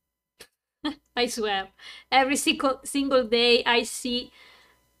 I swear. Every single day I see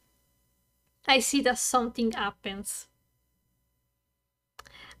that something happens.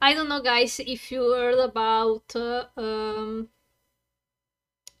 I don't know, guys, if you heard about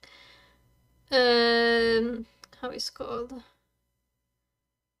how it's called.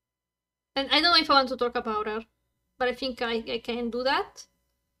 And I don't know if I want to talk about her, but I think I can do that.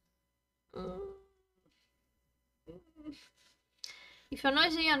 If you're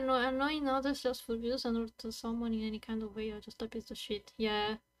noisy and annoying others just for views and not to someone in any kind of way, you're just a piece of shit.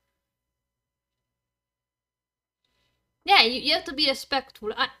 Yeah. Yeah, you have to be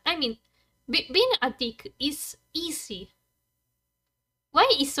respectful. I mean, being a dick is easy. Why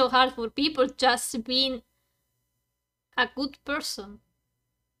is so hard for people just being a good person?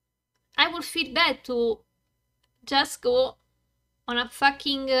 I would feel bad to just go on a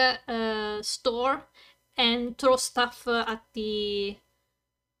fucking store and throw stuff at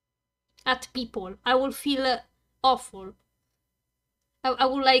people. I would feel awful. I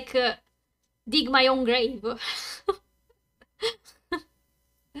would like dig my own grave.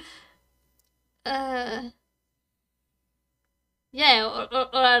 Yeah,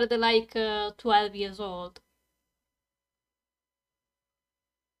 or are they like 12 years old?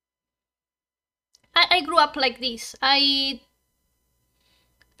 I grew up like this. I'm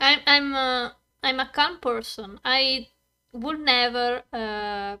a calm person. I would never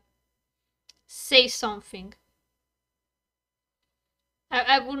say something.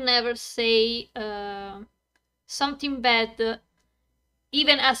 I would never say something bad,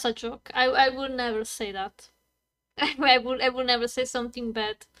 even as a joke. I would never say that. I would never say something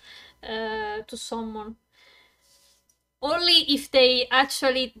bad to someone. Only if they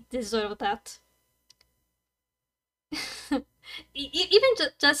actually deserve that. Even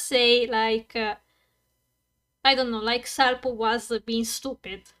just say like I don't know, like Salpo was being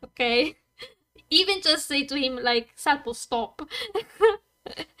stupid, okay? Even just say to him like Salpo, stop.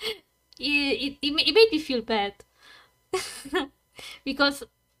 It made me feel bad. Because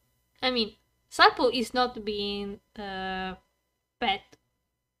I mean Salpo is not being bad.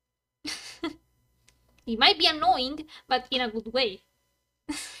 It might be annoying, but in a good way.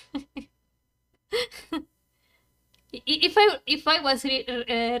 If I was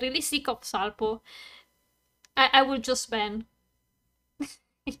really sick of Salpo, I would just ban.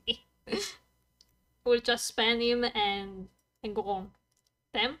 We'll just ban him and go on.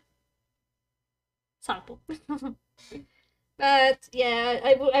 Them? Salpo. But yeah,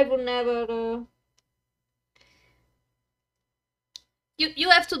 I would never. You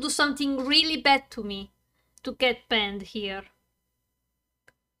have to do something really bad to me to get banned here.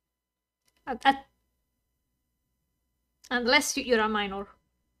 Unless you're a minor,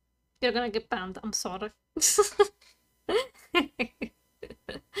 you're gonna get banned. I'm sorry.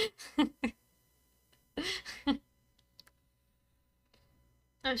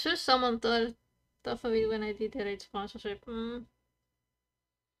 I'm sure someone thought of it when I did the raid sponsorship.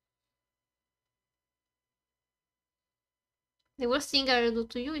 The worst thing I will do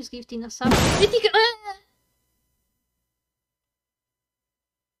to you is gifting a sub.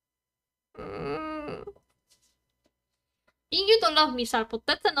 You don't love me, Sarpo.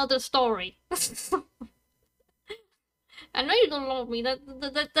 That's another story. I know you don't love me.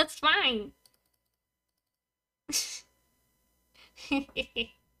 That's fine.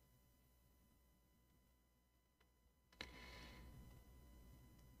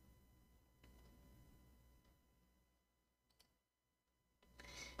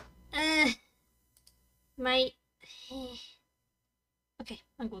 My okay,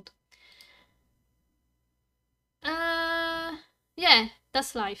 I'm good. Yeah,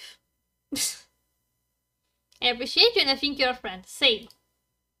 that's life. I appreciate you and I think you're a friend. Same.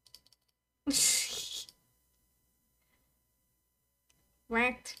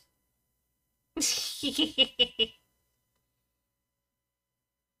 What?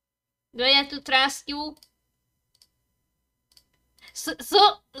 Do I have to trust you?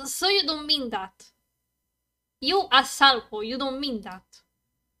 So you don't mean that. You as Salpo, you don't mean that.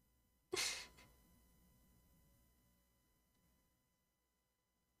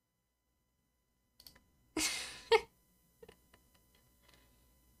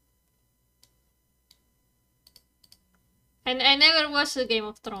 And I never watched the Game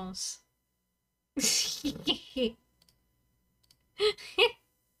of Thrones. I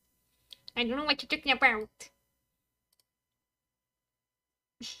don't know what you're talking about.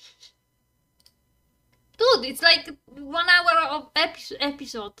 Dude, it's like 1 hour of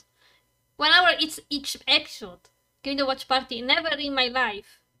episode. 1 hour each episode. Going to watch party. Never in my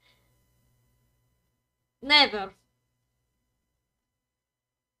life. Never.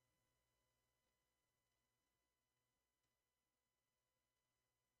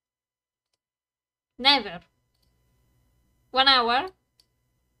 Never. 1 hour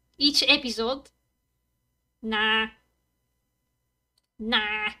each episode. Nah.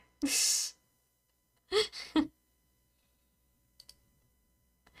 Nah.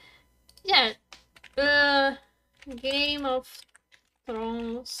 Yeah. Game of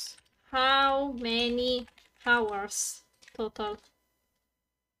Thrones. How many hours total?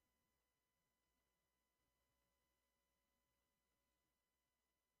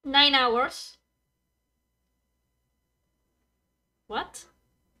 Nine hours. What?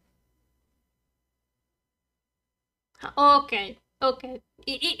 Okay, okay.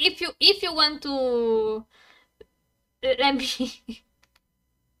 If you want to let me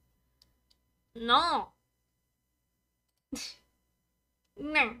no.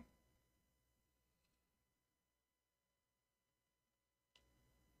 No.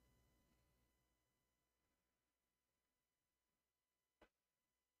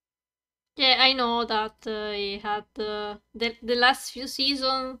 Yeah, I know that he had the last few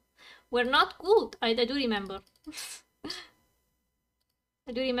seasons were not good. I do remember.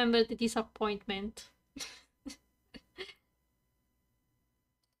 I do remember the disappointment.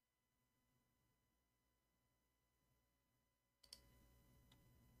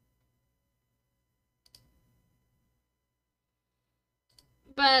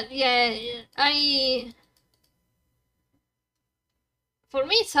 But yeah, for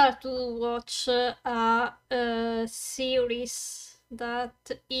me it's hard to watch a series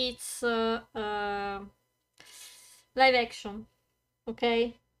that it's live action.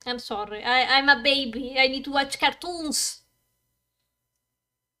 Okay, I'm sorry. I'm a baby. I need to watch cartoons.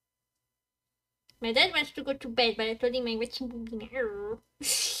 My dad wants to go to bed, but I told him I'm watching movie now.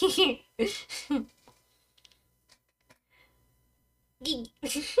 Gigi.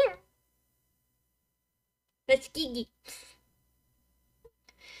 That's Gigi.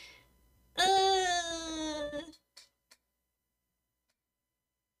 Uh...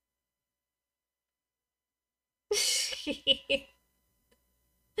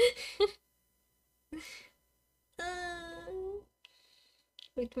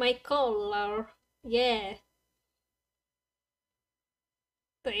 With my collar. Yeah.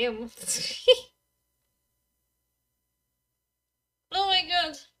 Damn. Oh my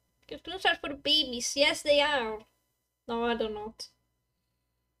god. Cartoons are for babies. Yes, they are. No, I don't know.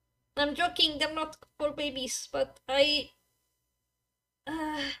 I'm joking. They're not for babies, but I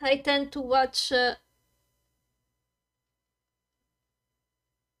tend to watch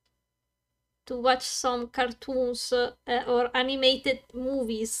some cartoons or animated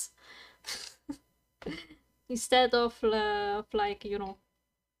movies instead of like, you know,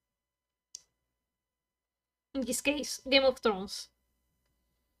 in this case, Game of Thrones.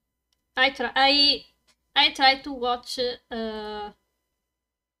 I try to watch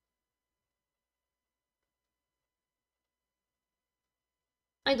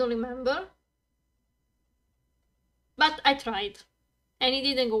I don't remember, but I tried and it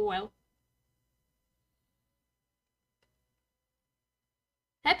didn't go well.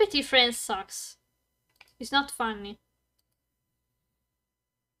 Happy Tree Friends sucks. It's not funny.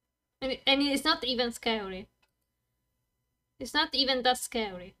 And it's not even scary. It's not even that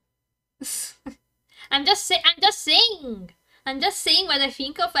scary. I'm just saying what I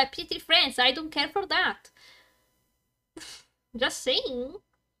think of Happy Tree Friends. I don't care for that. Just saying.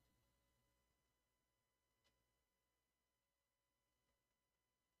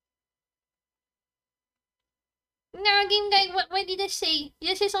 No, Game Guy, what did I say?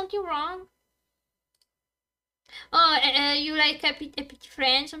 Did I say something wrong? Oh, you like Happy Tree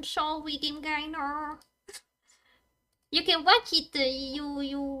Friends? I'm sorry, Game Guy, no. You can watch it,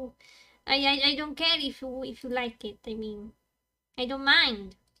 I don't care if you like it, I mean, I don't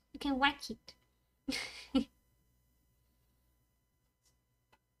mind. You can watch it.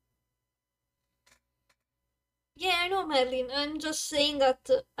 Yeah, I know, Merlin. I'm just saying that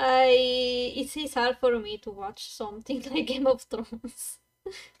it's hard for me to watch something like Game of Thrones.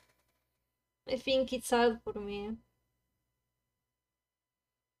 I think it's hard for me.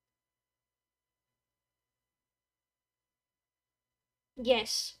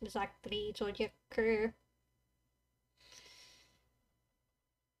 Yes, exactly, Zodiac.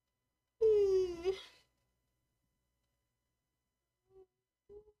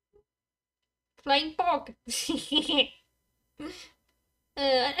 Flying Pog. And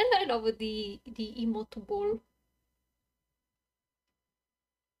I love the emote ball.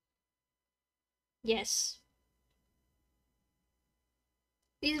 Yes.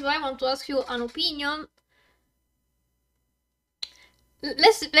 This is why I want to ask you an opinion.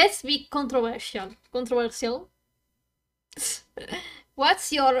 Let's be controversial.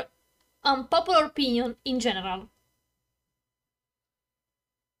 What's your unpopular opinion in general?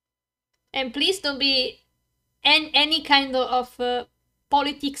 And please don't be any kind of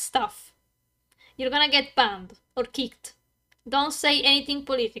politics stuff. You're gonna get banned or kicked. Don't say anything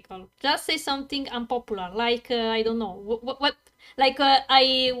political. Just say something unpopular, like I don't know what like what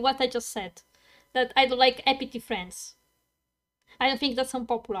I just said. That I don't like Happy Tree Friends. I don't think that's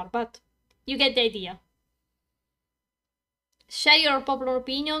unpopular, but you get the idea. Share your popular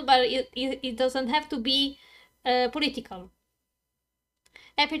opinion, but it doesn't have to be political.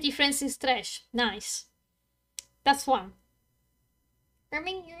 Happy Tree Friends is trash. Nice. That's one. I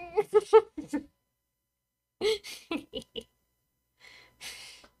mean,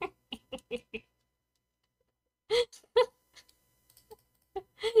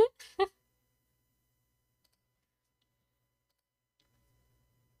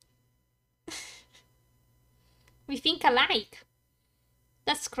 we think alike.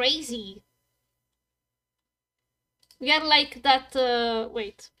 That's crazy. We are like that.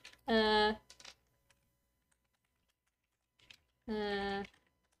 Wait. There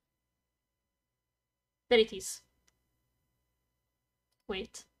it is.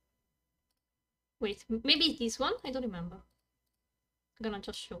 Wait. Maybe this one? I don't remember. I'm gonna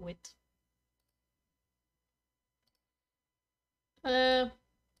just show it.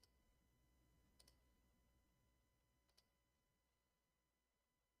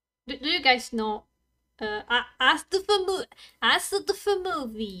 do you guys know? As the F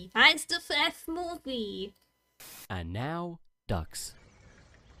movie. And now, ducks.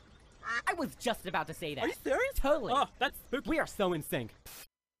 I was just about to say that. Are you serious? Totally. Oh, that's spooky. We are so in sync.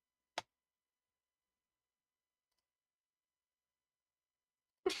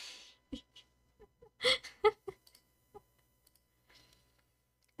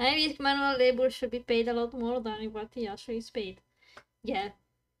 I think manual labor should be paid a lot more than what he actually is paid. Yeah.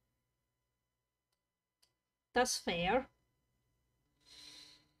 That's fair.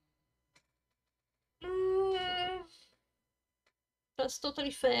 That's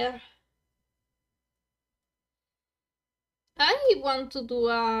totally fair. I want to do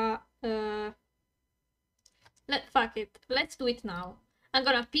a... fuck it. Let's do it now. I'm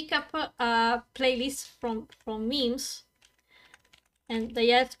gonna pick up a playlist from memes. And they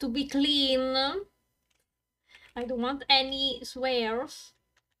have to be clean. I don't want any swears.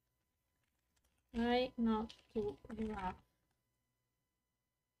 Try not to laugh.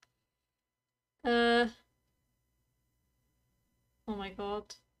 Oh my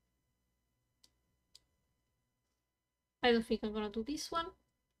god. I don't think I'm gonna do this one.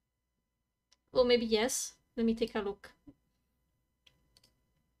 Or maybe yes. Let me take a look.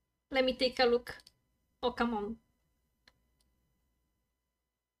 Let me take a look. Oh, come on.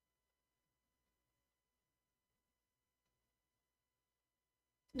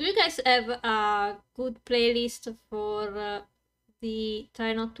 Do you guys have a good playlist for the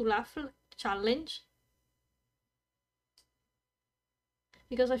Try Not to Laugh challenge?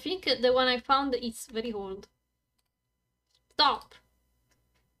 Because I think the one I found is very old. Stop!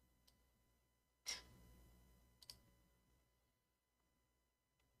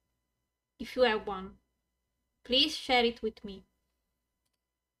 If you have one, please share it with me.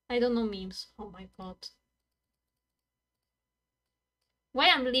 I don't know memes. Oh my god. Why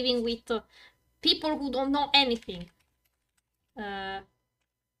I'm living with people who don't know anything? Try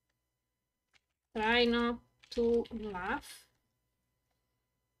not to laugh.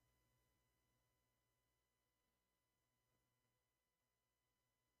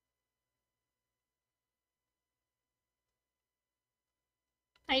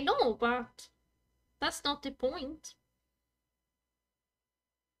 I know, but that's not the point.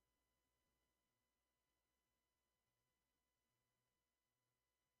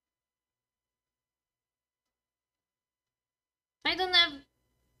 I don't have...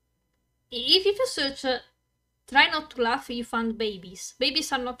 If you search try not to laugh, you find babies.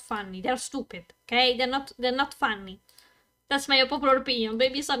 Babies are not funny. They're stupid. Okay? They're not funny. That's my popular opinion.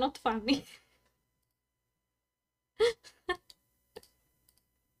 Babies are not funny.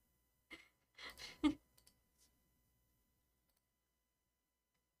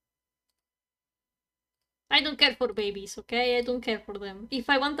 I don't care for babies, okay? I don't care for them. If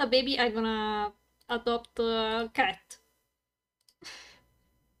I want a baby, I'm gonna adopt a cat.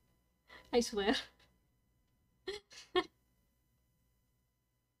 I swear.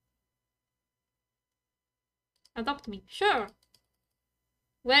 Adopt me, sure.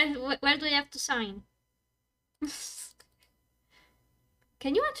 Where do I have to sign?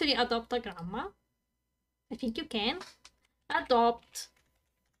 Can you actually adopt a grandma? I think you can. Adopt.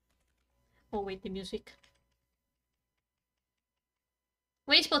 Oh wait, the music.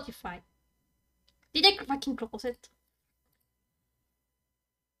 Wait, Spotify. Did I fucking close it?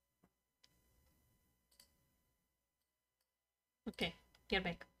 Okay, get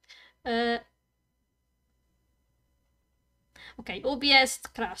back. Okay, OBS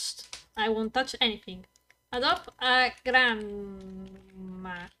crashed. I won't touch anything. Adopt a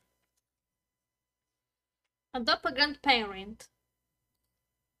grandma. Adopt a grandparent.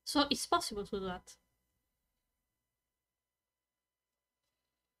 So it's possible to do that.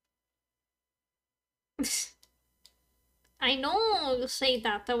 I know you say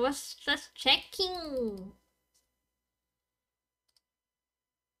that. I was just checking.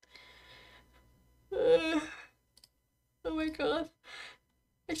 Oh my god.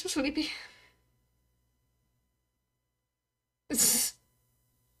 I'm so sleepy.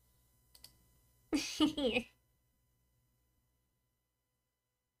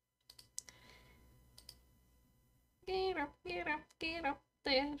 Get up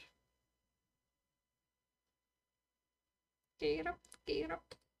there. Get up, get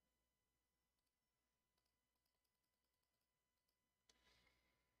up.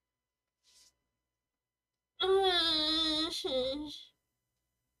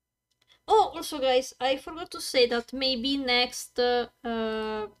 Oh, also guys, I forgot to say that maybe next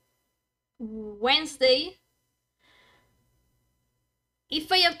Wednesday,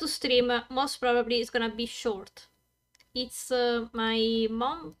 if I have to stream, most probably it's gonna be short. it's my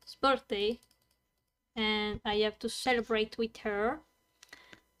mom's birthday and I have to celebrate with her.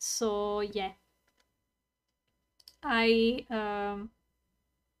 So yeah, I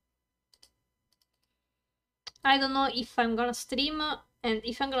don't know if I'm gonna stream, and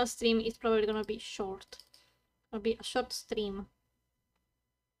if I'm gonna stream, it's probably gonna be short. It'll be a short stream.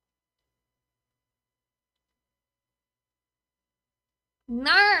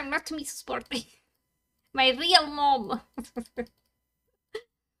 No, not Mrs. Birthday. My real mom.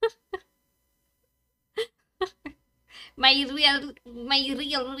 my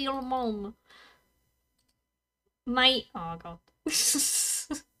real mom. Oh god.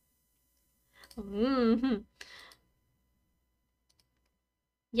 Mm-hmm.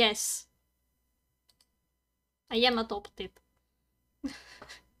 Yes. I am adopted.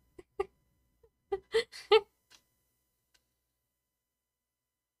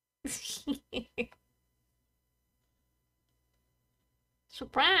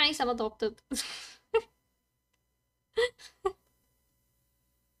 Surprise, I'm adopted.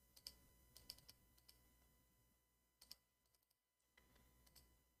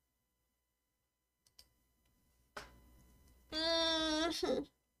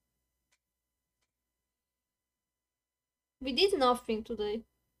 We did nothing today.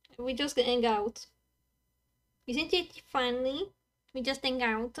 We just hang out. Isn't it funny? We just hang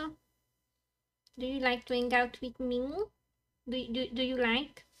out. Do you like to hang out with me? Do you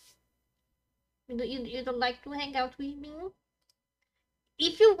like? You don't like to hang out with me?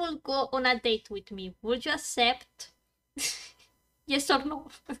 If you would go on a date with me, would you accept? Yes or no?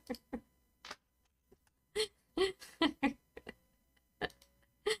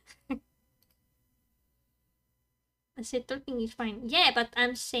 I said talking is fine. Yeah, but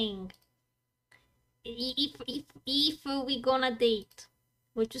I'm saying if we go on a date,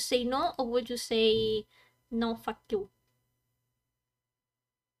 would you say no or would you say no, fuck you?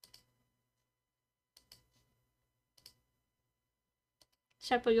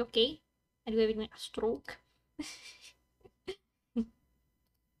 Sharp, are you okay? Are you having a stroke?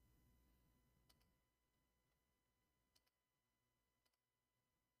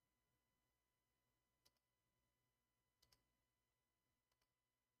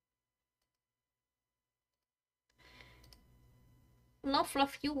 No,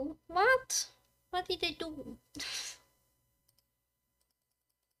 fluff you. What? What did I do?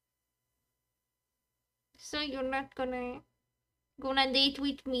 So you're not gonna date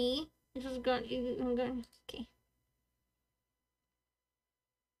with me? This is gonna okay.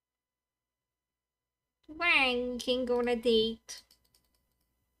 When you can go on a date?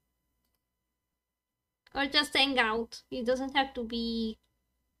 Or just hang out. It doesn't have to be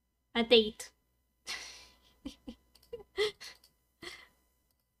a date.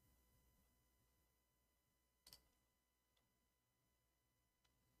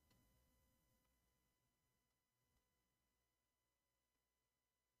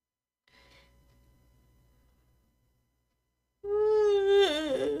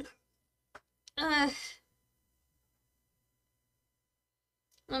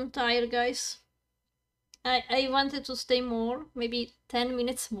 I'm tired, guys. I wanted to stay more, maybe 10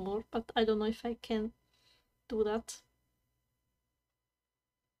 minutes more, but I don't know if I can do that.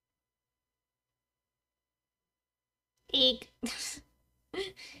 Egg.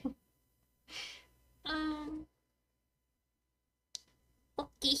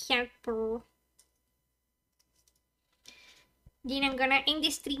 Okay, Sharper. Then I'm gonna end the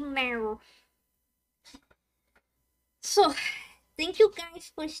stream now. So, thank you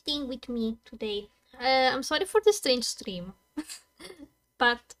guys for staying with me today. I'm sorry for the strange stream,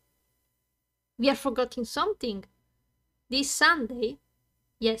 but we are forgetting something. This Sunday,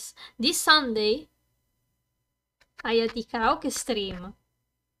 yes, this Sunday, I had the karaoke stream.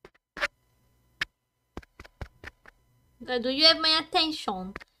 Do you have my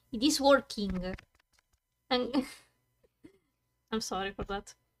attention? It is working. And I'm sorry for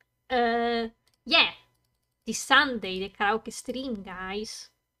that. Yeah, this Sunday, the karaoke stream, guys.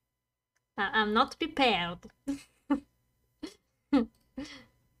 I'm not prepared.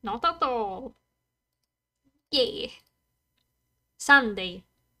 Not at all. Yeah. Sunday.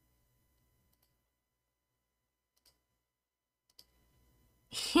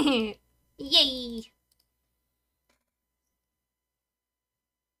 Yay!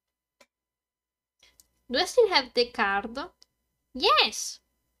 Do I still have the card? Yes!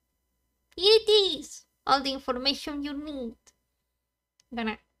 Here it is! All the information you need. I'm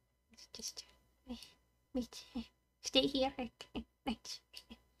gonna just wait. Stay here.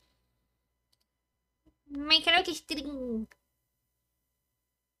 My karaoke stream.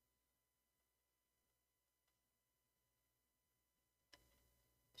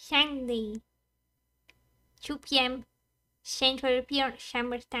 Sunday. 2 p.m. Central European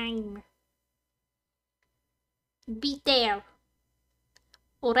Summertime. Be there.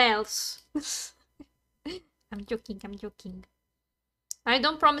 Or else. I'm joking. I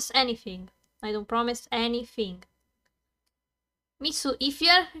don't promise anything. Mitsu, if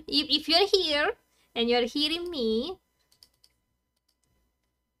you're here and you're hearing me,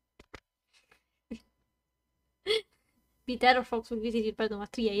 be there or folks will visit your bedroom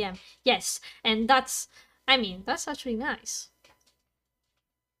at 3 a.m. Yes, and that's actually nice.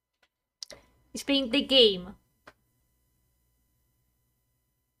 He's playing the game.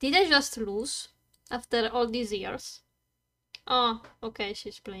 Did I just lose after all these years? Oh, okay,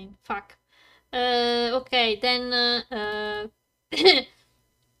 she's playing. Fuck. Okay, then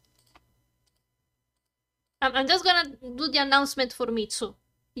I'm just gonna do the announcement for Mitsu.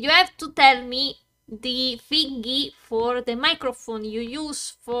 You have to tell me the thingy for the microphone you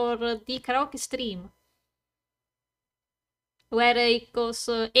use for the karaoke stream. Where it goes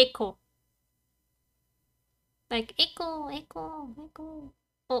echo. Like echo.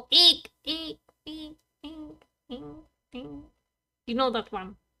 Oh, egg. You know that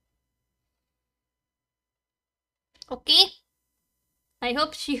one. Okay? I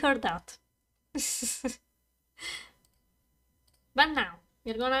hope she heard that. But now,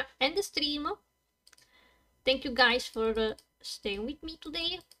 we're gonna end the stream. Thank you guys for staying with me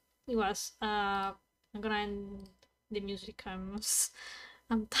today. It was, I'm gonna end the music. I'm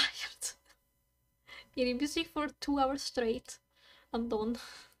tired. Hearing music for 2 hours straight. I'm done.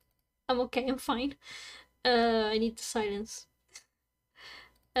 I'm okay, I'm fine. I need silence.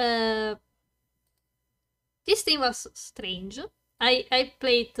 This thing was strange. I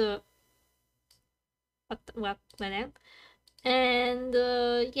played what and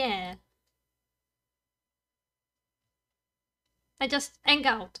yeah, I just hang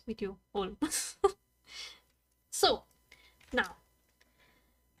out with you all. So now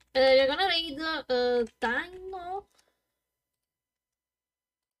we're gonna raid Dino.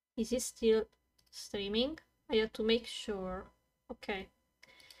 Is he still streaming? I have to make sure. Okay.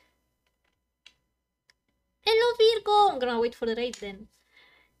 Hello Virgo! I'm gonna wait for the raid then.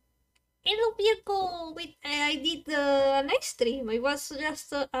 Hello Virgo! Wait, I did a nice stream. I was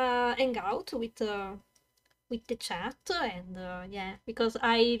just hang out with the chat and yeah, because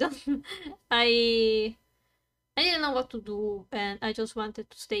I don't I didn't know what to do and I just wanted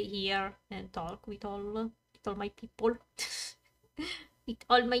to stay here and talk with all my people. With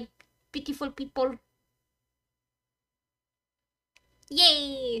all my beautiful people.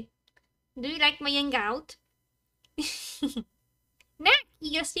 Yay! Do you like my hangout? Naki,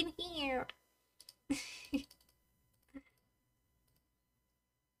 you're still here.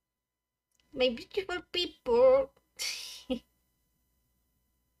 My beautiful people.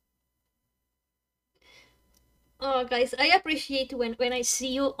 Oh, guys, I appreciate when I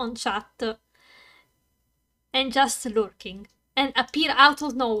see you on chat and just lurking and appear out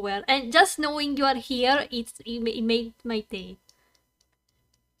of nowhere and just knowing you are here, it made my day.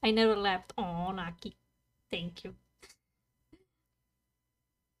 I never left. Oh, Naki, thank you.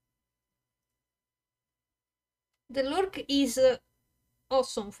 The lurk is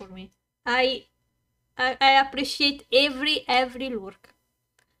awesome for me. I appreciate every lurk.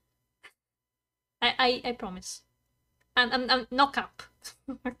 I promise. I'm no cap.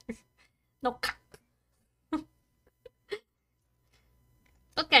 No cap.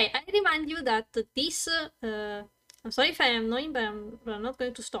 Okay, I remind you that this I'm sorry if I am annoying, but I'm not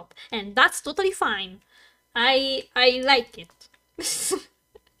going to stop. And that's totally fine. I like it.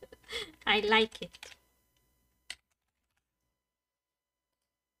 I like it.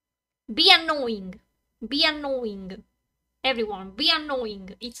 Be annoying. Be annoying. Everyone, be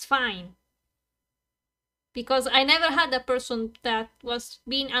annoying. It's fine. Because I never had a person that was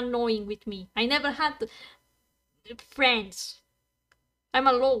being annoying with me. I never had friends. I'm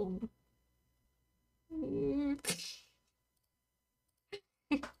alone.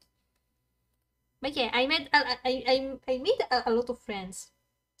 But yeah, I made a lot of friends.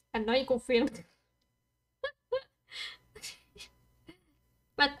 And now you confirmed.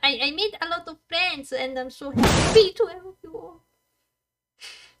 But I made a lot of friends and I'm so happy to have you all.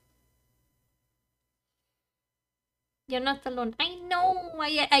 You're not alone. I know.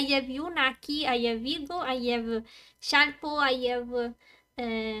 I have you, Naki. I have Virgo. I have Shalpo. I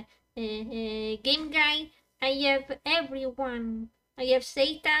have Game Guy. I have everyone. I have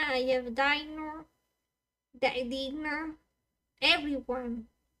Seita. I have Dino. Dina. Everyone.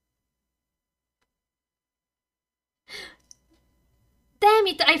 Damn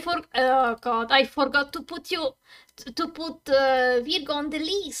it! Oh god, I forgot to put Virgo on the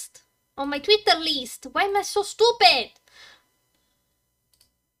list. On my Twitter list. Why am I so stupid?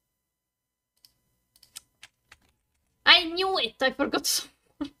 I knew it. I forgot so.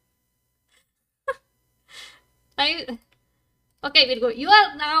 Okay, Virgo, you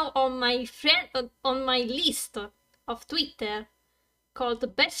are now on my list of Twitter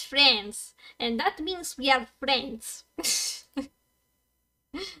called Best Friends, and that means we are friends.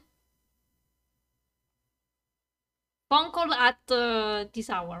 Phone call at this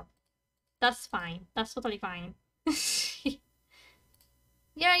hour. That's fine. That's totally fine.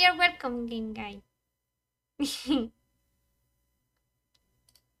 Yeah, you're welcome, game guy.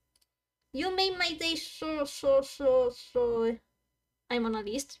 You made my day so. I'm on a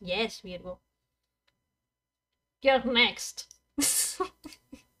list? Yes, Virgo. You're next.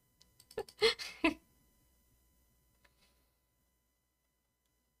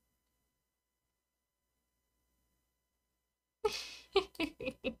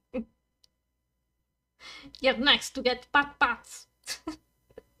 You're next to get pats.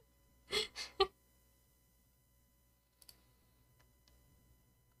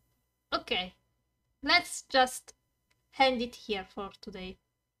 Okay, let's just end it here for today.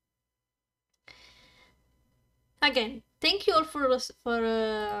 Again, thank you all for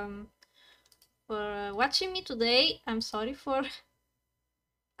watching me today. I'm sorry for...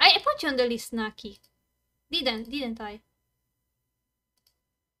 I put you on the list, Naki. Didn't I?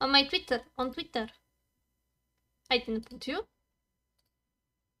 On my Twitter, on Twitter. I didn't put you.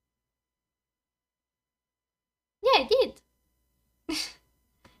 Yeah, I did.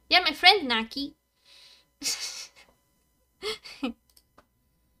 You're my friend, Naki.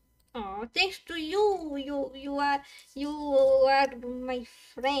 Oh, thanks to you. You are my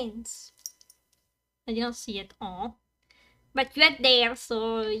friends. I didn't see it. Oh, but you are there,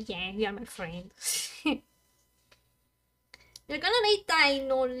 so yeah, you are my friend. You're gonna need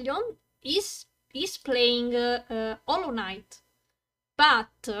Nolion is playing Hollow Knight,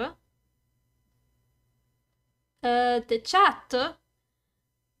 but the chat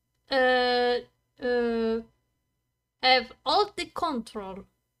have all the control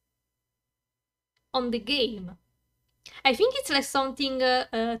on the game. I think it's like something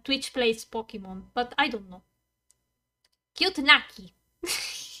Twitch plays Pokemon, but I don't know. Cute Naki.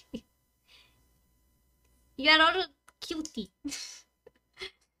 You are all cutie.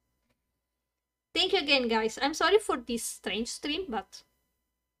 Thank you again, guys. I'm sorry for this strange stream, but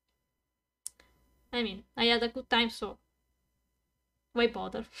I mean, I had a good time, so why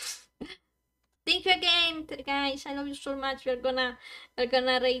bother? Thank you again, guys. I love you so much. We're gonna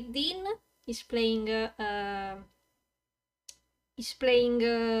raid in. He's playing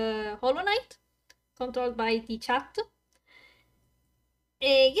Hollow Knight, controlled by the chat.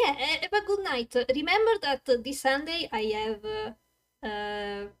 Yeah, have a good night. Remember that this Sunday I have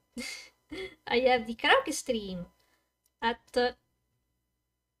I have the karaoke stream at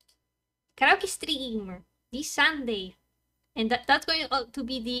karaoke stream this Sunday, and that's going to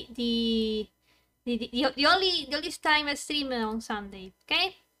be the only time I stream on Sunday.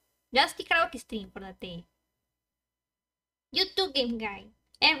 Okay, just the karaoke stream for that day. You too, game guy.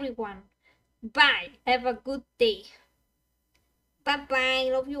 Everyone, bye. Have a good day. Bye bye.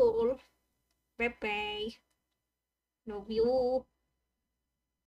 Love you all. Bye bye. Love you.